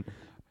coming.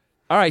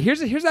 All right,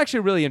 here's actually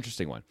a really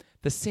interesting one.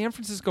 The San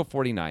Francisco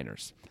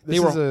 49ers.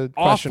 This is a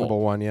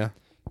questionable one, yeah.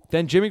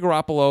 Then Jimmy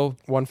Garoppolo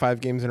Won 5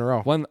 games in a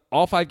row. won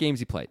all 5 games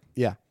he played.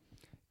 Yeah.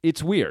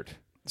 It's weird.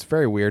 It's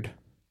very weird.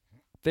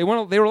 They were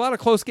a lot of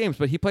close games,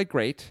 but he played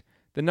great.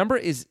 The number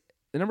is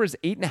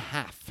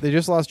 8.5. They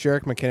just lost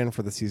Jerick McKinnon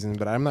for the season,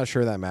 but I'm not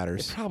sure that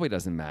matters. It probably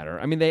doesn't matter.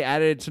 I mean, they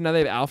added, so now they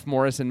have Alf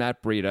Morris and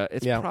Matt Breida.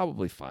 It's Yeah.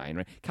 probably fine,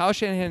 right? Kyle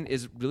Shanahan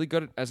is really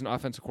good as an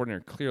offensive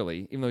coordinator,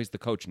 clearly, even though he's the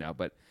coach now,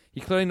 but he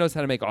clearly knows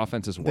how to make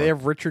offenses work. They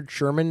have Richard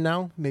Sherman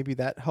now. Maybe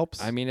that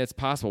helps. I mean, it's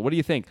possible. What do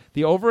you think?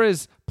 The over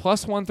is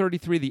plus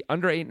 133. The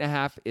under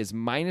 8.5 is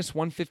minus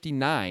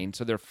 159.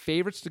 So they're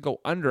favorites to go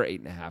under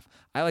 8.5.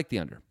 I like the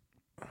under.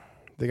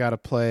 They got to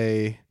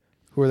play.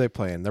 Who are they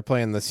playing? They're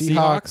playing the Seahawks.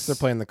 Seahawks. They're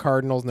playing the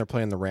Cardinals, and they're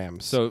playing the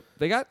Rams. So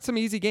they got some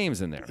easy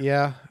games in there.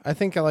 yeah, I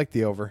think I like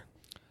the over.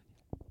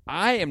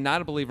 I am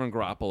not a believer in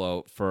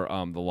Garoppolo for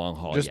the long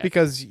haul. Just yet.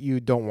 because you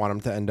don't want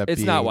them to end up It's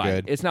being not why.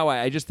 good. It's not why.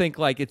 I just think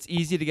like it's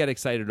easy to get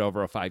excited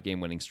over a 5-game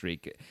winning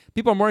streak.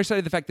 People are more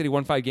excited the fact that he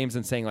won 5 games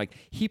than saying like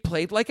he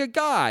played like a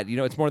god. You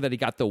know, it's more that he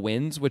got the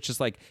wins, which is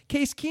like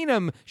Case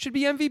Keenum should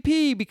be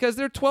MVP because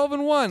they're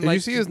 12-1. Did you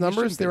see his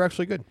numbers? They were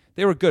actually good.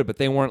 They were good, but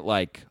they weren't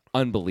like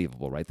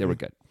unbelievable, right? They were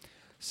good.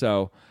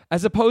 So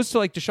as opposed to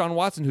like Deshaun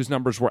Watson, whose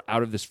numbers were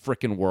out of this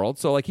frickin' world.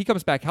 So like he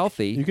comes back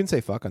healthy. You can say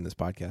fuck on this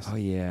podcast. Oh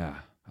yeah,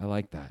 I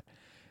like that.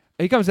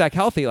 He comes back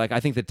healthy. Like I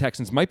think the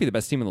Texans might be the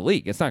best team in the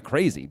league. It's not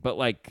crazy, but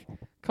like,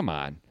 come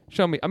on,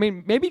 Show me. I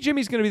mean, maybe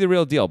Jimmy's going to be the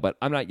real deal, but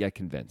I'm not yet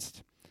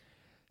convinced.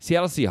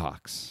 Seattle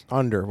Seahawks.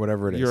 Under,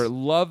 whatever it is. You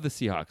love the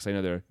Seahawks. I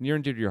know they're near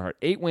and dear to your heart.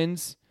 8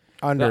 wins.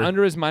 Under. The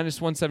under is minus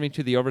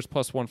 172. The over is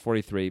plus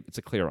 143. It's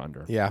a clear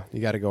under. Yeah,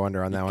 you got to go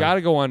under on that one. Got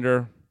to go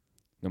under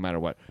no matter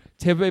what.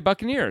 Tampa Bay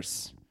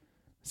Buccaneers.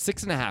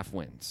 6.5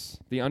 wins.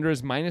 The under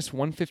is minus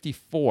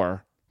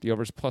 154. The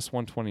over is plus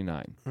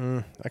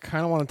 129. I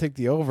kind of want to take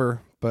the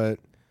over, but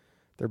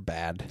they're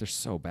bad. They're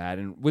so bad.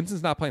 And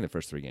Winston's not playing the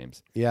first 3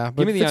 games. Yeah,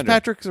 but me the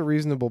Fitzpatrick's a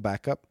reasonable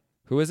backup.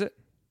 Who is it?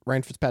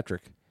 Ryan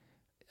Fitzpatrick.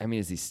 I mean,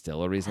 is he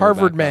still a reasonable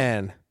Harvard backup?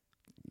 man.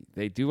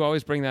 They do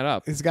always bring that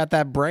up. He's got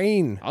that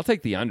brain. I'll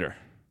take the under.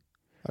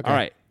 Okay. All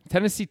right.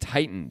 Tennessee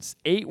Titans,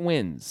 8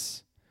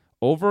 wins.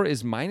 Over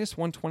is minus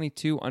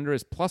 122. Under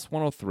is plus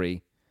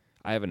 103.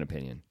 I have an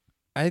opinion.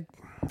 I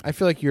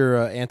feel like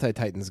you're an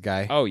anti-Titans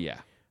guy. Oh, yeah.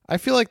 I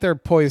feel like they're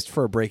poised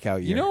for a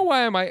breakout year. You know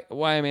why I'm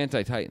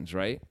anti-Titans,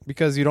 right?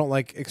 Because you don't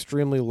like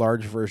extremely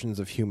large versions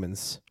of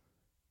humans.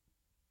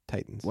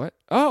 Titans. What?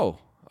 Oh,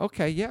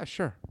 okay. Yeah,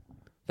 sure.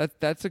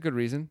 That's a good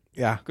reason.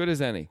 Yeah. Good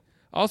as any.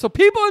 Also,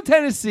 people in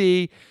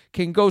Tennessee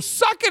can go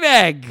suck an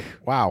egg.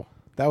 Wow.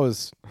 That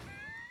was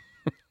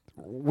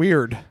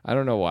weird. I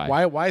don't know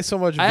why. Why so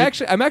much?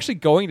 I'm actually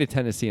going to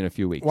Tennessee in a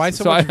few weeks. Why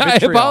so much I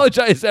vitriol?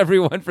 apologize,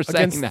 everyone, for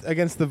saying that.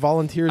 Against the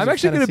Volunteers. I'm of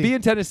actually going to Tennessee. be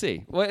in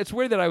Tennessee. Well, it's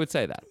weird that I would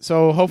say that.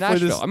 So hopefully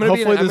Nashville. this I'm gonna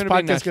be in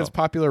podcast Nashville. gets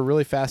popular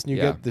really fast, and you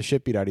Yeah. get the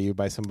shit beat out of you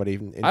by somebody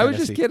in I was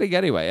Tennessee. just kidding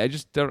anyway.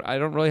 I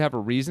don't really have a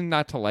reason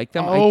not to like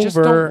them. I just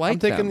don't like I'm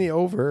taking them. the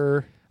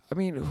over. I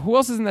mean, who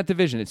else is in that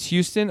division? It's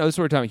Houston. Oh, this is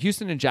what we're talking about.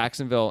 Houston and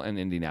Jacksonville and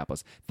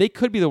Indianapolis. They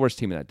could be the worst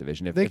team in that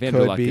division if Andrew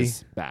could Luck be.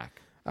 is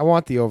back. I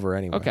want the over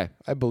anyway. Okay.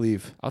 I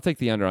believe. I'll take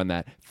the under on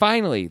that.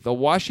 Finally, the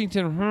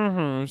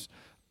Washington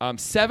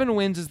 7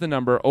 wins is the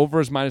number. Over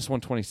is minus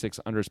 126.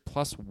 Under is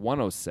plus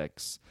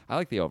 106. I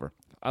like the over.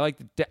 I like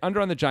the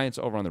under on the Giants,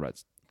 over on the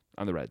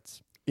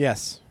Reds.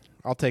 Yes,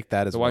 I'll take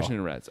that as The well.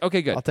 Washington Reds.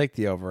 Okay, good. I'll take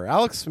the over.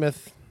 Alex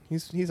Smith,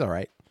 he's all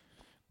right.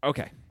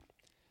 Okay.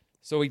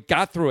 So we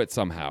got through it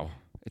somehow.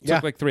 It Yeah.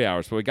 took like 3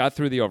 hours, but we got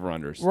through the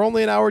over-unders. We're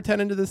only an hour 10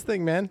 into this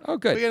thing, man. Oh,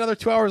 good. We got another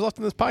 2 hours left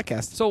in this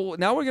podcast. So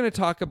now we're going to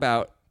talk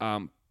about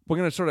we're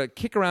going to sort of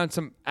kick around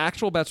some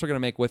actual bets we're going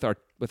to make with our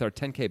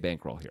 10K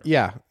bankroll here.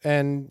 Yeah,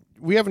 and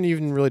we haven't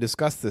even really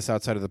discussed this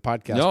outside of the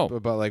podcast. No.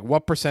 But like,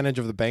 what percentage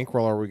of the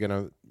bankroll are we going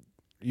to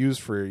use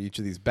for each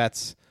of these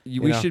bets?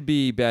 We should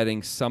be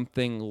betting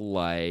something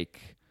like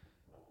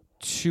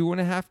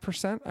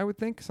 2.5%, I would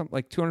think, something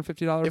like $250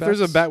 If bets.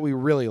 there's a bet we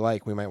really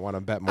like, we might want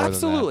to bet more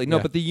Absolutely. than that. No,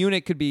 Yeah. but the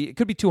unit could be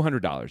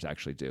 $200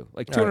 actually do.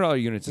 Like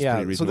 $200 units is pretty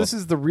So reasonable. this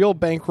is the real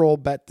bankroll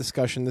bet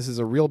discussion. This is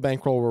a real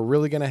bankroll we're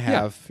really going to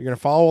have. You're going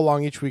to follow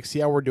along each week, see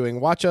how we're doing.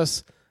 Watch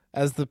us,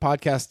 as the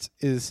podcast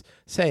is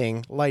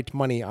saying, light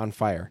money on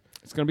fire.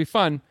 It's going to be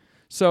fun.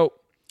 So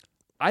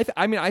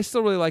I mean, I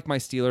still really like my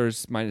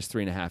Steelers minus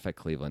 3.5 at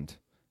Cleveland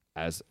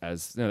as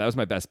that was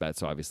my best bet.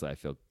 So obviously I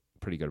feel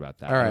pretty good about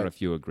that. All I right. don't know if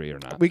you agree or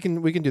not. We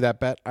can do that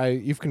bet.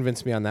 You've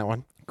convinced me on that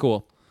one.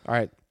 Cool. All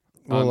right.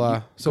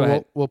 Go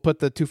ahead. We'll put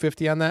the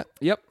 250 on that.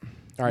 Yep.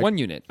 All right. 1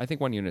 unit. I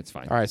think 1 unit's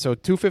fine. All right. So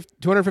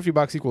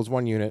 $250 equals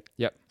 1 unit.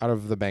 Yep. Out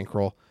of the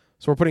bankroll.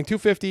 So we're putting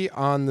 250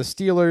 on the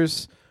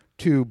Steelers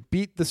to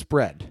beat the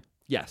spread.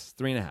 Yes,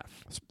 3.5.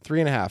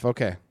 3.5.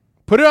 Okay.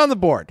 Put it on the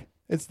board.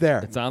 It's there.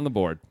 It's on the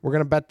board. We're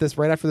going to bet this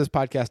right after this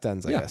podcast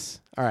ends, I Yeah. guess.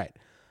 All right.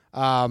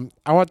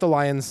 I want the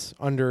Lions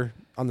under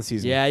on the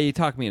season. Yeah, you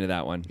talked me into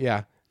that one.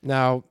 Yeah.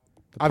 Now,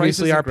 The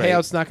obviously, prices are our great.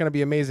 payout's not going to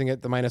be amazing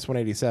at the minus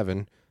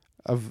 187.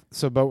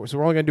 So we're only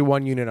going to do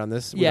 1 unit on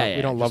this. We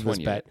don't love just this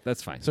 1 bet. unit.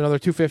 That's fine. So another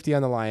 250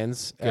 on the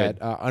Lions Good.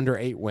 at under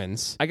 8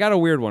 wins. I got a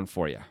weird one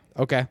for you.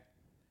 Okay.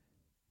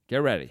 Get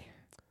ready.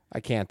 I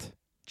can't.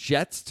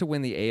 Jets to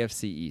win the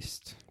AFC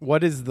East.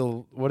 What is the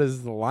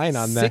line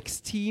on that?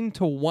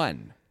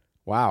 16-1.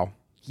 Wow.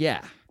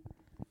 Yeah.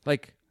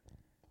 Like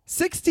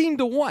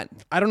 16-1.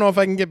 I don't know if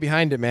I can get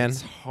behind it, man.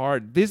 It's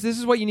hard. This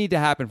is what you need to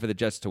happen for the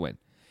Jets to win.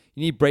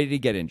 You need Brady to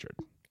get injured.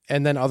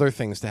 And then other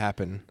things to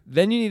happen.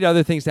 Then you need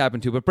other things to happen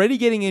too. But Brady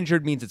getting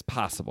injured means it's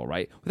possible,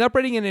 right? Without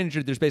Brady getting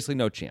injured, there's basically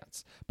no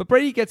chance. But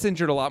Brady gets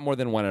injured a lot more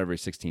than 1 every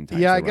 16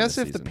 times. Yeah, they I run guess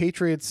the if the season.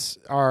 Patriots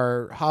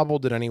are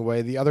hobbled in any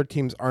way, the other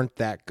teams aren't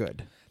that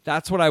good.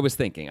 That's what I was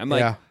thinking. I'm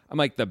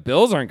like, the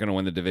Bills aren't going to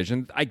win the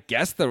division. I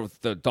guess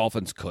the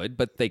Dolphins could,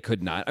 but they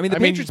could not. I mean, the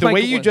Patriots the might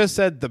way win. you just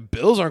said the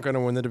Bills aren't going to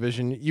win the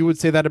division, you would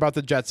say that about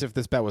the Jets if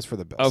this bet was for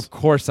the Bills. Of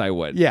course I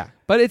would. Yeah.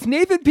 But it's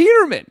Nathan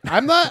Peterman.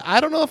 I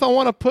don't know if I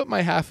want to put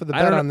my half of the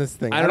bet on this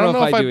thing. I don't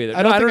know if I do either.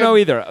 I don't know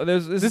either.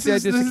 This is the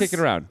idea to kick it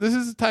around. This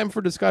is time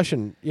for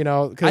discussion,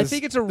 because I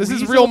think it's this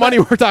is reasonable real money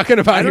we're talking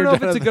about. I don't here, know if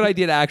it's a Jonathan. good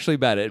idea to actually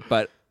bet it,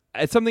 but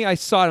it's something I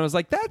saw and I was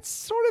like, that's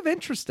sort of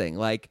interesting.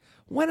 Like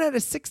 1 out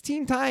of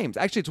 16 times.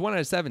 Actually, it's 1 out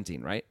of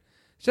 17, right?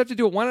 You have to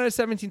do it 1 out of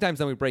 17 times,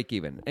 then we break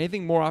even.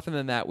 Anything more often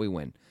than that, we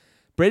win.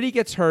 Brady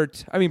gets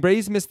hurt. I mean,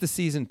 Brady's missed the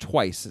season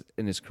twice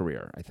in his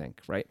career, I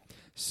think, right?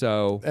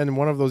 So And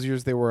one of those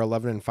years they were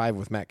 11-5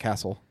 with Matt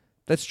Castle.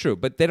 that's true,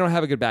 but they don't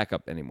have a good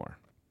backup anymore.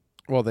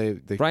 Well, they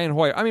Brian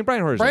Hoyer. I mean,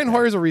 Brian Hoyer's Brian okay.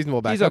 Hoyer's a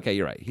reasonable backup. He's okay.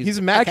 You're right. He's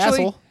Matt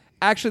actually, Castle.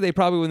 Actually, they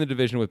probably win the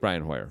division with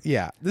Brian Hoyer.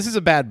 Yeah, this is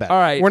a bad bet. All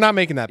right. We're not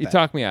making that You bet.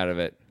 talked me out of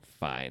it.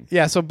 Fine.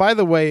 Yeah, so by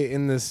the way,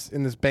 in this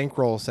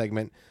bankroll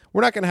segment,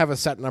 we're not going to have a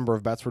set number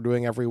of bets we're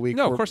doing every week.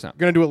 No, we're of course not.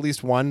 We're going to do at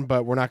least one,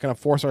 but we're not going to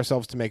force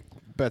ourselves to make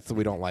bets that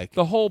we don't like.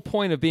 The whole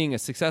point of being a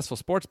successful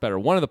sports bettor,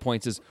 one of the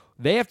points is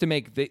they have to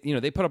make,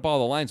 they put up all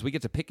the lines. We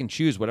get to pick and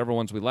choose whatever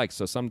ones we like.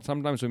 So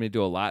sometimes we may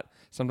do a lot.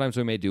 Sometimes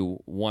we may do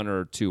one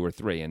or two or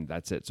three, and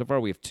that's it. So far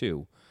we have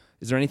two.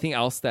 Is there anything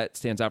else that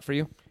stands out for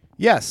you?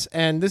 Yes,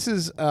 and this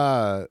is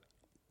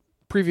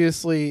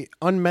previously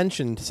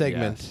unmentioned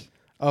segment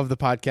of the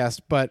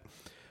podcast, but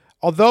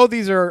although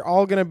these are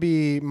all going to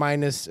be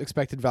minus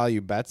expected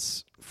value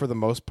bets for the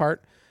most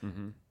part,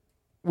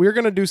 we're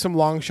going to do some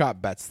long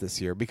shot bets this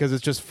year because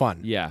it's just fun.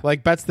 Yeah.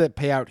 Like bets that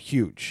pay out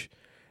huge.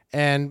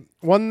 And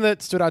one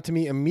that stood out to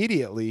me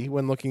immediately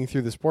when looking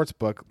through the sports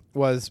book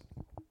was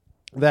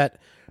that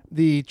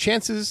the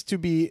chances to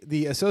be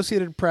the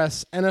Associated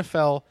Press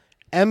NFL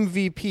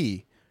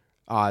MVP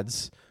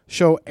odds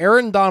show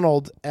Aaron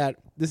Donald at,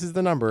 this is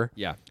the number,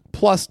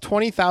 plus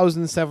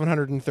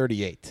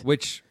 20,738.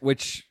 Which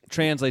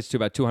translates to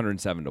about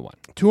 207 to 1.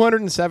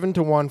 207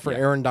 to 1 for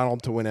Aaron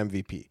Donald to win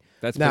MVP.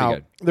 That's now,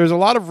 pretty good. There's a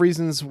lot of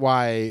reasons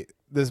why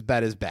this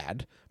bet is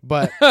bad,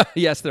 but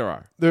yes, there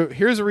are.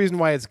 Here's a reason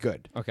why it's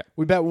good. Okay.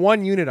 We bet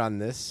 1 unit on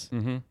this.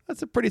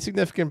 That's a pretty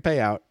significant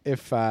payout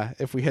if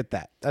we hit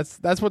that.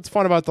 That's what's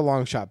fun about the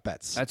long shot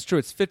bets. That's true.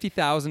 It's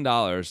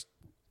 $50,000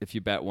 if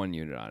you bet 1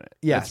 unit on it.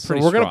 Yes. That's So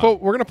pretty we're strong.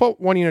 gonna put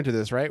 1 unit to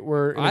this, right?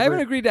 I haven't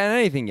agreed on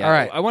anything yet. All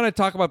right. I want to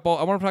talk about both.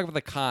 I want to talk about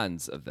the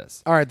cons of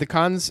this. All right. The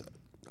cons.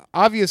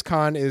 Obvious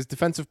con is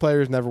defensive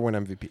players never win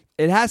MVP.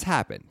 It has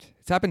happened.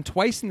 It's happened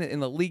twice in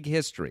the league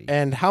history.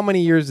 And how many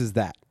years is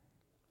that?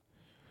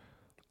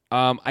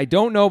 I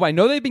don't know, but I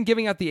know they've been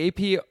giving out the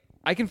AP.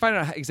 I can find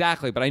out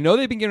exactly, but I know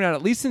they've been giving it out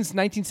at least since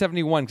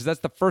 1971 because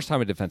that's the first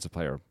time a defensive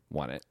player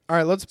won it. All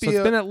right, let's So be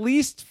it's been at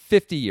least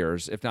 50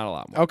 years, if not a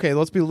lot more. okay.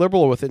 Let's be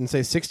liberal with it and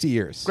say 60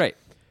 years. Great.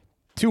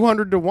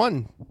 200 to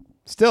 1.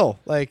 Still,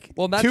 like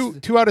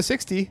two out of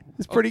 60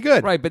 is pretty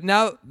good. Right, but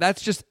now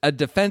that's just a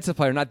defensive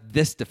player, not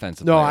this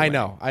defensive No, player. I winning.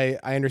 know.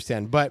 I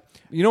understand. But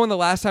You know when the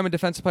last time a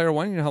defensive player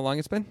won? You know how long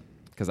it's been?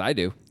 Because I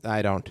do.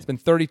 I don't. It's been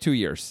 32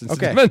 years since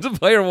Okay. a defensive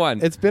player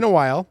won. It's been a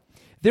while.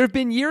 There have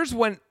been years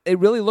when it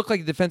really looked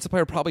like a defensive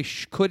player probably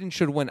could and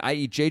should win,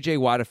 i.e. J.J.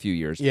 Watt a few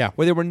years,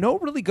 where there were no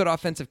really good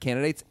offensive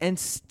candidates and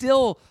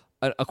still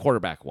a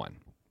quarterback won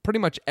pretty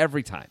much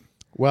every time.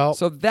 Well,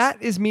 So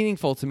that is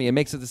meaningful to me. It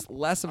makes it this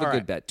less of a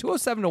good bet.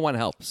 207 to 1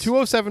 helps.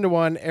 207 to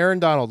 1. Aaron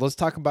Donald. Let's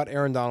talk about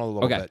Aaron Donald a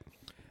little Okay.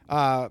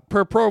 bit.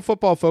 Per Pro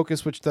Football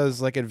Focus, which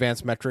does like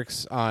advanced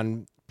metrics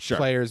on Sure.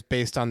 players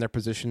based on their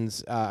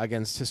positions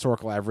against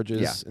historical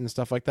averages Yeah. and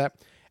stuff like that,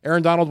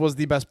 Aaron Donald was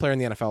the best player in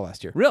the NFL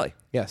last year. Really?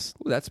 Yes.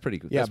 Ooh, that's pretty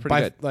good. Yeah, That's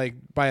pretty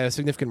good. by a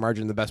significant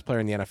margin, the best player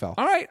in the NFL.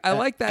 All right, I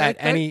like that. At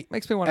That any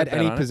makes me want to at bet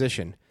any on it.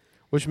 position,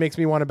 which makes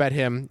me want to bet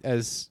him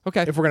as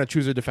Okay. if we're going to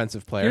choose a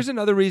defensive player. Here's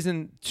another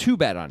reason to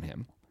bet on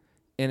him,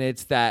 and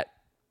it's that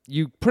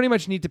you pretty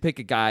much need to pick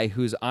a guy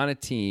who's on a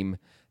team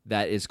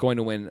that is going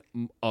to win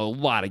a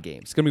lot of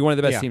games. It's going to be one of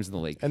the best teams in the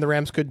league. And the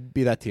Rams could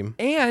be that team.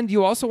 And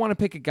you also want to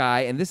pick a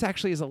guy, and this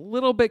actually is a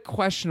little bit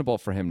questionable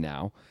for him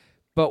now,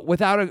 but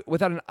without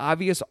an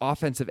obvious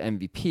offensive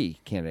MVP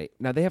candidate.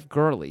 Now they have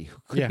Gurley, who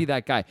could be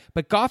that guy,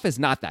 but Goff is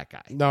not that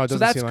guy. No, it doesn't so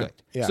that's seem good. like-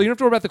 yeah. So you don't have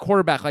to worry about the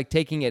quarterback like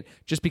taking it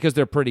just because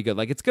they're pretty good.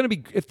 Like it's going to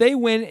be if they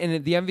win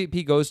and the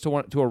MVP goes to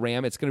a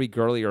Ram, it's going to be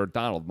Gurley or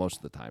Donald most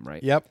of the time,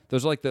 right? Yep.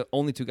 Those are like the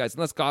only two guys,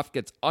 unless Goff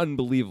gets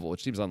unbelievable,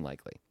 which seems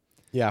unlikely.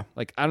 Yeah.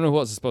 Like I don't know who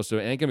else is supposed to.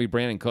 It ain't going to be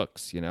Brandon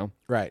Cooks, you know.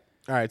 Right.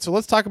 All right. So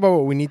let's talk about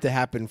what we need to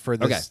happen for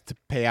this Okay. to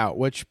pay out,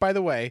 which, by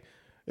the way,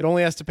 it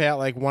only has to pay out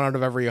like 1 out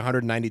of every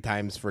 190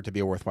 times for it to be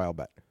a worthwhile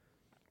bet.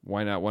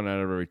 Why not 1 out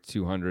of every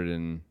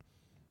 208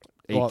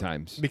 Well,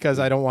 times? Because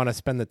I don't want to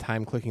spend the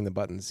time clicking the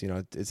buttons. You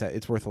know,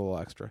 it's worth a little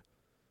extra.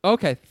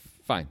 Okay,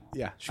 fine.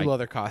 Yeah. Shoe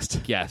leather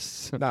cost.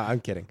 Yes. No, I'm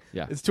kidding.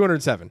 Yeah. It's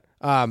 207.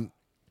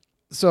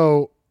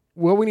 So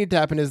what we need to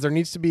happen is there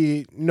needs to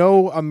be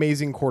no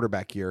amazing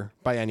quarterback year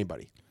by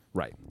anybody.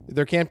 Right.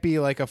 There can't be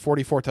like a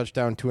 44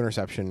 touchdown, 2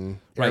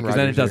 interception. Right, because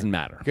then it doesn't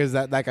matter. Because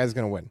that guy's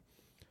going to win.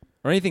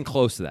 Or anything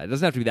close to that. It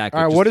doesn't have to be that good.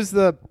 All right, Just- what is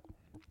the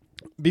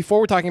before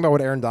we're talking about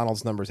what Aaron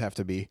Donald's numbers have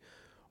to be,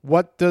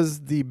 what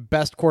does the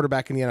best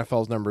quarterback in the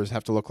NFL's numbers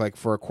have to look like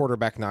for a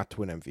quarterback not to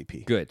win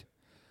MVP? good?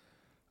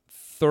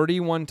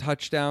 31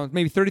 touchdowns,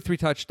 maybe 33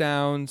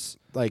 touchdowns.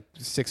 Like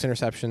 6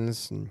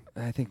 interceptions. And,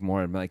 I think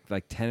more like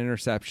 10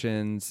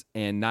 interceptions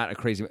and not a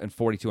crazy and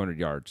 4,200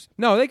 yards.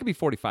 No, they could be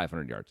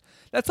 4,500 yards.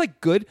 That's like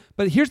good,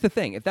 but here's the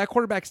thing: if that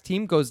quarterback's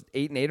team goes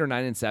 8-8 or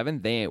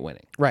 9-7, they ain't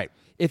winning. right.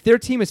 If their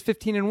team is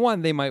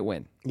 15-1, they might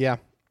win. Yeah.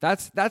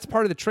 That's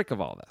part of the trick of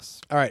all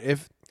this. All right.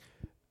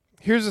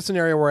 Here's a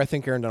scenario where I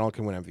think Aaron Donald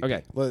can win MVP.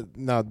 Okay.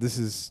 Now this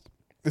is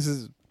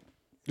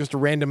just a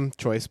random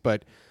choice,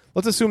 but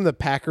let's assume the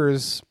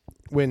Packers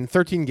win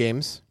 13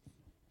 games.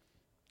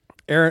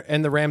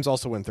 And the Rams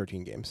also win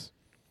 13 games.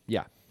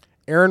 Yeah.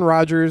 Aaron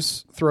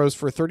Rodgers throws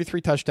for 33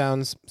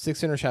 touchdowns,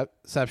 6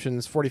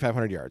 interceptions,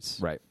 4,500 yards.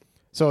 Right.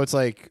 So it's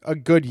like a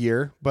good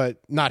year, but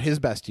not his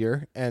best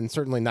year, and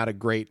certainly not a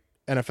great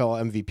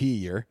NFL MVP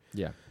year.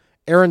 Yeah.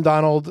 Aaron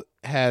Donald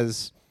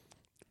has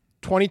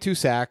 22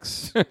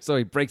 sacks, So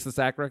he breaks the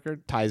sack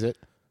record? ties it.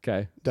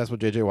 Okay. That's what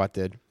J.J. Watt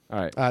did. All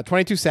right.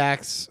 22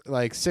 sacks,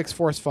 like 6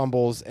 forced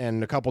fumbles,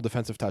 and a couple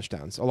defensive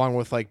touchdowns, along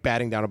with like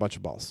batting down a bunch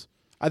of balls.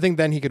 I think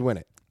then he could win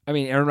it. I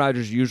mean, Aaron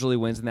Rodgers usually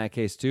wins in that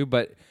case too,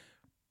 but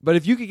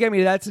if you could get me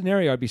to that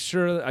scenario, I'd be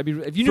sure.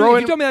 If you told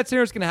me that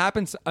scenario is going to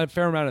happen a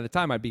fair amount of the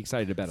time, I'd be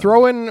excited to bet on it.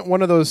 Throw in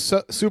one of those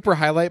super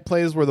highlight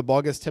plays where the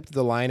ball gets tipped to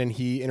the line and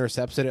he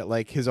intercepts it at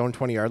like his own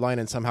 20-yard line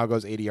and somehow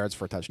goes 80 yards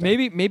for a touchdown.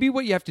 Maybe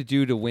what you have to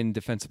do to win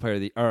defensive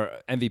player or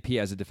MVP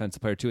as a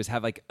defensive player too is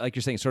have like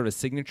you're saying sort of a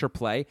signature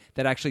play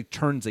that actually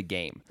turns a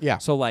game. Yeah.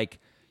 So like,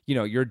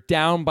 you're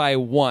down by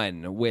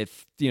 1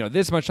 with,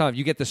 this much time.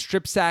 You get the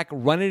strip sack,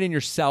 run it in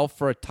yourself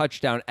for a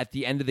touchdown at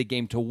the end of the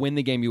game to win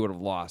the game you would have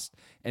lost.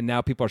 And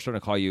now people are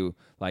starting to call you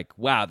like,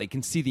 wow, they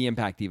can see the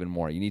impact even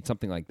more. You need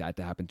something like that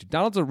to happen too.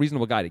 Donald's a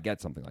reasonable guy to get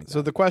something like that.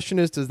 So the question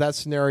is, does that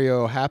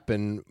scenario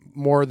happen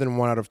more than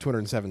 1 out of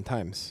 207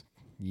 times?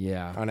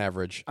 Yeah. On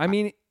average. I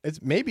mean,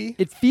 it's maybe.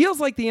 It feels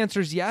like the answer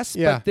is yes,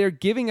 Yeah. but they're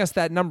giving us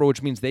that number,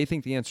 which means they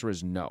think the answer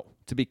is no,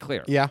 to be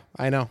clear. Yeah,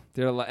 I know.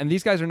 And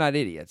these guys are not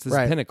idiots. This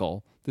Right. is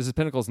Pinnacle. This is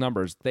Pinnacle's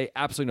numbers. They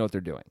absolutely know what they're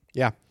doing.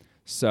 Yeah.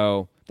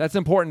 So that's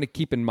important to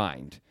keep in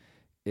mind.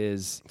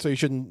 So you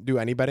shouldn't do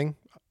any betting?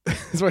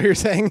 Is what you're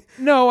saying?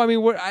 No, I mean,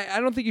 I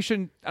don't think you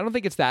shouldn't. I don't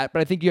think it's that,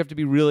 but I think you have to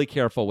be really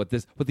careful with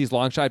these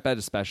long shot bets,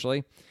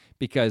 especially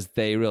because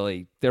they're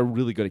really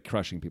good at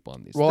crushing people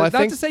on these. Well, Not I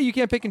think to say you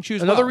can't pick and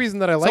choose. Another reason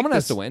that I like someone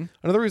this, has to win.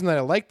 Another reason that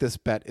I like this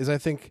bet is I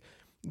think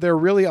they're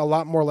really a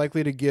lot more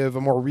likely to give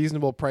a more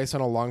reasonable price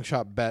on a long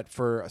shot bet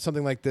for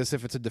something like this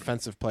if it's a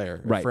defensive player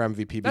Right. for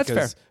MVP. That's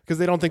fair. Because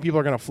they don't think people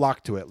are going to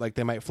flock to it. Like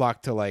they might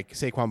flock to like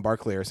Saquon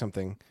Barkley or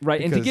something. Right,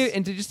 Because-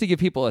 and to just to give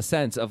people a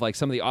sense of like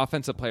some of the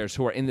offensive players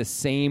who are in the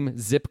same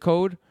zip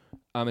code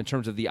in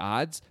terms of the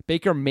odds,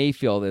 Baker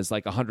Mayfield is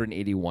like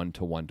 181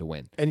 to 1 to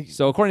win. And-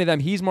 so according to them,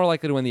 he's more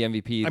likely to win the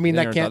MVP. I mean, than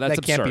that Aaron can't- Donald.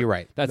 that can't be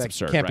right. That's That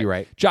absurd. can't be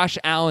right. Josh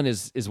Allen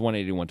is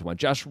 181 to 1.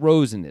 Josh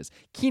Rosen is.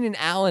 Keenan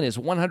Allen is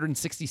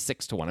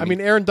 166 to 1. I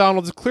mean, Aaron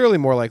Donald is clearly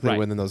more likely right. to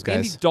win than those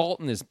Andy guys.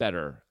 Dalton is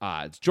better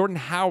odds. Jordan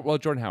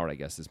Howard, I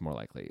guess, is more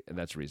likely.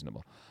 That's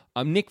reasonable.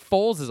 Nick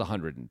Foles is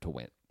 100 to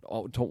win.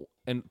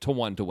 To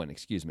 1 to win,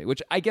 excuse me,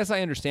 which I guess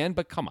I understand,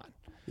 but come on.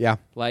 Yeah.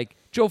 Like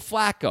Joe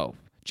Flacco.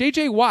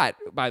 J.J. Watt,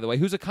 by the way,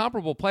 who's a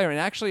comparable player and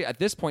actually at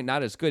this point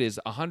not as good, is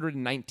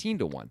 119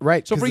 to 1.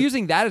 Right, So if 'cause we're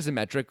using that as a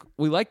metric,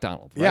 we like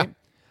Donald, right? Yeah.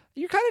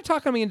 You're kind of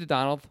talking me into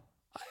Donald.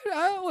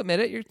 I'll admit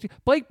it.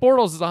 Blake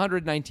Bortles is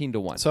 119 to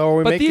 1. So are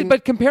we making-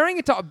 but comparing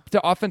it to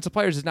offensive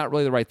players is not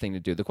really the right thing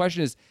to do. The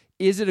question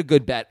is it a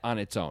good bet on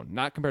its own,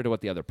 not compared to what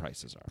the other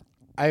prices are?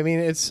 I mean,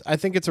 I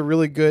think it's a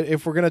really good,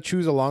 if we're going to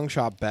choose a long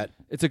shot bet,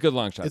 It's a good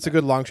long shot. it's a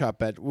good long shot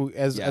bet.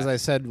 As Yeah. I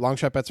said, long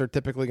shot bets are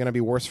typically going to be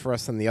worse for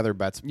us than the other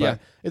bets, but Yeah.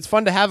 it's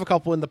fun to have a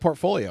couple in the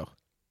portfolio.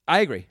 I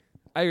agree.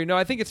 No,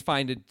 I think it's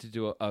fine to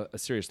do a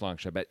serious long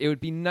shot bet. It would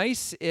be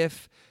nice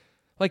if,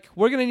 like,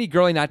 we're going to need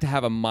Gurley not to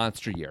have a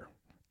monster year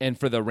and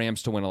for the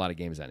Rams to win a lot of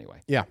games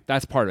anyway. Yeah.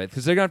 That's part of it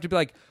because they're going to have to be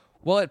like,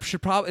 well,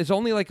 it's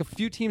only like a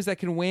few teams that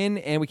can win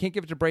and we can't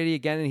give it to Brady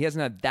again and he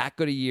hasn't had that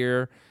good a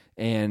year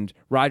and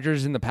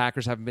Rodgers and the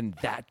Packers haven't been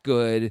that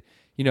good.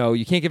 You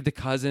can't give it to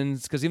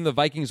Cousins because even the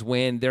Vikings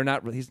win, they're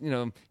not. He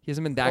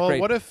hasn't been that Well,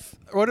 great. what if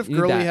You need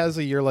Gurley that. has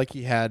a year like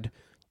he had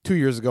 2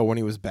 years ago when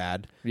he was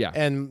bad? Yeah.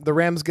 And the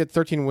Rams get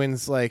 13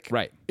 wins like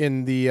Right.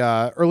 in the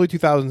early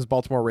 2000s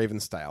Baltimore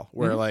Ravens style,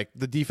 where like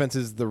the defense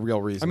is the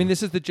real reason. I mean,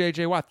 this is the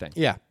J.J. Watt thing.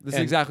 Yeah. This is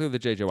And- exactly the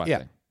J.J. Watt Yeah.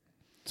 thing.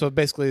 So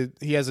basically,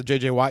 he has a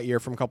J.J. Watt year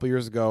from a couple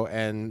years ago,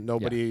 and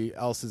nobody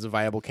else is a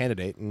viable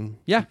candidate. And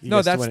Yeah, he no,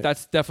 gets to win it.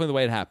 that's definitely the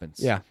way it happens.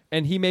 Yeah.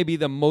 And he may be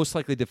the most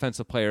likely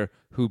defensive player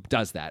who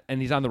does that,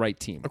 and he's on the right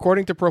team.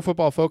 According to Pro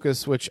Football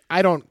Focus, which I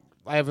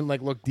haven't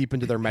like looked deep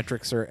into their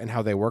metrics and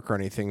how they work or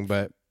anything,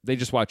 but They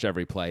just watch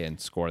every play and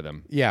score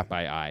them yeah.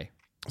 by eye.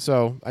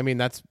 So I mean,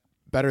 that's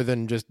better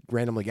than just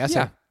randomly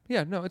guessing.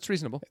 Yeah, no, it's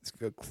reasonable. It's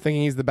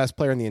thinking he's the best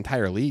player in the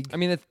entire league. I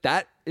mean,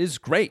 that is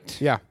great.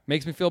 Yeah.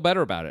 Makes me feel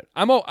better about it.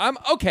 I'm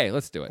okay,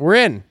 let's do it. We're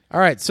in. All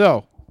right.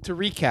 So to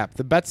recap,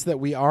 the bets that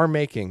we are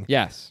making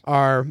Yes.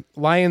 are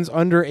Lions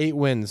under 8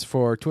 wins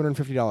for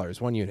 $250,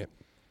 1 unit,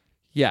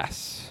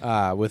 Yes.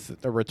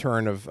 with a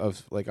return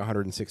of like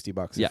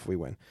 $160 Yeah. if we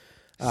win.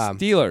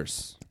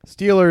 Steelers.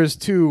 Steelers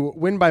to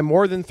win by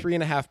more than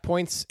 3.5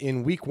 points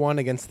in week 1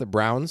 against the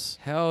Browns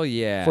Hell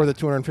yeah. for the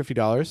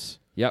 $250.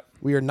 Yep.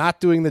 We are not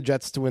doing the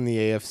Jets to win the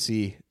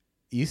AFC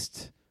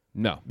East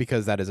No.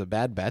 because that is a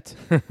bad bet.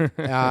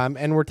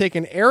 And we're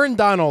taking Aaron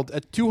Donald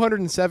at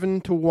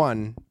 207 to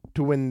 1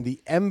 to win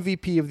the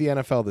MVP of the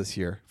NFL this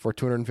year for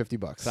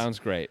 $250. Sounds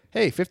great.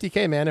 Hey,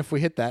 $50K, man, if we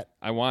hit that.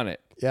 I want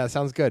it. Yeah,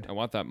 sounds good. I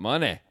want that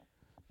money.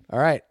 All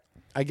right.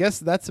 I guess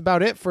that's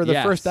about it for the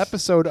Yes. first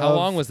episode How of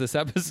long was this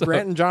episode?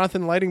 Grant and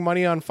Jonathan lighting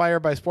money on fire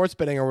by sports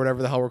betting or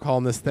whatever the hell we're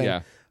calling this thing.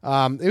 Yeah.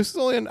 It was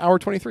only an hour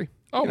 23.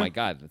 Oh You know, my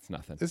God, that's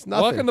nothing. It's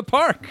nothing. Walk in the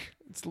park.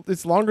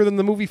 It's longer than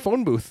the movie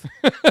Phone Booth.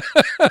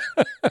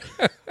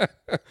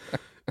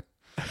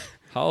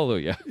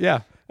 Hallelujah.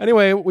 Yeah.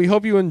 Anyway, we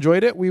hope you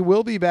enjoyed it. We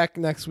will be back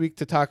next week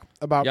to talk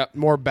about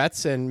more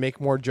bets and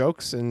make more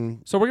jokes.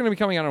 And so we're going to be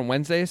coming out on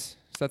Wednesdays.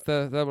 Is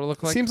that what it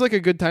look like? Seems like a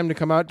good time to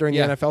come out during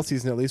the NFL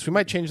season. At least we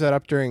might change that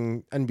up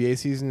during NBA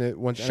season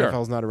once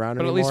NFL's not around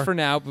anymore. But at least for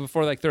now,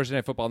 before like Thursday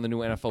Night Football and the new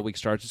NFL week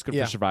starts, it's good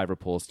for survivor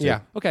pools too.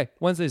 Yeah. Okay.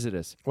 Wednesdays it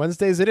is.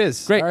 Wednesdays it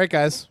is. Great. All right,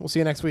 guys. We'll see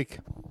you next week.